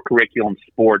core curriculum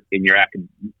sport in your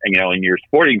in your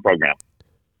sporting program.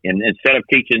 And instead of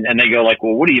teaching, and they go like,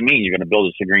 well, what do you mean you're going to build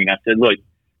us a green? I said, look,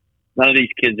 none of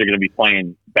these kids are going to be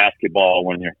playing basketball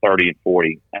when they're 30 and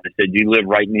 40. And I said, you live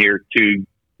right near two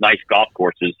nice golf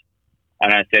courses.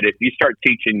 And I said, if you start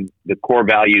teaching the core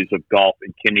values of golf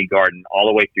in kindergarten all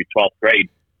the way through 12th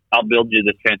grade, I'll build you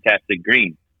this fantastic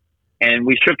green. And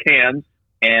we shook hands,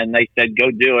 and they said, go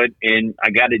do it. And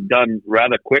I got it done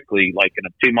rather quickly, like in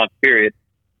a 2-month period.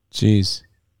 Jeez.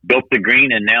 Built the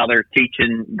green, and now they're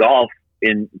teaching golf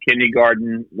in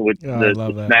kindergarten with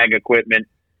the snag equipment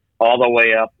all the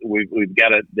way up. We've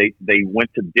got they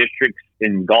went to districts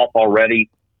in golf already.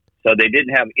 So they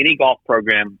didn't have any golf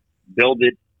program. Build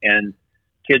it, and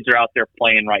kids are out there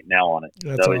playing right now on it.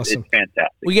 That's so awesome. It's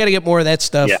fantastic. We got to get more of that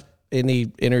stuff in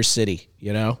the inner city,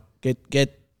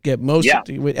 Get most. Yeah.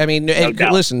 I mean,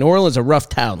 listen, New Orleans is a rough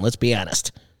town. Let's be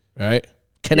honest. All right.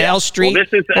 Canal Street. Well,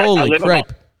 this is Holy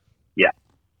crap! Yeah,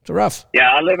 it's rough. Yeah,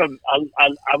 I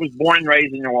was born and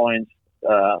raised in New Orleans.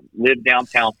 Lived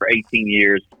downtown for 18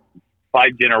 years.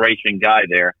 5-generation guy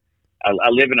there. I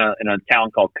live in a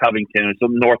town called Covington. It's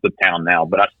north of town now,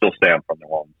 but I still say I'm from New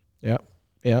Orleans.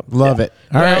 Yep. Love it.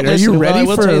 All right, are you ready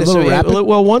for a little rapid?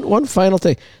 Well, one final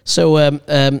thing. So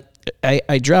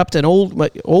I dropped my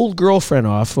old girlfriend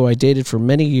off, who I dated for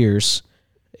many years.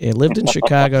 I lived in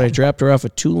Chicago. And I dropped her off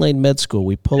at Tulane Med School.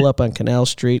 We pull up on Canal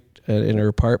Street in her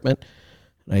apartment,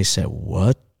 and I said,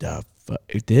 "What the fuck?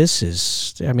 This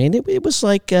is." I mean, it was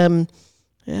like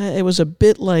it was a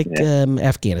bit like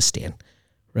Afghanistan,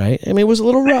 right? I mean, it was a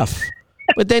little rough.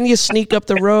 But then you sneak up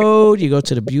the road, you go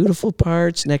to the beautiful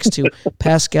parts next to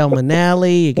Pascal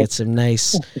Manali, you get some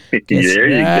nice you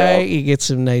get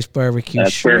some nice barbecue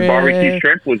shrimp. That's where barbecue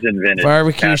shrimp was invented.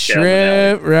 Barbecue Pascal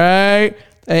shrimp, Manali. right?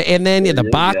 And then the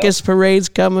Bacchus parade's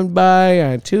coming by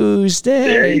on Tuesday.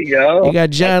 There you go. You got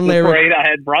John That's the Larry. parade I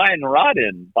had Brian Rod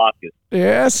in Bacchus.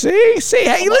 Yeah, see,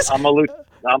 hey, listen.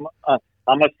 I'm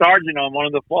a sergeant on one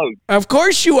of the floats. Of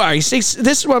course you are. You see,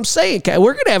 this is what I'm saying.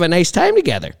 We're going to have a nice time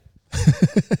together.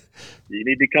 You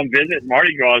need to come visit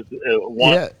Mardi Gras.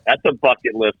 That's a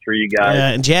bucket list for you guys.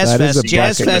 And Jazz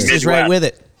Fest is right with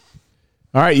it.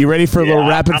 All right, you ready for a little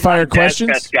rapid fire questions?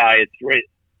 Jazz Fest guy.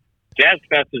 Jazz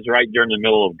Fest is right during the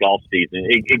middle of golf season.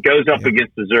 It goes up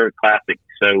against the Zurich Classic,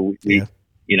 so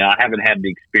I haven't had the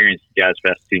experience Jazz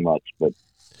Fest too much, but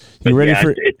you ready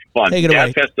for it's fun. Take it Jazz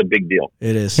away. Fest's a big deal.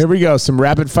 It is. Here we go. Some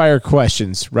rapid fire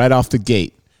questions right off the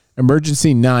gate.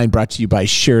 Emergency 9 brought to you by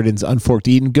Sheridan's Unforked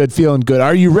Eating Good, Feeling Good.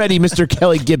 Are you ready, Mr.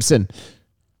 Kelly Gibson?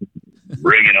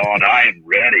 Bring it on. I am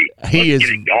ready. He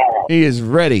is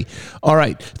ready. All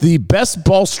right. The best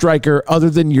ball striker other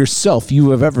than yourself you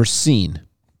have ever seen.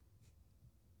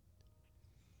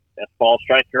 Best ball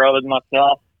striker other than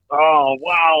myself? Oh,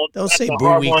 wow. Don't That's say a Boo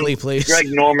hard Weekly, one. please. Greg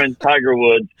Norman, Tiger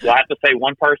Woods. Do I have to say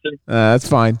one person? That's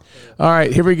fine. All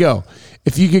right. Here we go.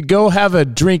 If you could go have a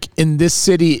drink in this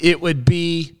city, it would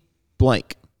be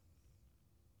blank.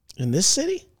 In this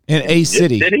city? In a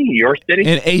city. This city? Your city?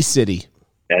 In a city.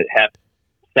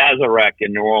 Sazerac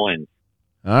in New Orleans.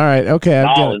 All right. Okay.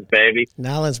 Nolens, baby.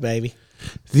 Nolens, baby.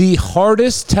 The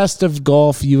hardest test of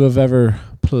golf you have ever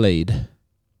played.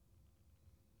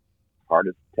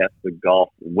 Hardest test of golf.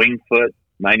 Wingfoot,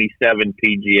 97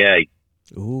 PGA.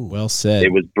 Ooh, well said.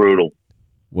 It was brutal.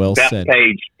 Well Beth said.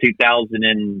 Page,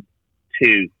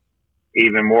 2002.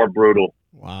 Even more brutal.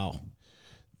 Wow.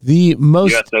 The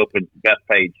most U.S. Open, Beth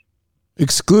Page.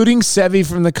 Excluding Seve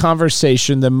from the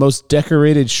conversation, the most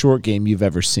decorated short game you've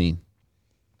ever seen.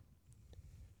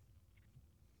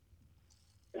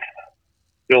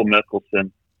 Phil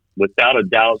Mickelson. Without a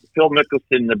doubt, Phil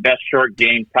Mickelson, the best short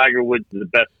game. Tiger Woods, the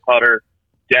best putter.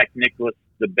 Jack Nicklaus,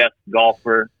 the best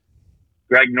golfer.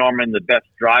 Greg Norman, the best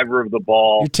driver of the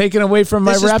ball. You're taking away from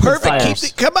my This is rapid perfect.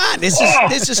 fires. Come on. This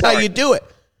is how you do it.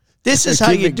 This is how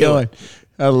Keep you it do going. it.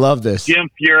 I love this. Jim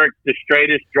Furyk, the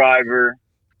straightest driver.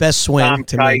 Best swing Tom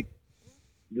to Kite, me.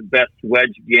 the best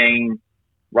wedge game,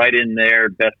 right in there.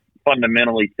 Best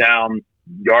fundamentally sound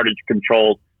yardage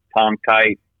control. Tom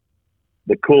Kite,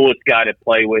 the coolest guy to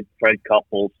play with. Fred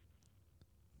Couples,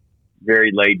 very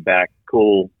laid back,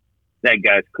 cool. That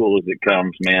guy's cool as it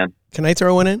comes, man. Can I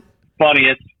throw one in?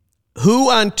 Funniest. Who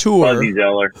on tour? Fuzzy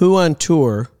Zeller. Who on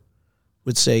tour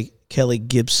would say Kelly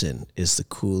Gibson is the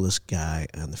coolest guy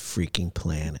on the freaking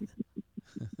planet?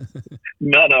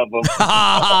 None of them.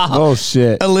 Oh,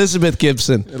 shit. Elizabeth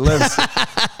Gibson.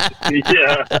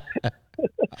 Yeah. All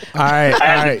right. I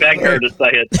had to beg her to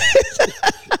say it.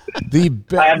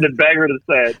 I had to beg her to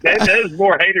say it. There's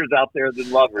more haters out there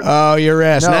than lovers. Oh, your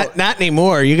ass. No. Not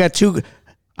anymore. You got two.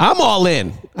 I'm all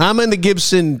in. I'm in the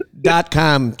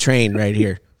Gibson.com train right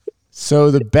here.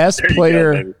 So the best There you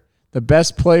player, go, baby. the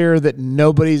best player that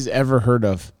nobody's ever heard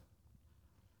of.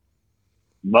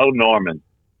 Mo Norman.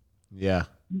 Yeah.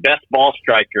 Best ball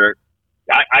striker.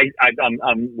 I'm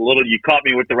a little. You caught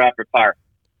me with the rapid fire.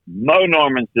 Mo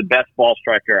Norman's the best ball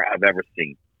striker I've ever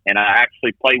seen, and I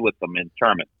actually play with him in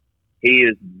tournaments. He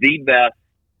is the best,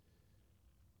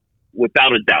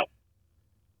 without a doubt.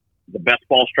 The best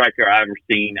ball striker I've ever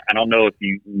seen. I don't know if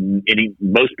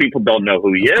most people don't know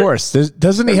who he is. Of course.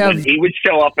 Doesn't he have? When he would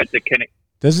show up at the.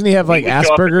 Doesn't he have like he would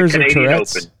show up at the Asperger's or Canadian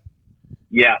Tourette's? Open.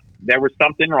 Yeah, there was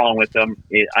something wrong with him.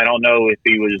 I don't know if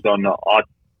he was on the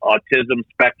autism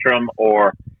spectrum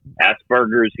or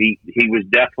Asperger's. He was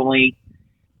definitely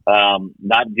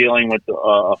not dealing with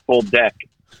a full deck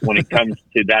when it comes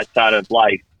to that side of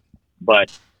life.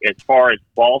 But as far as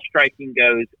ball striking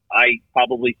goes, I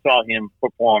probably saw him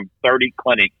perform 30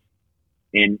 clinics,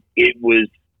 and it was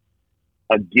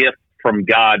a gift from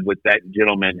God what that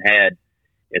gentleman had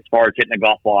as far as hitting a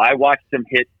golf ball. I watched him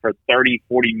hit for 30,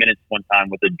 40 minutes one time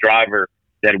with a driver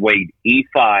that weighed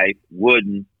E5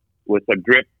 wooden with a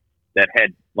grip that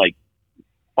had like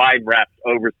 5 wraps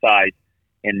oversized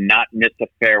and not miss a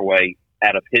fairway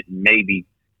out of hitting maybe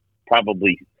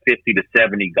probably 50 to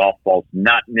 70 golf balls,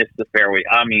 not miss the fairway.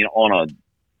 I mean, on a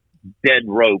dead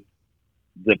rope.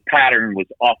 The pattern was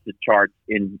off the charts.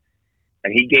 And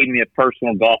he gave me a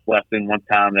personal golf lesson one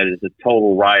time that is a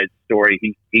total riot story.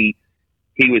 He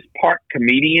was part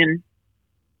comedian,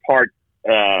 part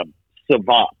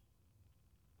savant.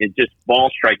 It's just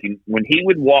ball striking. When he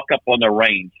would walk up on the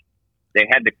range, they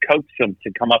had to coax him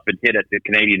to come up and hit at the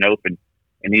Canadian Open.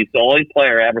 And he's the only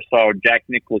player I ever saw, Jack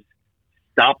Nicklaus,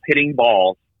 stop hitting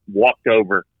balls, walked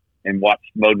over, and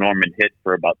watched Mo Norman hit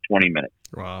for about 20 minutes.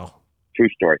 Wow. True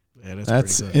story. Yeah,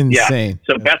 that's insane. Yeah.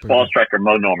 So best ball striker,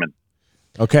 Mo Norman.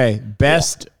 Okay,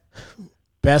 best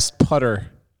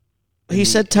putter. He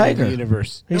said Tiger. In the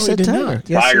universe. He said Tiger.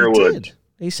 Yes, Tiger Woods. Did.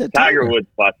 He said Tiger Woods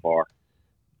by far.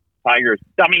 Tiger's.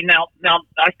 I mean, now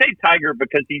I say Tiger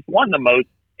because he's won the most,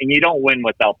 and you don't win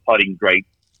without putting great.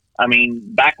 I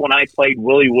mean, back when I played,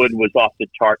 Willie Wood was off the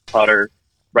chart putter.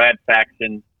 Brad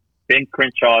Faxon, Ben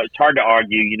Crenshaw. It's hard to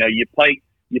argue. You know, you play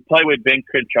with Ben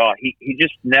Crenshaw. He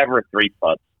just never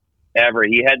 3-putts ever.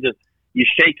 He had to. You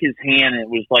shake his hand, and it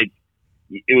was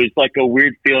like a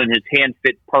weird feeling. His hand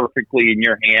fit perfectly in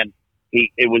your hand.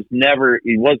 He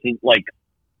wasn't like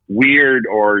weird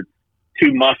or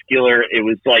too muscular. It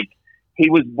was like he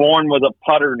was born with a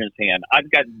putter in his hand. I've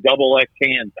got double X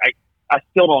hands. I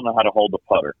still don't know how to hold a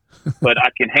putter, but I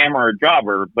can hammer a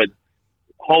driver. But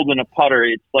holding a putter,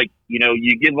 it's like, you know,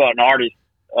 you give an artist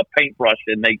a paintbrush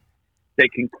and they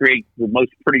can create the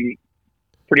most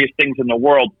prettiest things in the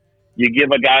world. You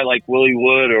give a guy like Willie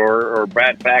Wood or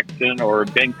Brad Faxon or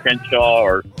Ben Crenshaw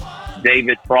or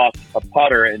David Frost a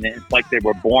putter, and it's like they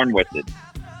were born with it.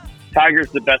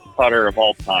 Tiger's the best putter of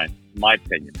all time, in my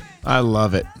opinion. I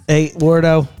love it. Hey,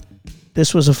 Wardo,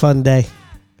 this was a fun day.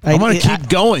 I'm going to keep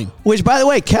going. Which, by the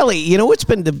way, Kelly, you know what's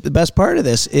been the best part of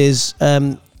this is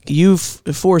you've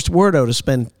forced Wardo to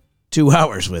spend 2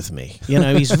 hours with me. You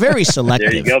know, he's very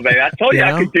selective. There you go, baby. I told you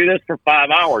I could do this for 5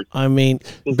 hours. I mean,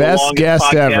 best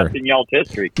guest ever in y'all's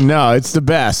history. No, it's the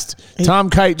best. Tom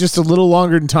Kite, just a little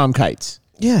longer than Tom Kite's.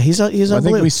 Yeah, he's I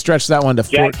think we stretched that one to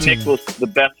 14. Jack Nicklaus, the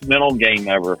best mental game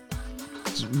ever.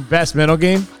 Best mental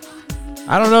game?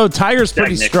 I don't know. Tiger's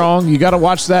pretty strong. You got to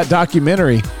watch that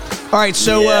documentary. All right,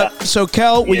 so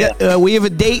Kel, we have a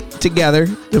date together,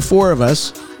 the 4 of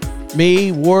us.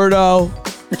 Me, Wardo,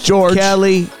 George,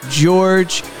 Kelly,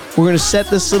 George. We're going to set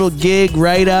this little gig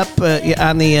right up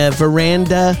on the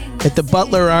veranda at the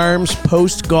Butler Arms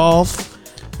post golf.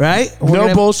 Right?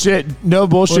 No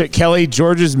bullshit. Kelly,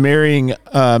 George is marrying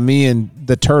me and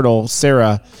the turtle,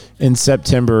 Sarah, in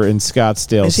September in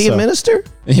Scottsdale. Is he a minister?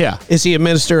 Yeah. Is he a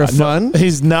minister of fun? No,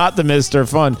 he's not the minister of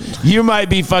fun. You might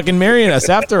be fucking marrying us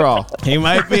after all. He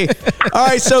might be. All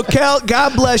right, so Kel,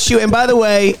 God bless you. And by the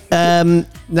way,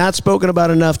 not spoken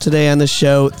about enough today on the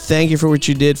show. Thank you for what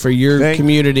you did for your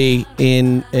community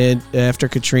in after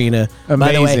Katrina. Amazing.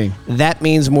 By the way, that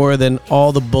means more than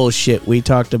all the bullshit we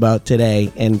talked about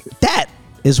today, and that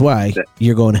is why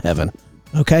you're going to heaven.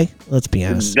 Okay, let's be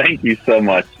honest. Thank you so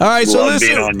much. All right, so Love listen,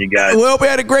 being on, you guys. We hope you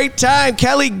had a great time.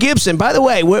 Kelly Gibson. By the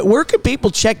way, where can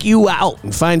people check you out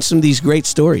and find some of these great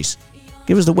stories?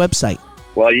 Give us the website.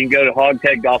 Well, you can go to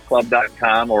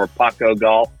hogheadgolfclub.com or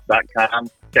pacogolf.com.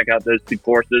 Check out those 2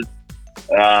 courses.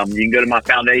 You can go to my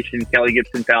foundation,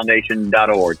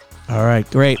 kellygibsonfoundation.org. All right,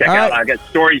 great. Check out. I got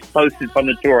stories posted from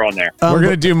the tour on there. We're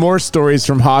going to do more stories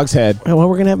from Hog's Head. Well,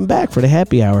 we're going to have him back for the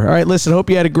happy hour. All right, listen, hope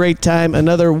you had a great time.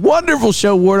 Another wonderful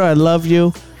show, Wardo. I love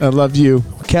you. I love you.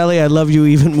 Kelly, I love you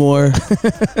even more.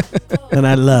 And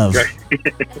I love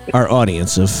our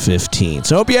audience of 15.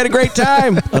 So hope you had a great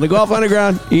time on the Golf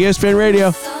Underground, ESPN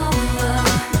Radio.